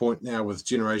crisis point now with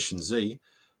Generation Z,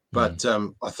 but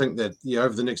I think that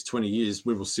over the next 20 years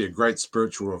we will see a great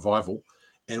spiritual revival,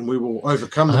 and we will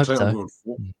overcome the Clown World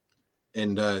War,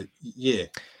 and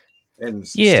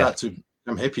start to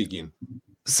become happy again.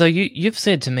 So you've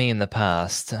said to me in the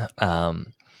past,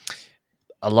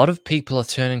 a lot of people are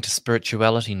turning to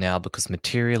spirituality now because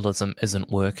materialism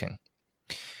isn't working.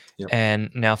 Yep.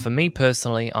 And now for me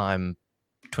personally, I'm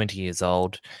 20 years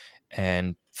old,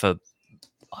 and for,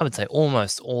 I would say,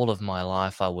 almost all of my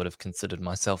life, I would have considered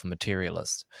myself a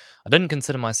materialist. I didn't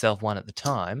consider myself one at the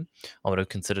time. I would have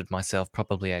considered myself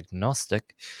probably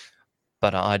agnostic,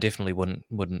 but I definitely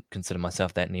wouldn't consider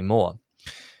myself that anymore.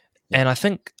 And I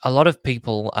think a lot of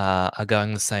people are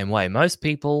going the same way. Most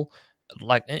people,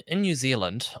 like in New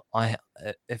Zealand,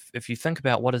 if you think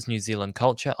about what is New Zealand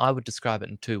culture, I would describe it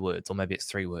in 2 words, or maybe it's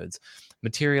 3 words: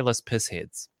 materialist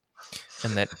pissheads.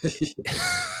 And that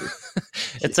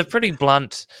it's a pretty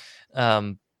blunt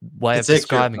way of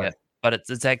describing it, but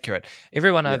it's accurate.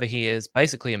 Everyone over here is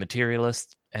basically a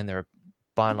materialist, and they're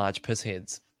by and large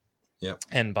pissheads. Yeah.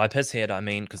 And by pisshead, I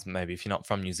mean, because maybe if you're not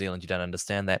from New Zealand, you don't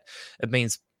understand that, it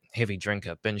means heavy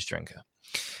drinker, binge drinker.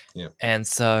 Yeah. And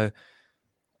so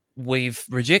we've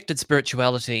rejected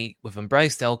spirituality, we've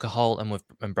embraced alcohol, and we've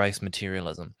embraced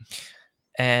materialism.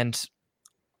 And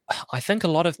I think a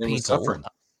lot of people...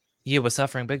 we're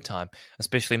suffering big time,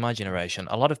 especially my generation.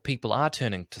 A lot of people are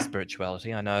turning to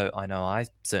spirituality. I know I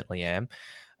certainly am.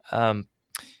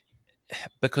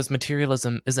 Because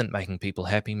materialism isn't making people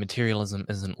happy. Materialism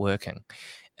isn't working.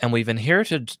 And we've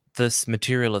inherited this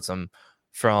materialism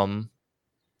from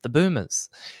the boomers.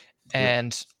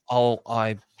 And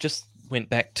I just went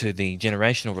back to the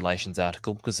generational relations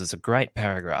article because there's a great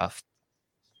paragraph.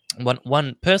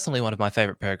 Personally, one of my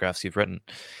favorite paragraphs you've written.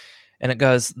 And it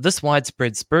goes, "This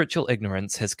widespread spiritual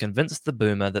ignorance has convinced the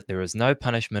boomer that there is no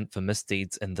punishment for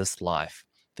misdeeds in this life.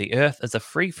 The earth is a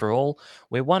free-for-all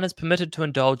where one is permitted to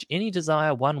indulge any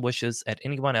desire one wishes at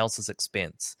anyone else's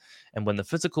expense. And when the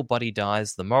physical body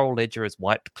dies, the moral ledger is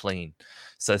wiped clean.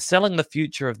 So selling the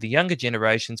future of the younger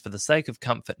generations for the sake of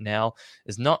comfort now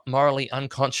is not morally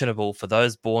unconscionable for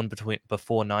those born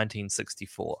before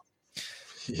 1964.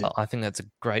 Yeah. I think that's a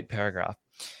great paragraph.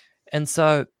 And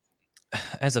so,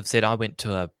 as I've said, I went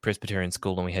to a Presbyterian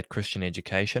school and we had Christian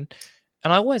education.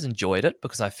 And I always enjoyed it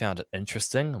because I found it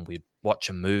interesting, and we'd watch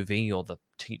a movie, or the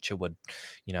teacher would,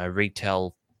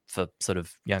 retell for sort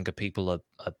of younger people a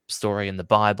story in the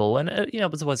Bible. And,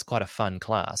 it was always quite a fun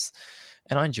class,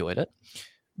 and I enjoyed it.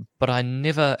 But I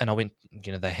went,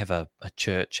 they have a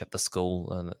church at the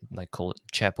school, and they call it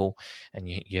chapel, and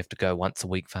you have to go once a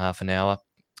week for half an hour.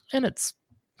 And it's,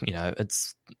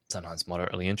 it's sometimes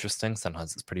moderately interesting,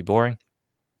 sometimes it's pretty boring.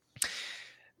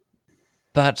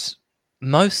 But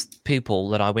most people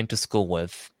that I went to school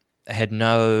with had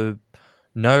no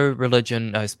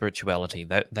religion, no spirituality.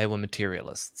 They were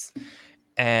materialists.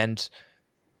 And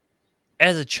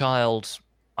as a child,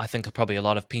 I think probably a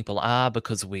lot of people are,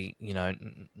 because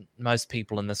most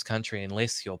people in this country,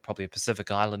 unless you're probably a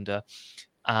Pacific Islander,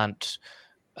 don't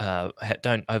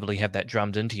overly have that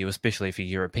drummed into you, especially if you're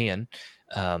European.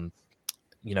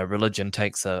 Religion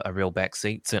takes a real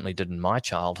backseat. Certainly did in my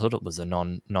childhood. It was a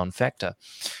non-factor.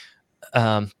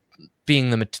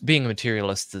 Being a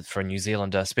materialist for a New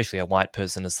Zealander, especially a white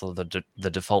person, is sort of the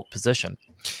default position.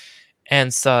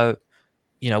 And so,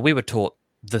 we were taught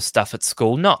this stuff at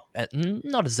school, not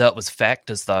as though it was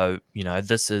fact, as though,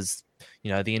 this is,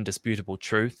 the indisputable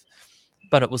truth,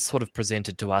 but it was sort of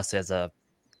presented to us as a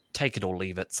take it or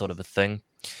leave it sort of a thing.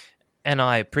 And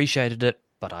I appreciated it,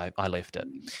 but I left it.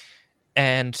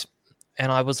 And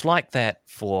I was like that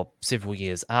for several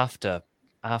years after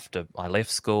I left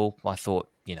school. I thought,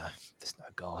 there's no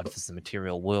God, this is the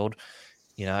material world,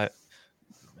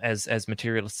 as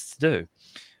materialists do.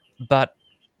 But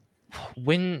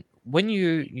when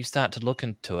you start to look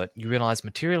into it, you realize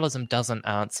materialism doesn't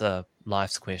answer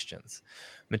life's questions.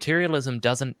 Materialism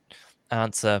doesn't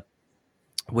answer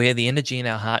where the energy in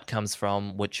our heart comes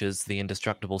from, which is the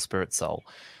indestructible spirit soul.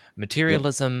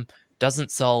 Materialism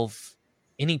doesn't solve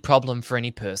any problem for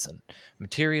any person.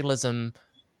 Materialism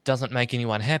doesn't make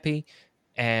anyone happy,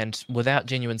 and without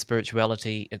genuine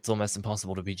spirituality, it's almost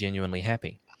impossible to be genuinely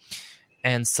happy.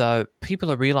 And so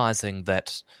people are realizing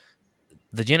that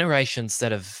the generations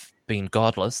that have been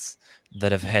godless,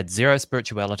 that have had zero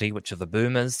spirituality, which are the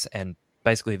boomers and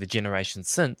basically the generation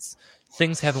since,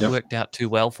 things haven't worked out too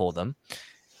well for them.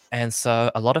 And so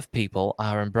a lot of people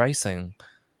are embracing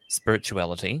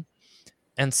spirituality.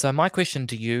 And so my question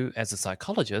to you as a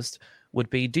psychologist would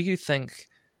be, do you think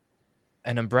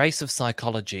an embrace of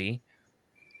psychology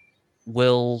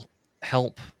will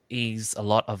help ease a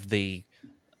lot of the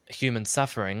human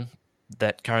suffering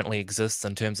that currently exists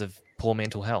in terms of poor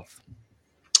mental health?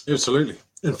 Absolutely.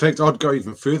 In fact, I'd go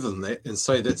even further than that and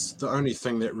say that's the only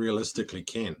thing that realistically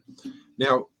can.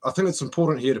 Now, I think it's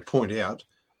important here to point out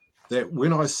that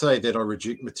when I say that I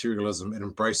reject materialism and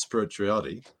embrace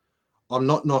spirituality, I'm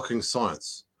not knocking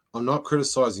science. I'm not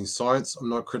criticizing science. I'm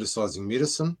not criticizing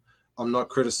medicine. I'm not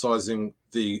criticizing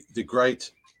the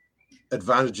great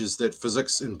advantages that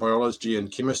physics and biology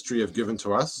and chemistry have given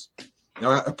to us.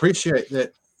 Now, I appreciate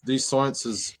that these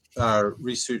sciences are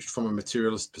researched from a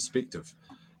materialist perspective.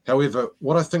 However,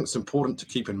 what I think is important to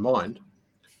keep in mind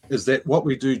is that what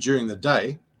we do during the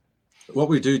day, what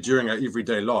we do during our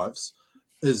everyday lives,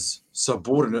 is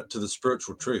subordinate to the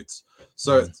spiritual truths.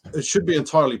 So it should be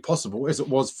entirely possible, as it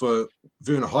was for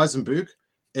Werner Heisenberg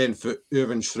and for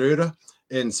Erwin Schrödinger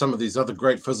and some of these other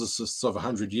great physicists of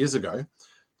 100 years ago,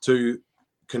 to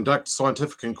conduct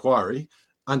scientific inquiry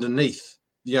underneath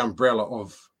the umbrella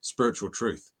of spiritual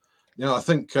truth. Now, I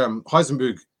think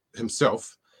Heisenberg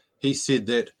himself, he said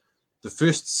that the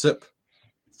first sip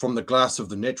from the glass of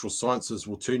the natural sciences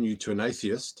will turn you to an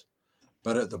atheist,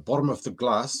 but at the bottom of the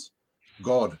glass,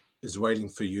 God is waiting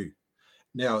for you.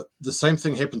 Now, the same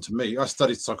thing happened to me. I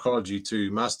studied psychology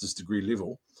to master's degree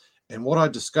level, and what I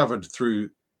discovered through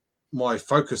my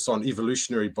focus on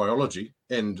evolutionary biology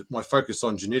and my focus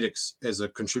on genetics as a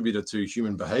contributor to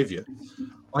human behavior,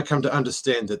 I come to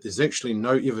understand that there's actually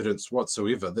no evidence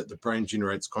whatsoever that the brain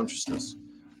generates consciousness.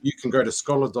 You can go to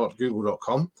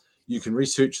scholar.google.com. You can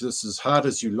research this as hard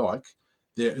as you like.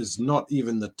 There is not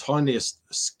even the tiniest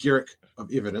skerrick of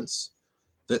evidence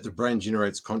that the brain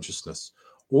generates consciousness.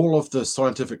 All of the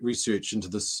scientific research into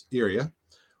this area,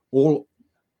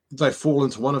 they fall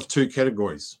into one of two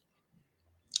categories.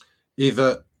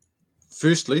 Either,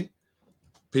 firstly,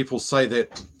 people say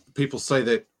that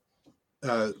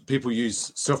people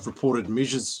use self-reported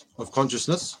measures of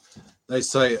consciousness. They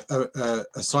say a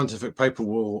scientific paper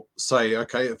will say,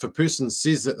 okay, if a person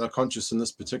says that they're conscious in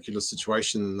this particular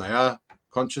situation, then they are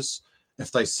conscious.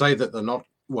 If they say that they're not,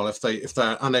 well, if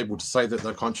they're unable to say that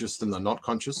they're conscious, then they're not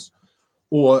conscious.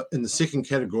 Or in the second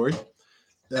category,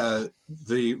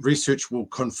 the research will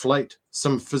conflate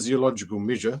some physiological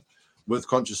measure with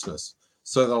consciousness.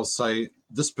 So they'll say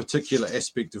this particular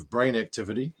aspect of brain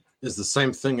activity is the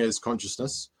same thing as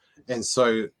consciousness. And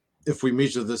so if we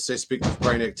measure this aspect of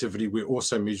brain activity, we're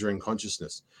also measuring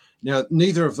consciousness. Now,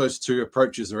 neither of those two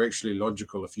approaches are actually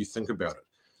logical if you think about it.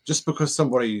 Just because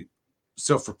somebody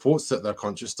self-reports that they're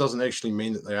conscious doesn't actually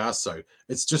mean that they are so.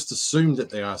 It's just assumed that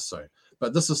they are so.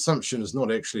 But this assumption is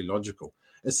not actually logical.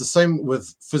 It's the same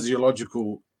with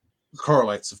physiological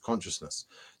correlates of consciousness.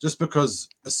 Just because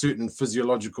a certain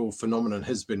physiological phenomenon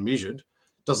has been measured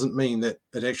doesn't mean that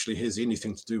it actually has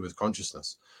anything to do with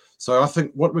consciousness. So I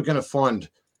think what we're going to find,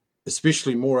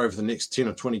 especially more over the next 10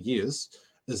 or 20 years,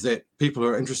 is that people who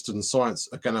are interested in science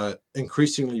are going to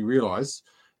increasingly realize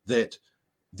that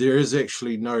there is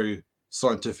actually no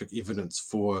scientific evidence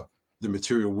for the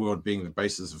material world being the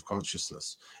basis of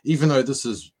consciousness, even though this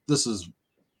is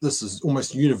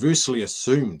almost universally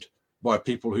assumed by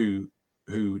people who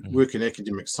work in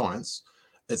academic science.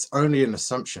 It's only an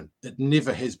assumption. It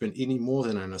never has been any more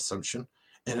than an assumption,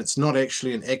 and it's not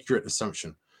actually an accurate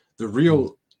assumption. The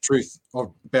real truth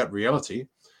about reality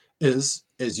is,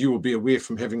 as you will be aware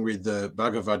from having read the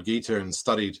Bhagavad Gita and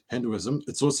studied Hinduism,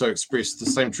 it's also expressed, the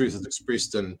same truth is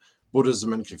expressed in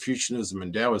Buddhism and Confucianism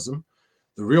and Taoism.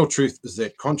 The real truth is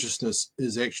that consciousness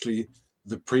is actually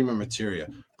the prima materia.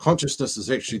 Consciousness is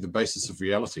actually the basis of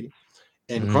reality,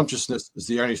 and consciousness is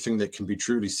the only thing that can be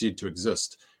truly said to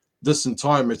exist. This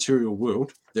entire material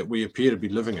world that we appear to be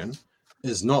living in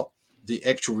is not the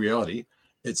actual reality.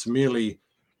 It's merely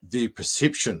the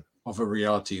perception of a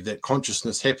reality that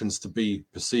consciousness happens to be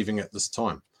perceiving at this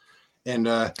time. And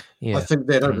I think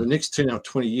that over the next 10 or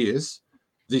 20 years,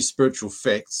 these spiritual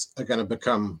facts are going to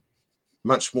become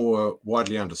much more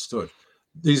widely understood.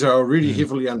 These are already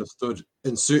heavily understood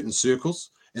in certain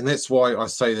circles, and that's why I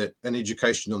say that an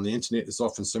education on the internet is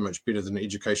often so much better than an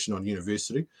education on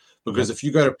university, because if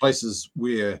you go to places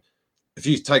where, if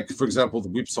you take, for example, the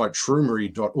website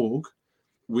shroomery.org,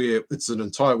 where it's an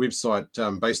entire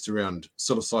website based around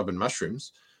psilocybin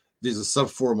mushrooms, there's a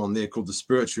sub-forum on there called the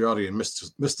Spirituality and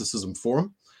Mysticism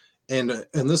Forum. And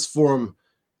in this forum,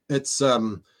 it's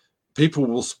people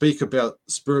will speak about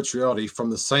spirituality from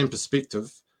the same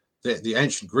perspective that the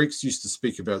ancient Greeks used to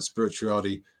speak about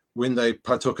spirituality when they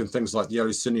partook in things like the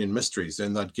Eleusinian mysteries,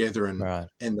 and they'd gather and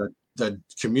they'd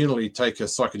communally take a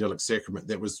psychedelic sacrament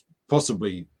that was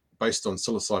possibly based on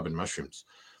psilocybin mushrooms.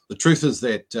 The truth is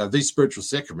that these spiritual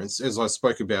sacraments, as I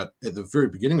spoke about at the very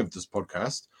beginning of this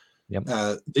podcast,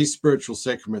 these spiritual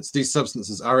sacraments, these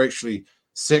substances are actually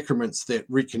sacraments that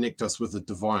reconnect us with the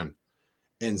divine.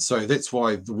 And so that's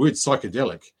why the word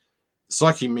psychedelic,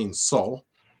 psyche means soul,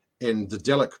 and the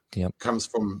delic comes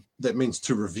from, that means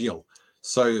to reveal.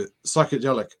 So a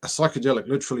psychedelic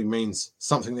literally means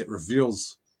something that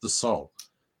reveals the soul.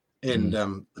 And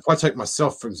if I take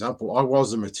myself, for example, I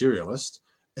was a materialist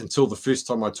until the first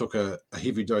time I took a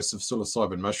heavy dose of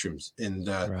psilocybin mushrooms, and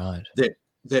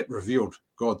that revealed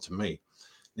God to me.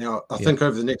 Now, I think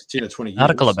over the next 10 or 20 years...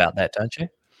 Article about that, don't you?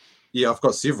 Yeah, I've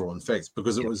got several, in fact,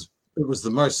 because it was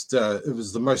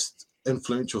the most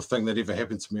influential thing that ever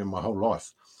happened to me in my whole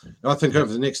life. And I think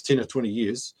over the next 10 or 20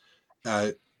 years,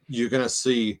 you're going to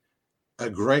see a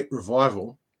great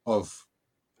revival of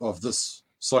this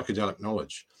psychedelic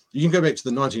knowledge. You can go back to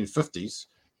the 1950s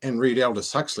and read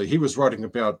Aldous Huxley. He was writing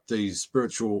about the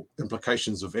spiritual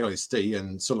implications of LSD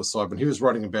and psilocybin. He was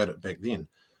writing about it back then.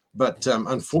 But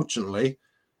unfortunately,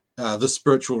 this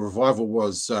spiritual revival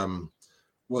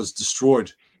was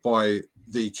destroyed by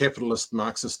the capitalist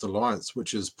Marxist alliance,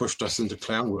 which has pushed us into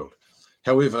clown world.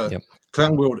 However,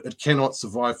 clown world, it cannot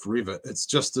survive forever. It's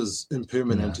just as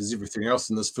impermanent as everything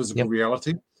else in this physical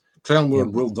reality. Clown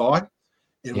world will die.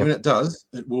 And when it does,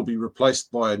 it will be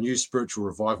replaced by a new spiritual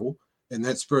revival. And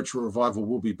that spiritual revival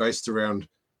will be based around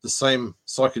the same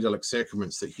psychedelic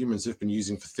sacraments that humans have been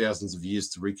using for thousands of years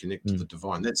to reconnect to the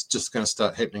divine. That's just going to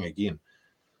start happening again.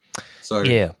 So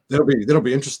that'll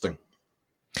be interesting.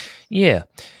 Yeah.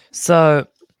 So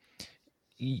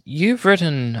you've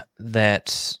written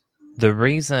that the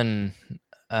reason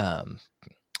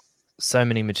so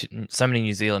many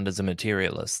New Zealanders are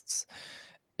materialists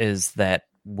is that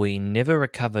we never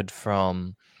recovered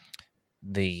from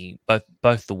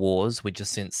both the wars. We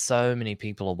just sent so many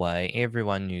people away.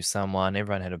 Everyone knew someone.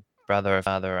 Everyone had a brother, a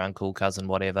father, uncle, cousin,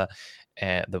 whatever,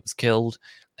 that was killed,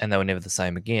 and they were never the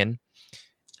same again.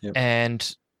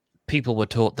 And people were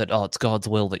taught that, it's God's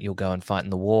will that you'll go and fight in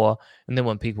the war. And then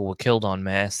when people were killed en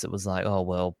masse, it was like, oh,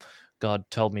 well, God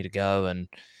told me to go, and,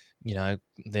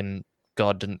 then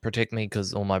God didn't protect me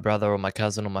or my brother or my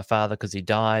cousin or my father because he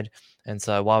died. And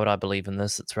so why would I believe in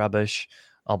this? It's rubbish.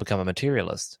 I'll become a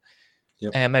materialist.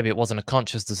 And maybe it wasn't a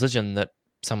conscious decision that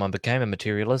someone became a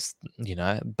materialist,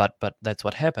 but that's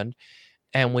what happened.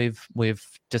 And we've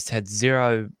just had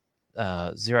zero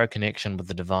connection with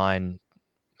the divine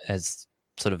as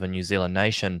sort of a New Zealand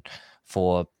nation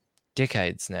for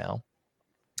decades now.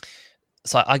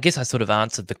 So I guess I sort of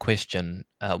answered the question.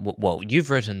 Well, you've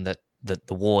written that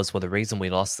the wars were the reason we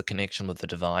lost the connection with the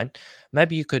divine.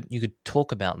 Maybe you could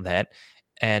talk about that,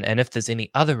 and if there's any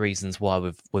other reasons why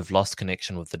we've lost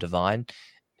connection with the divine,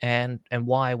 and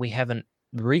why we haven't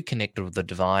reconnected with the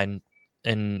divine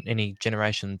in any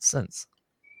generation since.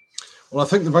 Well, I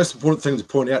think the most important thing to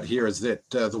point out here is that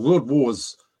the world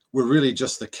wars were really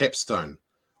just the capstone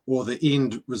or the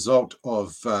end result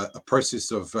of a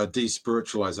process of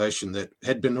despiritualization that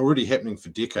had been already happening for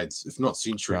decades, if not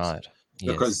centuries. Right.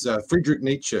 Because Friedrich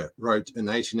Nietzsche wrote in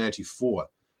 1884,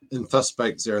 in Thus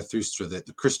Spake Zarathustra, that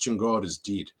the Christian God is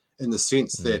dead, in the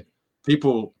sense that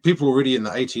people already in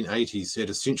the 1880s had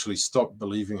essentially stopped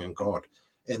believing in God.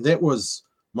 And that was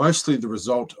mostly the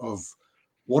result of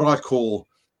what I call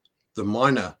the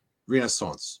minor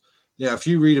Renaissance. Now, if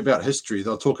you read about history,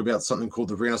 they'll talk about something called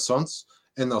the Renaissance,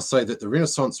 and they'll say that the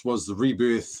Renaissance was the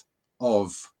rebirth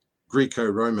of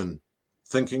Greco-Roman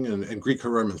thinking and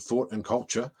Greco-Roman thought and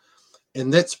culture.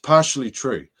 And that's partially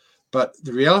true. But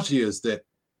the reality is that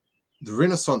the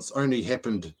Renaissance only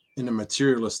happened in a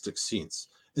materialistic sense,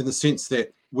 in the sense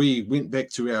that we went back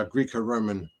to our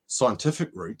Greco-Roman scientific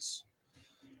roots,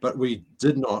 but we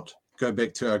did not go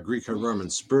back to our Greco-Roman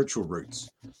spiritual roots.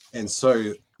 And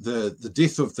so the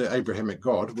death of the Abrahamic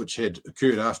God, which had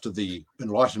occurred after the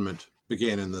Enlightenment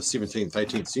began in the 17th,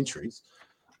 18th centuries,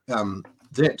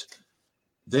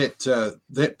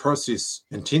 that process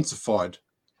intensified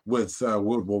with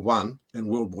World War I and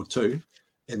World War II,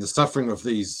 and the suffering of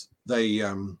these,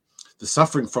 the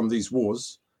suffering from these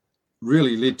wars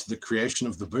really led to the creation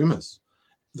of the boomers.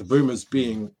 The boomers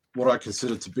being what I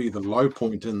consider to be the low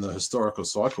point in the historical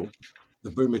cycle.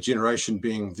 The boomer generation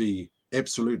being the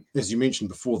absolute, as you mentioned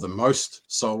before, the most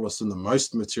soulless and the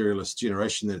most materialist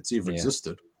generation that's ever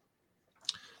existed.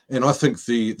 And I think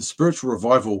the spiritual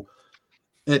revival,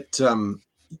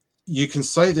 you can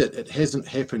say that it hasn't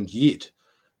happened yet,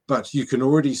 but you can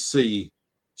already see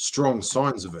strong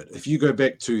signs of it. If you go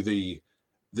back to the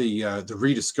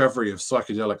rediscovery of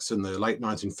psychedelics in the late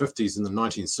 1950s and the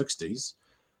 1960s,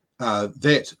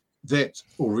 that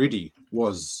already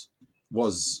was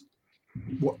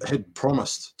what had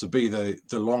promised to be the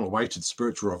long-awaited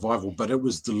spiritual revival, but it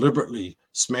was deliberately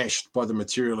smashed by the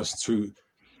materialists who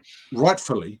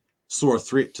rightfully saw a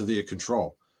threat to their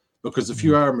control. Because if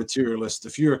you are a materialist,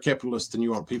 if you're a capitalist and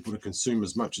you want people to consume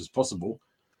as much as possible,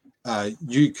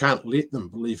 you can't let them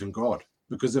believe in God,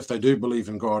 because if they do believe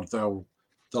in God, they'll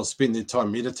spend their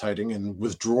time meditating and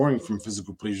withdrawing from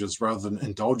physical pleasures rather than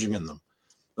indulging in them.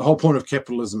 The whole point of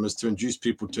capitalism is to induce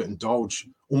people to indulge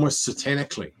almost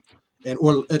satanically,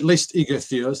 or at least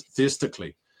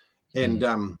egotheistically. And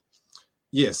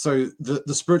so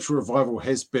the spiritual revival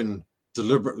has been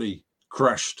deliberately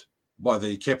crushed by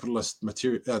the capitalist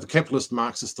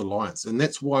Marxist alliance, and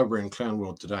that's why we're in clown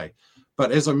world today.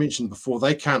 But as I mentioned before,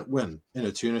 they can't win in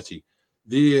eternity.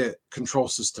 Their control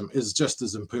system is just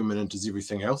as impermanent as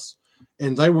everything else,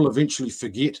 and they will eventually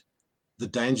forget the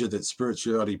danger that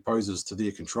spirituality poses to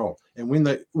their control. And when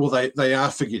they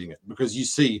are forgetting it, because you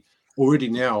see already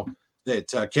now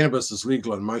that cannabis is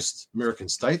legal in most American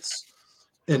states.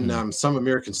 In some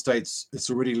American states, it's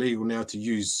already legal now to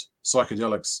use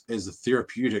psychedelics as a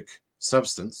therapeutic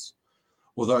substance,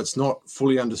 although it's not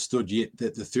fully understood yet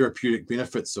that the therapeutic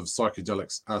benefits of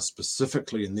psychedelics are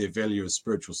specifically in their value as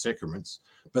spiritual sacraments,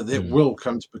 but that will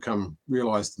come to become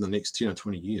realized in the next 10 or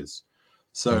 20 years.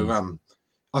 So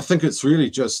I think it's really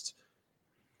just,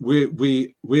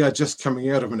 we are just coming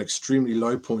out of an extremely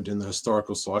low point in the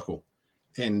historical cycle.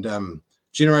 And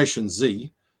Generation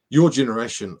Z, your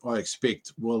generation, I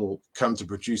expect, will come to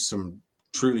produce some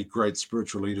truly great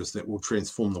spiritual leaders that will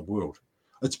transform the world.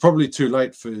 It's probably too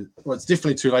late it's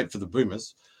definitely too late for the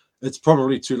boomers. It's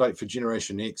probably too late for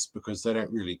Generation X because they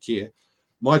don't really care.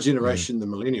 My generation, the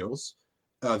millennials,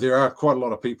 there are quite a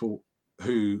lot of people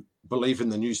who believe in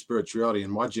the new spirituality in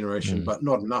my generation, but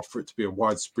not enough for it to be a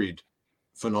widespread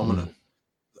phenomenon.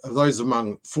 Those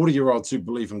among 40-year-olds who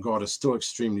believe in God are still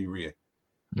extremely rare.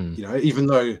 You know, even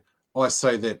though I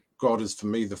say that God is for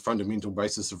me the fundamental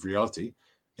basis of reality,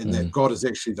 and that God is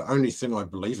actually the only thing I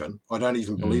believe in. I don't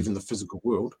even believe in the physical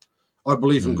world. I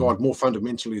believe in God more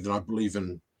fundamentally than I believe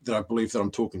that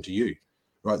I'm talking to you,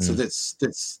 right? So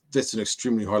that's an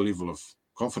extremely high level of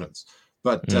confidence,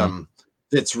 but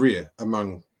that's rare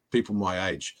among people my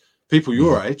age. People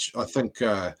your age, I think,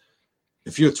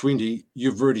 if you're 20,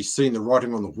 you've already seen the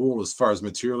writing on the wall as far as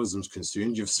materialism is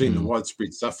concerned. You've seen the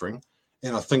widespread suffering,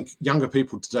 and I think younger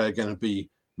people today are going to be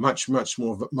much, much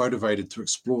more motivated to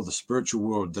explore the spiritual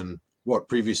world than what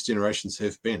previous generations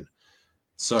have been.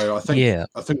 So I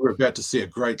think we're about to see a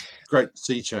great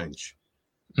sea change.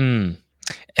 And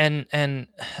I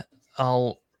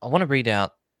want to read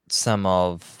out some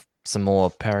more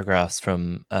paragraphs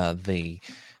from the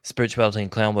Spirituality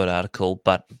and Clown World article,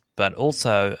 but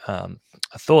also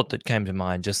a thought that came to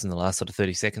mind just in the last sort of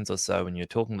 30 seconds or so when you're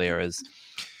talking there is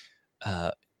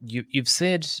you've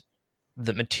said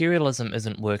that materialism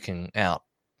isn't working out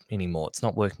anymore. It's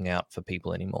not working out for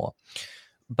people anymore,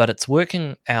 but it's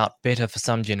working out better for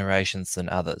some generations than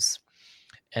others.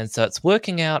 And so it's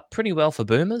working out pretty well for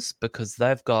boomers because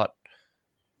they've got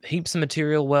heaps of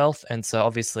material wealth. And so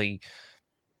obviously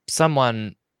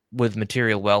someone with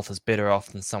material wealth is better off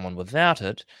than someone without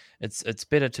it. It's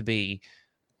better to be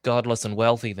godless and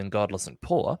wealthy than godless and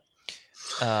poor.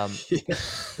 That's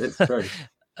true.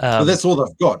 But that's all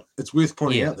they've got. It's worth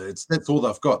pointing out that that's all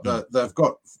they've got.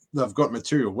 They've got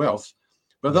material wealth,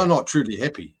 but they're not truly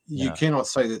happy. You cannot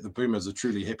say that the boomers are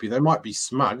truly happy. They might be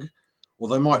smug, or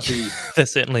they might be. They're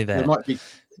certainly that.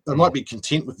 They might be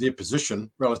content with their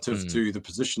position relative to the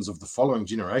positions of the following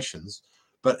generations,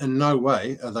 but in no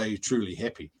way are they truly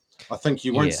happy. I think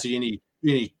you won't see any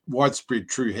any widespread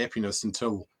true happiness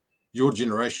until your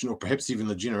generation, or perhaps even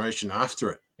the generation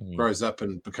after it, grows up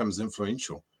and becomes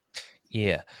influential.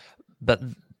 Yeah, but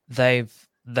they've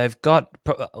got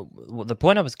the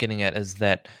point I was getting at is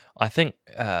that I think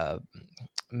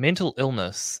mental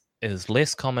illness is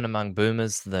less common among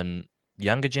boomers than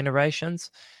younger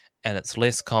generations, and it's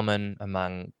less common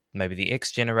among maybe the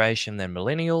X generation than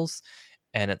millennials,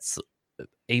 and it's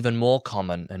even more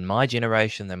common in my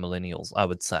generation than millennials, I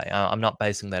would say. I'm not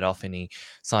basing that off any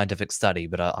scientific study,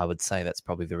 but I would say that's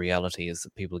probably the reality, is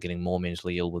that people are getting more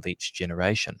mentally ill with each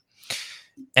generation.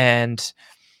 And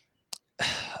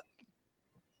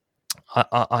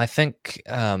I think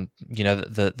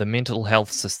the mental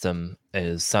health system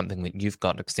is something that you've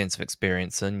got extensive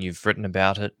experience in. You've written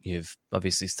about it. You've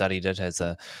obviously studied it as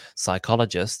a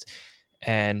psychologist,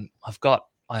 and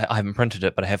I haven't printed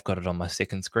it, but I have got it on my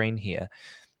second screen here.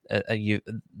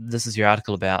 This is your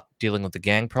article about dealing with the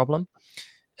gang problem.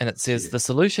 And it says, the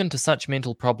solution to such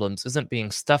mental problems isn't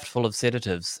being stuffed full of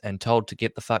sedatives and told to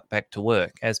get the fuck back to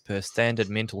work, as per standard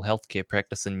mental health care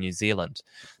practice in New Zealand.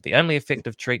 The only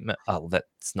effective treatment... Oh, well,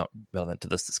 that's not relevant to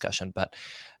this discussion, but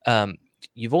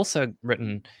you've also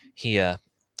written here,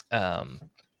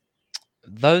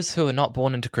 those who are not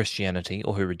born into Christianity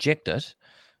or who reject it,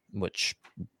 which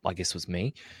I guess was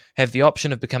me, have the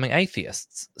option of becoming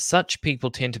atheists. Such people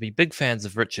tend to be big fans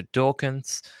of Richard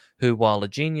Dawkins, who, while a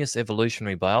genius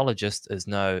evolutionary biologist, is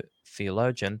no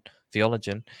theologian,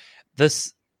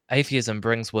 this atheism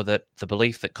brings with it the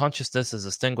belief that consciousness is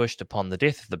extinguished upon the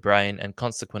death of the brain, and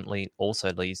consequently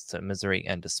also leads to misery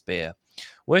and despair.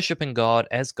 Worshipping God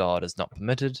as God is not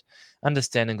permitted.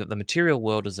 Understanding that the material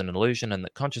world is an illusion and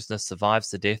that consciousness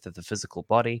survives the death of the physical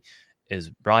body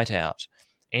is right out.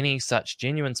 Any such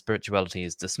genuine spirituality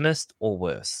is dismissed, or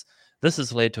worse. This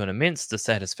has led to an immense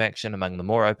dissatisfaction among the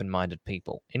more open-minded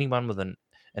people. Anyone with an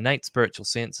innate spiritual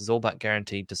sense is all but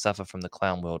guaranteed to suffer from the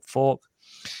clown world fork.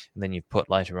 And then you've put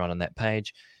later on that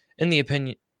page, in the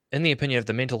opinion of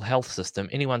the mental health system,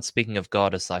 anyone speaking of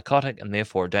God is psychotic and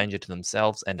therefore a danger to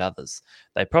themselves and others.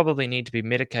 They probably need to be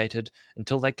medicated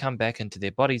until they come back into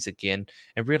their bodies again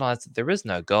and realize that there is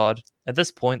no God. At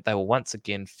this point, they will once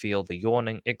again feel the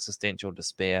yawning existential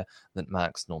despair that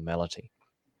marks normality.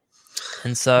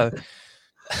 And so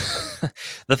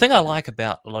the thing I like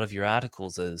about a lot of your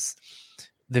articles is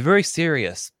they're very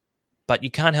serious, but you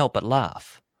can't help but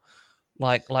laugh.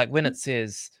 Like when it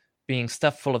says being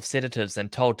stuffed full of sedatives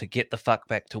and told to get the fuck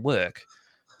back to work,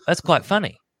 that's quite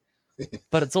funny.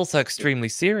 But it's also extremely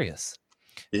serious.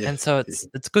 Yeah. And so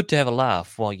it's good to have a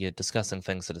laugh while you're discussing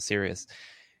things that are serious.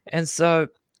 And so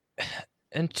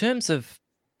in terms of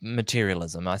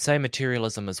materialism, I say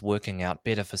materialism is working out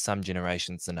better for some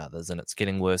generations than others, and it's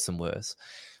getting worse and worse.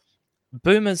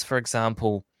 Boomers, for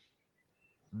example,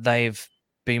 they've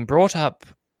been brought up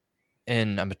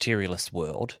in a materialist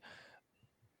world,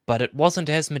 but it wasn't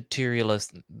as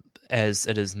materialist as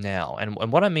it is now. And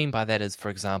what I mean by that is, for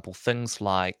example, things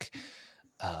like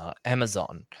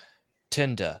Amazon,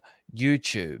 Tinder,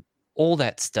 YouTube, all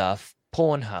that stuff,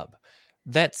 Pornhub,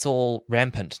 that's all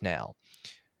rampant now.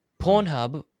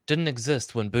 Pornhub didn't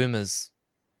exist when boomers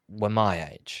were my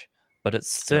age, but it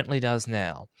certainly does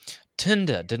now.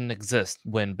 Tinder didn't exist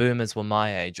when boomers were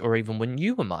my age, or even when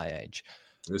you were my age,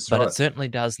 but it certainly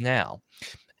does now.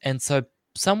 And so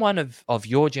someone of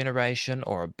your generation,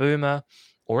 or a boomer,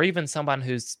 or even someone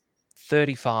who's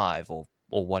 35 or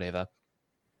whatever,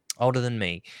 older than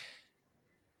me,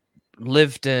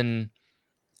 lived in,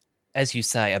 as you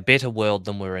say, a better world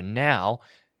than we're in now,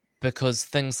 because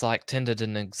things like Tinder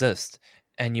didn't exist.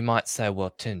 And you might say, well,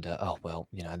 Tinder, oh, well,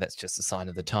 that's just a sign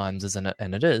of the times, isn't it?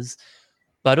 And it is.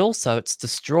 But also it's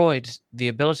destroyed the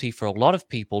ability for a lot of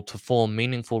people to form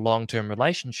meaningful long-term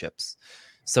relationships.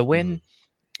 So when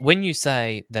you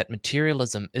say that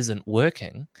materialism isn't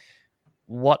working,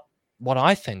 what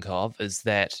I think of is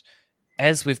that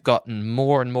as we've gotten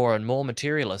more and more and more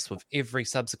materialist with every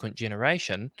subsequent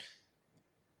generation,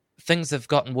 things have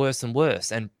gotten worse and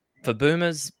worse. And for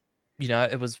boomers,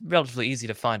 it was relatively easy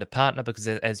to find a partner because,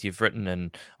 as you've written,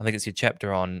 and I think it's your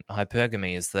chapter on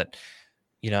hypergamy, is that,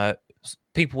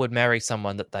 people would marry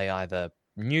someone that they either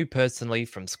knew personally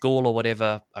from school or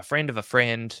whatever, a friend of a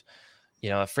friend,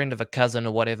 a friend of a cousin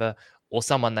or whatever, or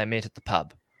someone they met at the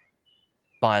pub,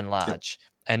 by and large.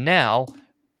 And now,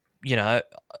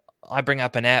 I bring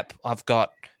up an app, I've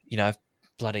got,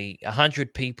 bloody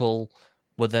 100 people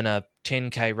within a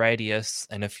 10K radius.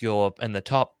 And if you're in the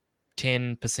top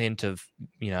 10% of,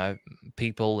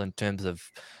 people in terms of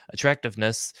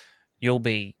attractiveness, you'll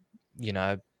be,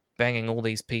 banging all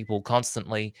these people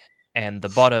constantly, and the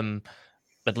bottom,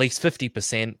 at least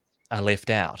 50%, are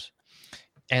left out.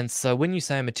 And so when you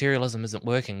say materialism isn't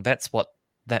working, that's what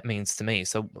that means to me.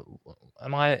 So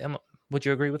would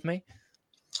you agree with me?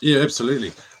 Yeah,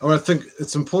 absolutely. I think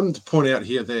it's important to point out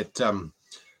here that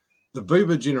the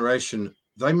boomer generation,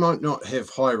 they might not have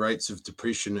high rates of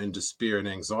depression and despair and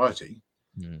anxiety,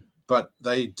 but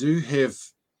they do have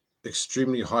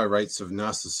extremely high rates of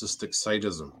narcissistic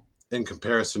sadism in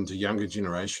comparison to younger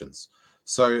generations.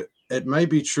 So it may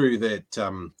be true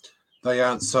that they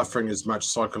aren't suffering as much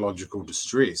psychological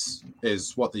distress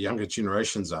as what the younger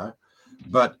generations are,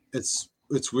 but it's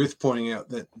worth pointing out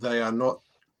that they are not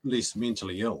less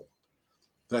mentally ill.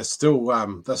 They're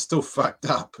still fucked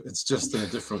up. It's just in a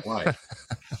different way.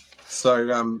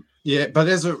 So yeah, but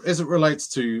as it relates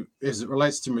to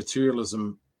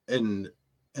materialism in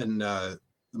the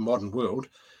modern world,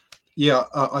 yeah,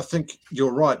 I think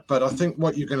you're right. But I think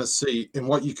what you're going to see, and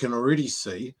what you can already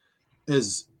see,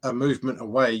 is a movement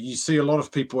away. You see a lot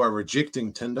of people are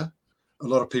rejecting Tinder, a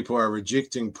lot of people are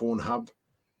rejecting Pornhub,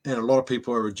 and a lot of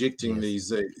people are rejecting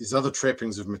these other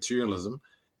trappings of materialism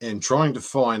and trying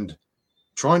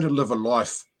to live a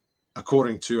life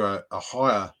according to a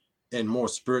higher and more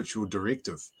spiritual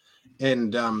directive.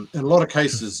 And in a lot of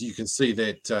cases, you can see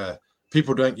that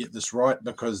people don't get this right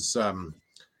because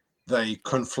they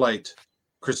conflate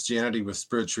Christianity with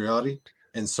spirituality.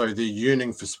 And so their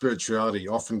yearning for spirituality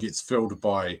often gets filled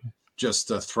by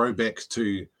just a throwback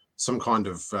to some kind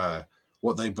of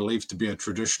what they believe to be a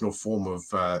traditional form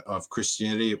of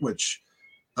Christianity, which,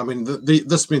 I mean,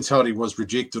 this mentality was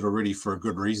rejected already for a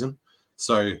good reason.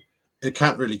 So it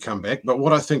can't really come back. But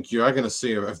what I think you are going to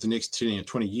see over the next 10 or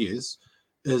 20 years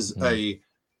is an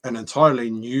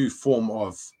entirely new form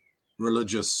of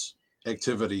religious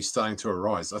activity starting to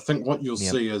arise. I think what you'll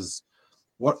see is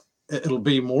it'll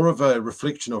be more of a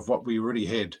reflection of what we already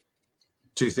had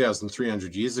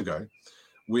 2,300 years ago,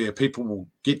 where people will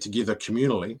get together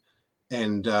communally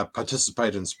and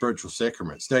participate in spiritual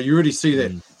sacraments. Now, you already see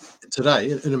that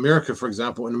today in America, for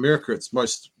example. In America, it's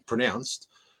most pronounced.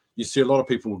 You see a lot of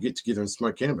people will get together and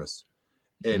smoke cannabis.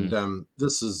 And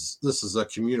this is a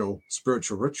communal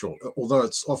spiritual ritual, although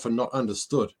it's often not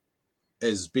understood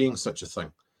as being such a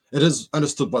thing. It is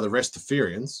understood by the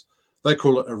Rastafarians. They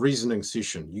call it a reasoning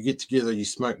session. You get together, you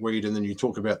smoke weed, and then you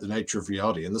talk about the nature of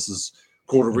reality. And this is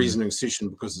called a reasoning session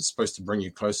because it's supposed to bring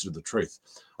you closer to the truth.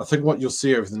 I think what you'll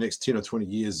see over the next 10 or 20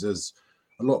 years is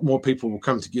a lot more people will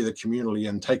come together communally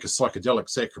and take a psychedelic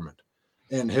sacrament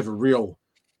and have a real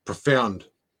profound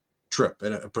trip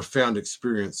and a profound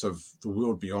experience of the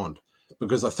world beyond,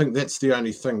 because I think that's the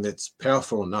only thing that's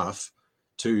powerful enough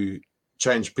to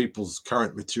change people's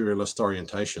current materialist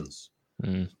orientations.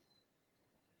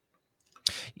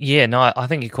 Yeah, no, I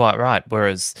think you're quite right.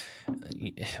 Whereas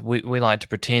we like to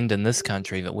pretend in this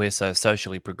country that we're so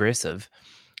socially progressive,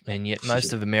 and yet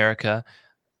most of America,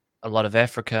 a lot of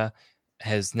Africa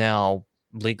has now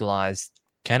legalized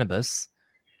cannabis,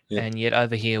 and yet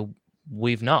over here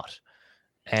we've not.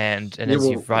 And as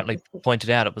you've rightly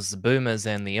pointed out, it was the boomers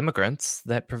and the immigrants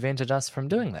that prevented us from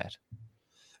doing that.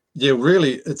 Yeah,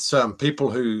 really, it's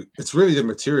it's really the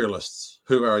materialists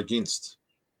who are against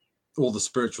all the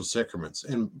spiritual sacraments.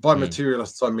 And by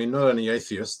materialists, I mean not only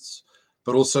atheists,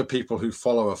 but also people who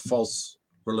follow a false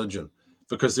religion.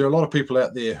 Because there are a lot of people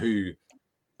out there who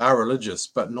are religious,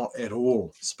 but not at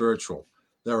all spiritual.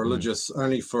 They're religious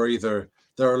only they're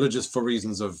religious for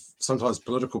reasons of sometimes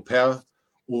political power,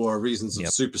 or reasons of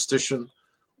superstition,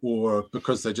 or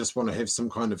because they just want to have some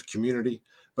kind of community,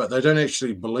 but they don't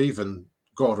actually believe in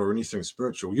God or anything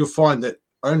spiritual. You'll find that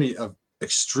only an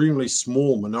extremely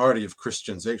small minority of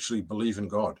Christians actually believe in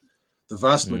God. The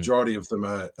vast majority of them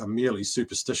are merely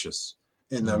superstitious,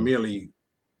 and they're merely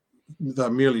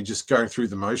just going through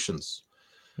the motions.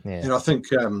 And I think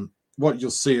what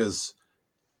you'll see is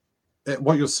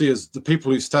the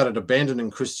people who started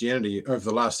abandoning Christianity over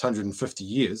the last 150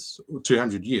 years, or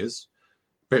 200 years,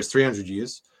 perhaps 300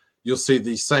 years, you'll see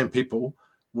these same people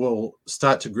will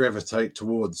start to gravitate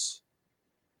towards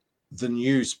the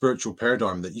new spiritual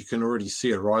paradigm that you can already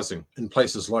see arising in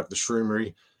places like the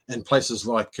shroomery and places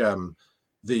like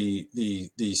the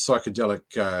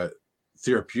psychedelic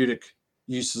therapeutic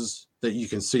uses that you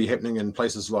can see happening in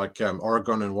places like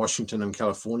Oregon and Washington and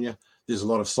California. There's a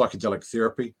lot of psychedelic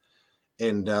therapy.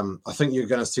 And I think you're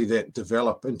going to see that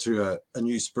develop into a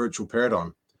new spiritual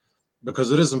paradigm,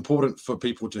 because it is important for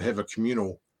people to have a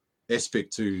communal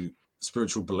aspect to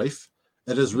spiritual belief.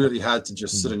 It is really hard to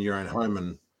just sit in your own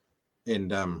home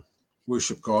and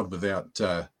worship God without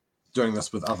doing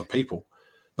this with other people.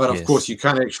 But of course, you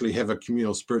can't actually have a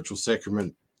communal spiritual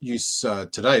sacrament use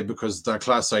today because they're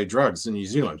Class A drugs in New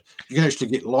Zealand. You can actually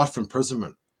get life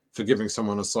imprisonment for giving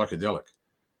someone a psychedelic,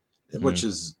 which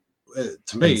is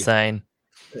to me, insane.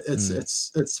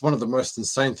 It's one of the most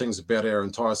insane things about our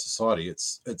entire society.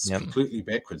 It's Yep. completely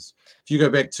backwards. If you go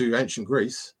back to ancient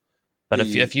Greece, But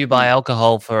if you buy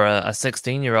alcohol for a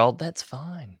 16-year-old, that's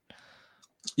fine.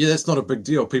 Yeah, that's not a big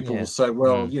deal. People will say,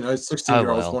 well,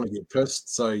 16-year-olds want to get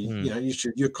pissed, so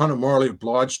you're kind of morally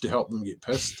obliged to help them get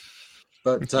pissed.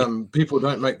 But people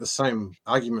don't make the same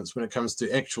arguments when it comes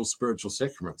to actual spiritual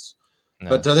sacraments. No.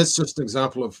 But that's just an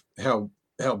example of how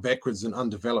backwards and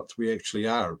undeveloped we actually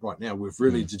are right now. We've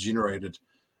really degenerated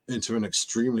into an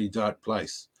extremely dark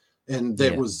place, and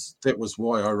that was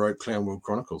why I wrote Clown World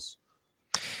Chronicles.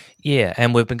 Yeah,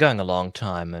 and we've been going a long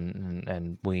time,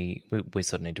 and we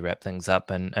sort of need to wrap things up.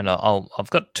 And I've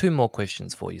got 2 more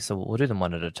questions for you, so we'll do them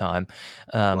one at a time.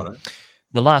 The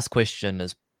last question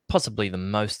is possibly the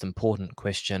most important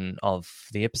question of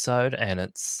the episode, and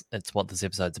it's what this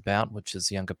episode's about, which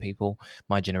is younger people,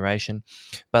 my generation.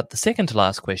 But the second to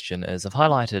last question is, I've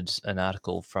highlighted an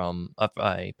article from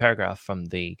a paragraph from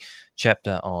the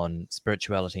chapter on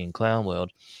spirituality in Clown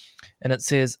World. And it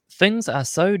says, things are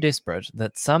so desperate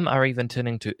that some are even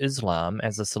turning to Islam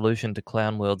as a solution to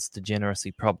Clown World's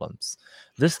degeneracy problems.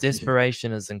 This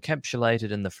desperation is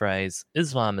encapsulated in the phrase,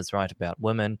 Islam is right about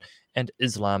women and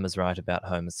Islam is right about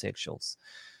homosexuals.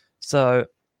 So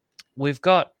we've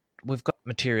got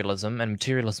materialism, and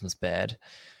materialism is bad,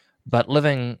 but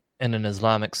living in an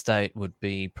Islamic state would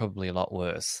be probably a lot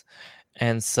worse.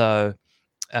 And so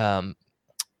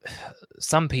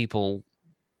some people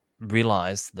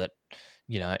realize that,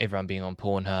 everyone being on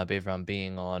Pornhub, everyone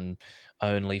being on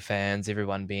OnlyFans,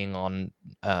 everyone being on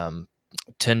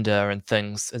Tinder and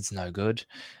things, it's no good.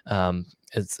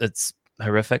 It's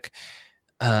horrific,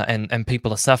 and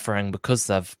people are suffering because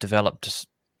they've developed,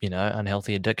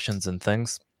 unhealthy addictions and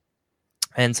things.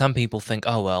 And some people think,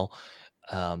 oh well,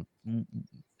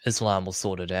 Islam will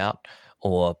sort it out,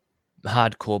 or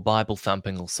hardcore Bible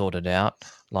thumping will sort it out,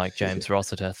 like James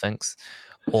Rossiter thinks,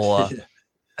 or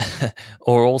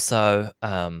or also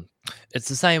it's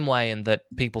the same way in that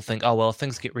people think, oh well, if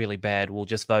things get really bad, we'll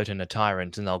just vote in a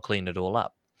tyrant and they'll clean it all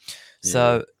up.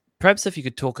 So perhaps if you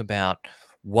could talk about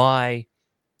why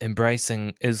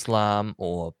embracing Islam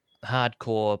or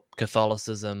hardcore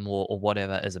Catholicism or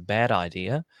whatever is a bad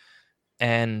idea,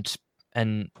 and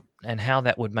how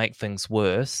that would make things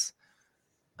worse.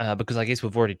 Because I guess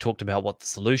we've already talked about what the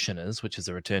solution is, which is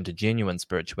a return to genuine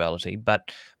spirituality.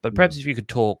 But perhaps if you could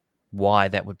talk why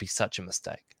that would be such a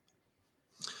mistake.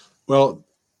 Well,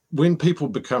 when people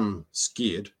become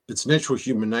scared, it's natural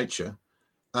human nature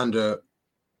under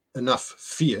enough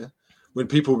fear, when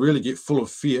people really get full of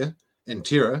fear and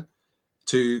terror,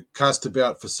 to cast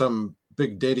about for some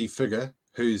big daddy figure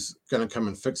who's going to come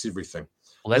and fix everything.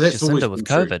 Well, that's Jacinda with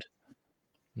COVID.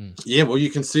 Yeah, well, you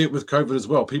can see it with COVID as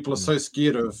well. People are so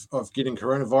scared of getting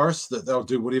coronavirus that they'll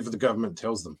do whatever the government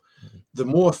tells them. The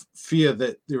more fear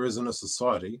that there is in a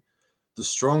society, the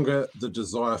stronger the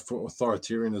desire for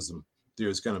authoritarianism there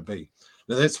is going to be.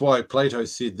 Now, that's why Plato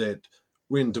said that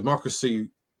when democracy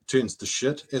turns to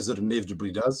shit, as it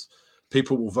inevitably does,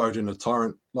 people will vote in a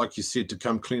tyrant, like you said, to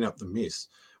come clean up the mess.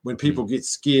 When people get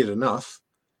scared enough,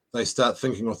 they start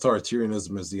thinking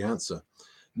authoritarianism is the answer.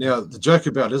 Now, the joke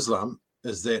about Islam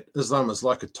is that Islam is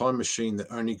like a time machine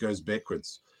that only goes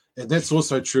backwards. And that's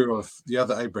also true of the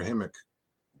other Abrahamic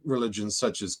religions,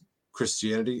 such as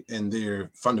Christianity and their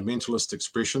fundamentalist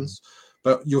expressions.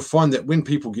 But you'll find that when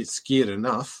people get scared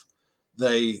enough,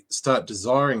 they start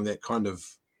desiring that kind of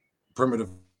primitive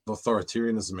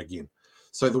authoritarianism again.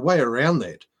 So the way around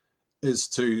that is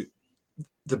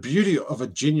the beauty of a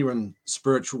genuine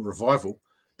spiritual revival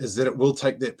is that it will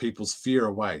take that people's fear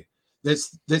away.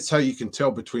 That's how you can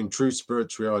tell between true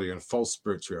spirituality and false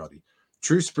spirituality.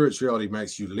 True spirituality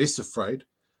makes you less afraid.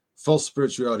 False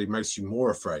spirituality makes you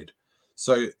more afraid.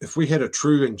 So if we had a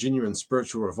true and genuine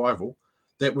spiritual revival,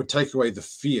 that would take away the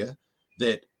fear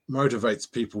that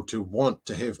motivates people to want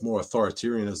to have more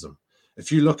authoritarianism.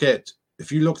 If you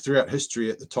look throughout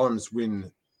history at the times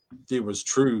when there was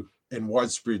true and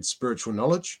widespread spiritual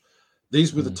knowledge,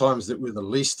 these were the times that were the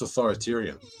least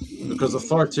authoritarian, because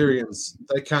authoritarians,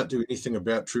 they can't do anything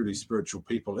about truly spiritual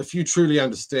people. If you truly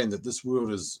understand that this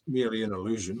world is merely an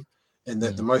illusion and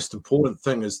that the most important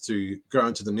thing is to go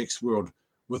into the next world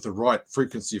with the right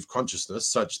frequency of consciousness,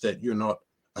 such that you're not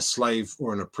a slave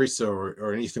or an oppressor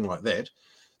or anything like that,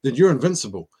 then you're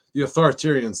invincible. The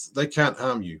authoritarians, they can't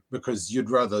harm you because you'd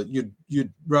rather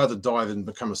die than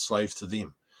become a slave to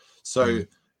them. So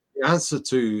the answer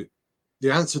to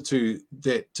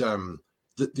that,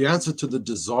 the answer to the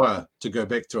desire to go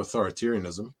back to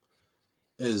authoritarianism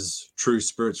is true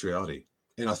spirituality.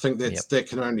 And I think that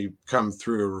can only come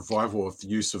through a revival of the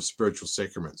use of spiritual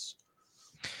sacraments.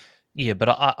 Yeah, but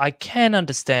I can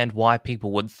understand why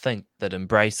people would think that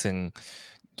embracing,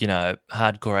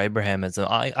 hardcore Abrahamism,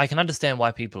 I can understand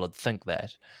why people would think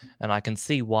that. And I can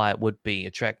see why it would be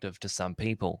attractive to some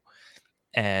people.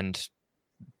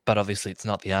 But obviously it's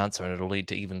not the answer and it'll lead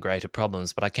to even greater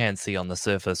problems. But I can see on the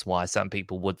surface why some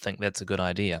people would think that's a good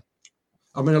idea.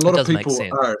 I mean, a It lot of does make people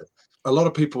sense. are low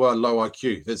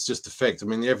IQ. That's just a fact. I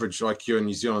mean, the average IQ in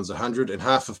New Zealand is 100, and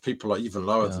half of people are even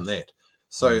lower Yeah. than that.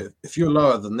 So if you're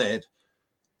lower than that,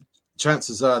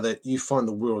 chances are that you find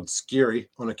the world scary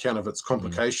on account of its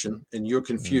complication, and you're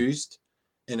confused.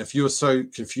 And if you're so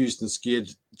confused and scared,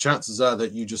 chances are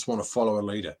that you just want to follow a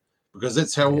leader, because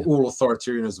that's how all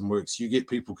authoritarianism works. You get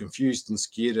people confused and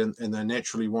scared, and they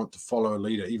naturally want to follow a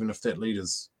leader, even if that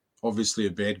leader's obviously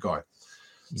a bad guy.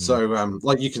 So,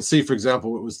 like you can see, for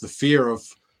example, it was the fear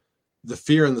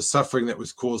and the suffering that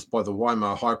was caused by the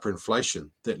Weimar hyperinflation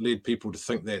that led people to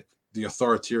think that the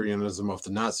authoritarianism of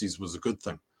the Nazis was a good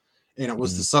thing. And it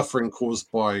was the suffering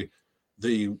caused by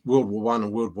the World War I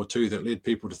and World War II that led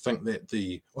people to think that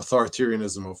the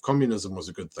authoritarianism of communism was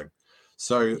a good thing.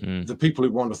 So the people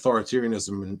who want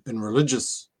authoritarianism in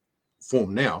religious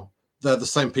form now, they're the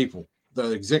same people.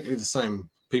 They're exactly the same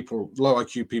people, low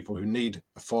IQ people who need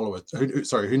a follower,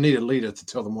 who need a leader to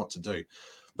tell them what to do.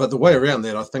 But the way around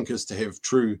that, I think, is to have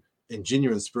true and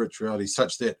genuine spirituality,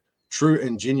 such that true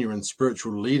and genuine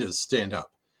spiritual leaders stand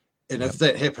up. And if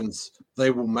that happens,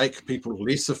 they will make people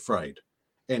less afraid.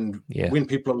 And when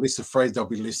people are less afraid, they'll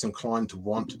be less inclined to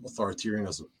want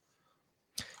authoritarianism.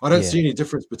 I don't see any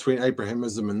difference between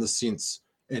Abrahamism in this sense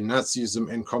and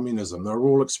Nazism and communism. They're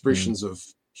all expressions of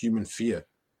human fear.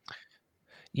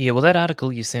 Yeah, well, that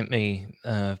article you sent me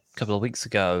a couple of weeks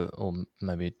ago, or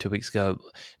maybe 2 weeks ago,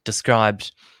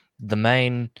 described the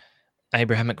main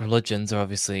Abrahamic religions are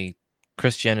obviously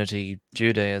Christianity,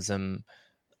 Judaism,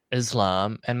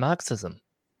 Islam, and Marxism.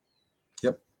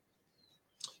 Yep.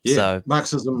 Yeah. So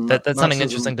Marxism. that's something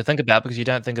interesting to think about, because you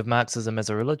don't think of Marxism as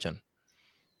a religion.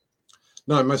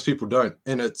 No, most people don't,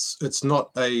 and it's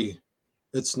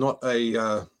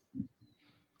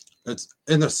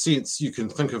in a sense you can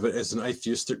think of it as an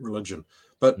atheistic religion,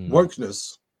 but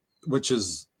wokeness, which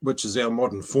is our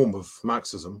modern form of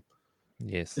Marxism,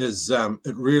 is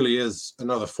it really is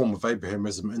another form of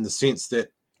Abrahamism, in the sense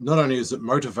that not only is it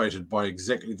motivated by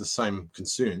exactly the same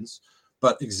concerns,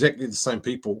 but exactly the same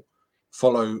people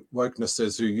follow wokeness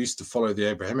as who used to follow the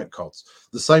Abrahamic cults.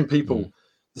 The same people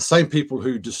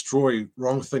who destroy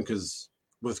wrong thinkers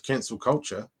with cancel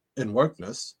culture and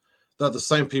wokeness, they're the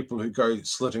same people who go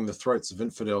slitting the throats of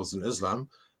infidels in Islam.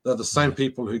 They're the same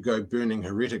people who go burning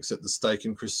heretics at the stake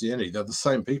in Christianity. They're the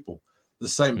same people. The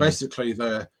same, basically,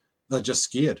 they're just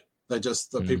scared.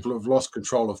 The people have lost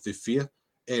control of their fear,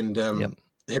 and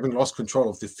having lost control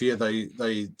of their fear,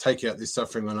 they take out their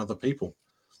suffering on other people.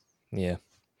 Yeah.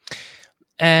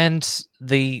 And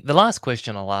the last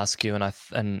question I'll ask you,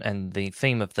 and the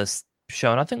theme of this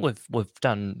show, and I think we've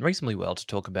done reasonably well to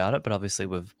talk about it, but obviously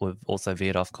we've also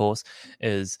veered off course,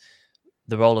 is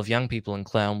the role of young people in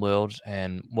clown world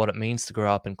and what it means to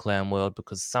grow up in clown world,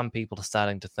 because some people are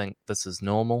starting to think this is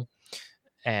normal.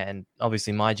 And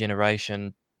obviously my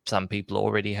generation, some people are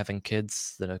already having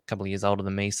kids that are a couple of years older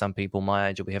than me. Some people my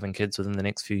age will be having kids within the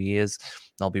next few years.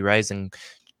 They'll be raising,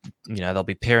 there'll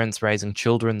be parents raising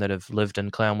children that have lived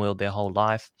in clown world their whole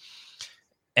life.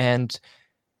 And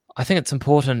I think it's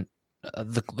important.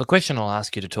 The question I'll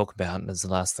ask you to talk about as the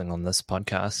last thing on this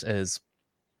podcast is,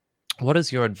 what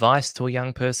is your advice to a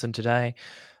young person today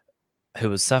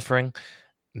who is suffering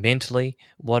mentally?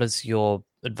 What is your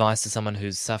advice to someone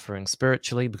who's suffering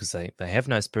spiritually, because they have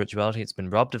no spirituality? It's been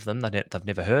robbed of them. They've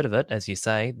never heard of it. As you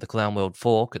say, the clown world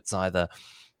fork, it's either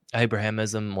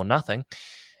Abrahamism or nothing.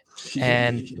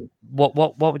 And what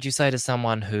would you say to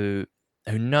someone who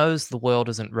knows the world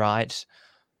isn't right,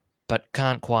 but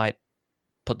can't quite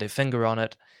put their finger on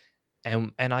it?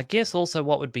 And I guess also,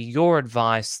 what would be your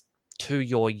advice to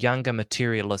your younger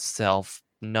materialist self,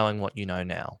 knowing what you know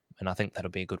now? And I think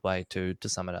that'll be a good way to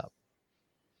sum it up.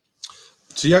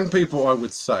 To young people, I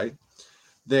would say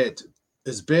that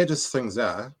as bad as things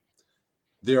are,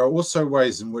 there are also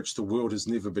ways in which the world has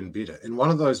never been better. And one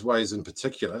of those ways in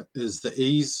particular is the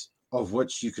ease of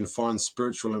which you can find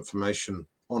spiritual information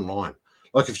online.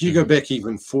 Like if you go back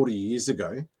even 40 years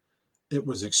ago, it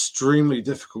was extremely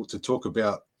difficult to talk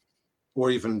about or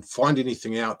even find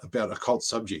anything out about occult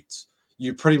subjects.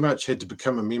 You pretty much had to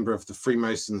become a member of the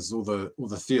Freemasons or the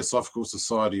Theosophical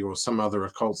Society or some other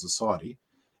occult society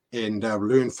and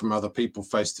learn from other people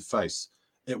face to face.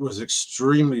 It was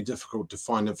extremely difficult to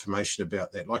find information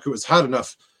about that. Like, it was hard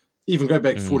enough, even go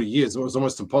back 40 years, it was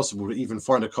almost impossible to even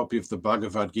find a copy of the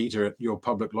Bhagavad Gita at your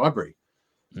public library.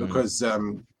 because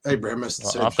Abraham must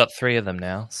Well, said, I've got 3 of them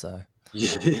now, so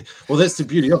yeah. Well, that's the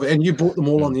beauty of it, and you bought them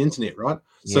all on the internet, right?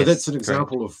 So that's yes, an correct.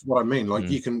 example of what I mean. Like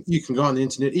you can go on the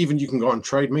internet, even you can go on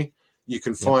Trade Me. You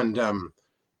can find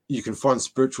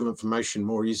spiritual information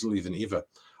more easily than ever.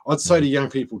 I'd say to young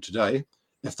people today,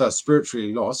 if they're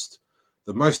spiritually lost,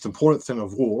 the most important thing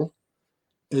of all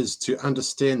is to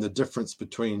understand the difference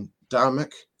between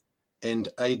dharmic and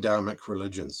adharmic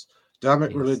religions.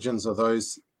 Dharmic religions are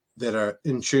those that are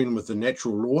in tune with the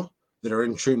natural law, that are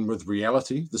in tune with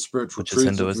reality, the spiritual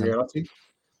truths of reality.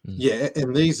 Yeah,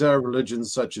 and these are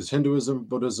religions such as Hinduism,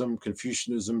 Buddhism,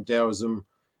 Confucianism, Taoism,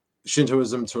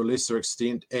 Shintoism to a lesser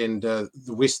extent, and the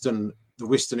Western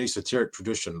esoteric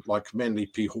tradition, like Manly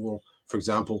P. Hall, for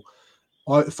example.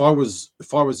 If I was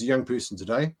a young person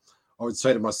today, I would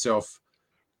say to myself,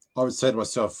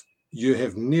 you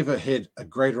have never had a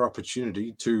greater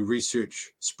opportunity to research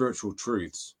spiritual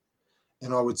truths.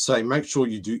 And I would say, make sure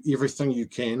you do everything you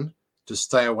can to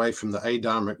stay away from the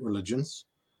adharmic religions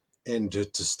and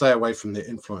to stay away from their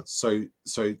influence.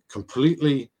 So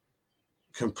completely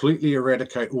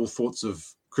eradicate all thoughts of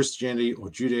Christianity or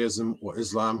Judaism or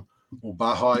Islam or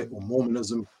Baha'i or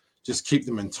Mormonism. Just keep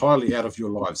them entirely out of your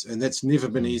lives. And that's never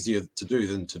been easier to do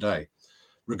than today.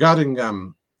 Regarding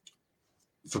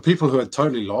for people who are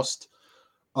totally lost,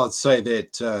 I'd say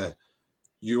that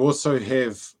you also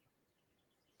have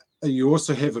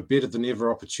a better than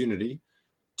ever opportunity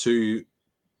to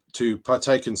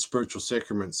partake in spiritual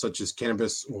sacraments such as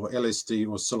cannabis or LSD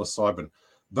or psilocybin.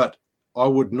 But I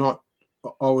would not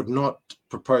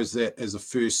propose that as a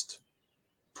first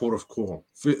port of call.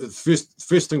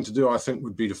 First thing to do, I think,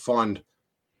 would be to find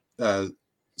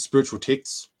spiritual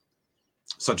texts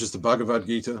such as the Bhagavad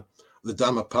Gita, the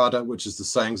Dhammapada, which is the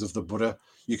sayings of the Buddha.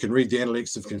 You can read the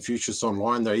Analects of Confucius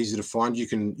online. They're easy to find. You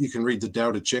can read the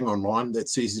Tao Te Ching online.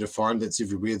 That's easy to find. That's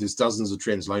everywhere. There's dozens of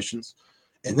translations.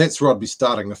 And that's where I'd be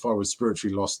starting if I was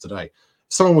spiritually lost today. If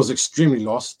someone was extremely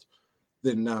lost,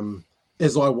 then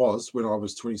as I was when I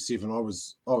was 27,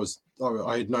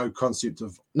 I had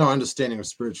no understanding of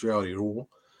spirituality at all.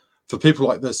 For people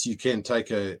like this, you can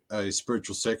take a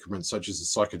spiritual sacrament such as a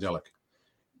psychedelic.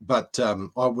 But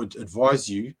I would advise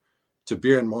you to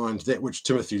bear in mind that which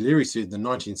Timothy Leary said in the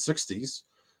 1960s,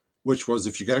 which was,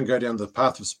 if you're going to go down the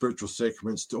path of spiritual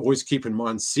sacraments, to always keep in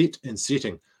mind set and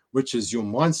setting, which is your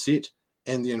mindset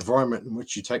and the environment in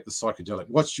which you take the psychedelic.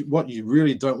 What you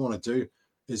really don't want to do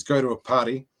is go to a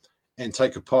party and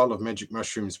take a pile of magic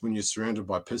mushrooms when you're surrounded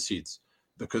by piss heads,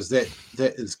 because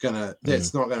that's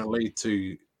not going to lead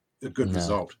to a good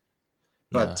result.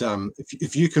 But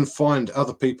if you can find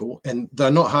other people, and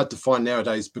they're not hard to find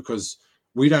nowadays, because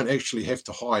we don't actually have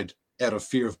to hide out of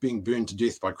fear of being burned to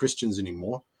death by Christians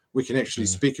anymore. We can actually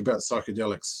speak about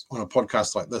psychedelics on a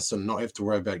podcast like this and not have to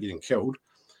worry about getting killed.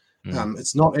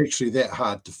 It's not actually that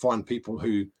hard to find people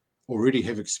who already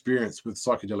have experience with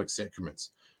psychedelic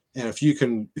sacraments. And if you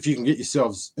can get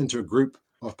yourselves into a group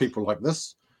of people like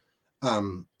this,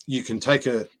 you can take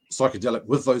a psychedelic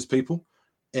with those people,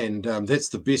 and that's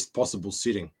the best possible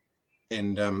setting.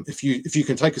 And if you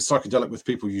can take a psychedelic with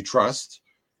people you trust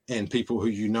and people who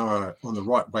you know are on the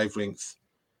right wavelength,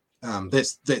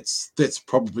 that's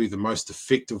probably the most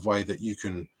effective way that you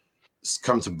can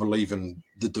come to believe in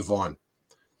the divine.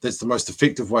 That's the most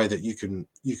effective way that you can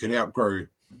outgrow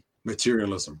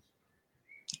materialism.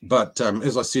 But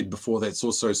as I said before, that's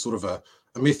also sort of a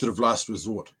method of last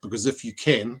resort, because if you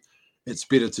can, it's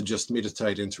better to just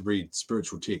meditate and to read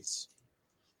spiritual texts.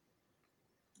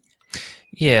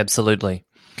 Yeah, absolutely.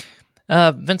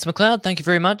 Vince McLeod, thank you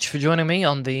very much for joining me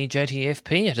on the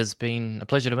JTFP. It has been a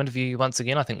pleasure to interview you once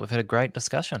again. I think we've had a great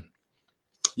discussion.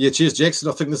 Yeah, cheers, Jackson.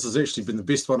 I think this has actually been the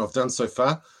best one I've done so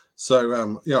far. So,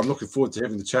 I'm looking forward to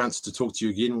having the chance to talk to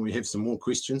you again when we have some more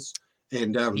questions.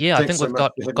 And I think we've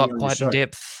got quite in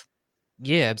depth.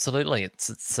 Yeah, absolutely.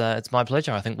 It's my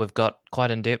pleasure. I think we've got quite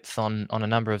in depth on a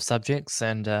number of subjects,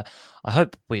 and I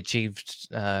hope we achieved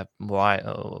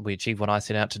what I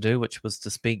set out to do, which was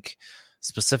to speak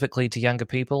specifically to younger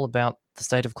people about the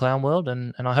state of clown world,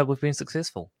 and I hope we've been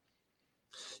successful.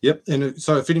 Yep. And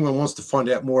so if anyone wants to find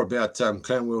out more about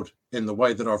Clown World and the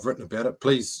way that I've written about it,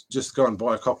 please just go and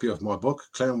buy a copy of my book,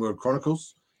 Clown World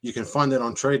Chronicles. You can find that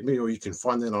on Trade Me, or you can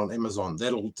find that on Amazon.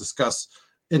 That'll discuss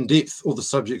in depth all the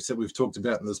subjects that we've talked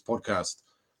about in this podcast.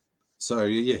 So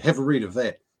yeah, have a read of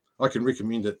that. I can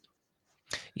recommend it.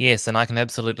 Yes, and I can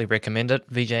absolutely recommend it.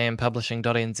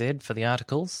 vjmpublishing.nz for the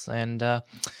articles, and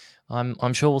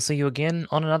I'm sure we'll see you again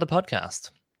on another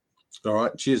podcast. All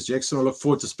right. Cheers, Jackson. I look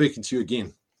forward to speaking to you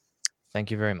again. Thank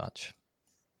you very much.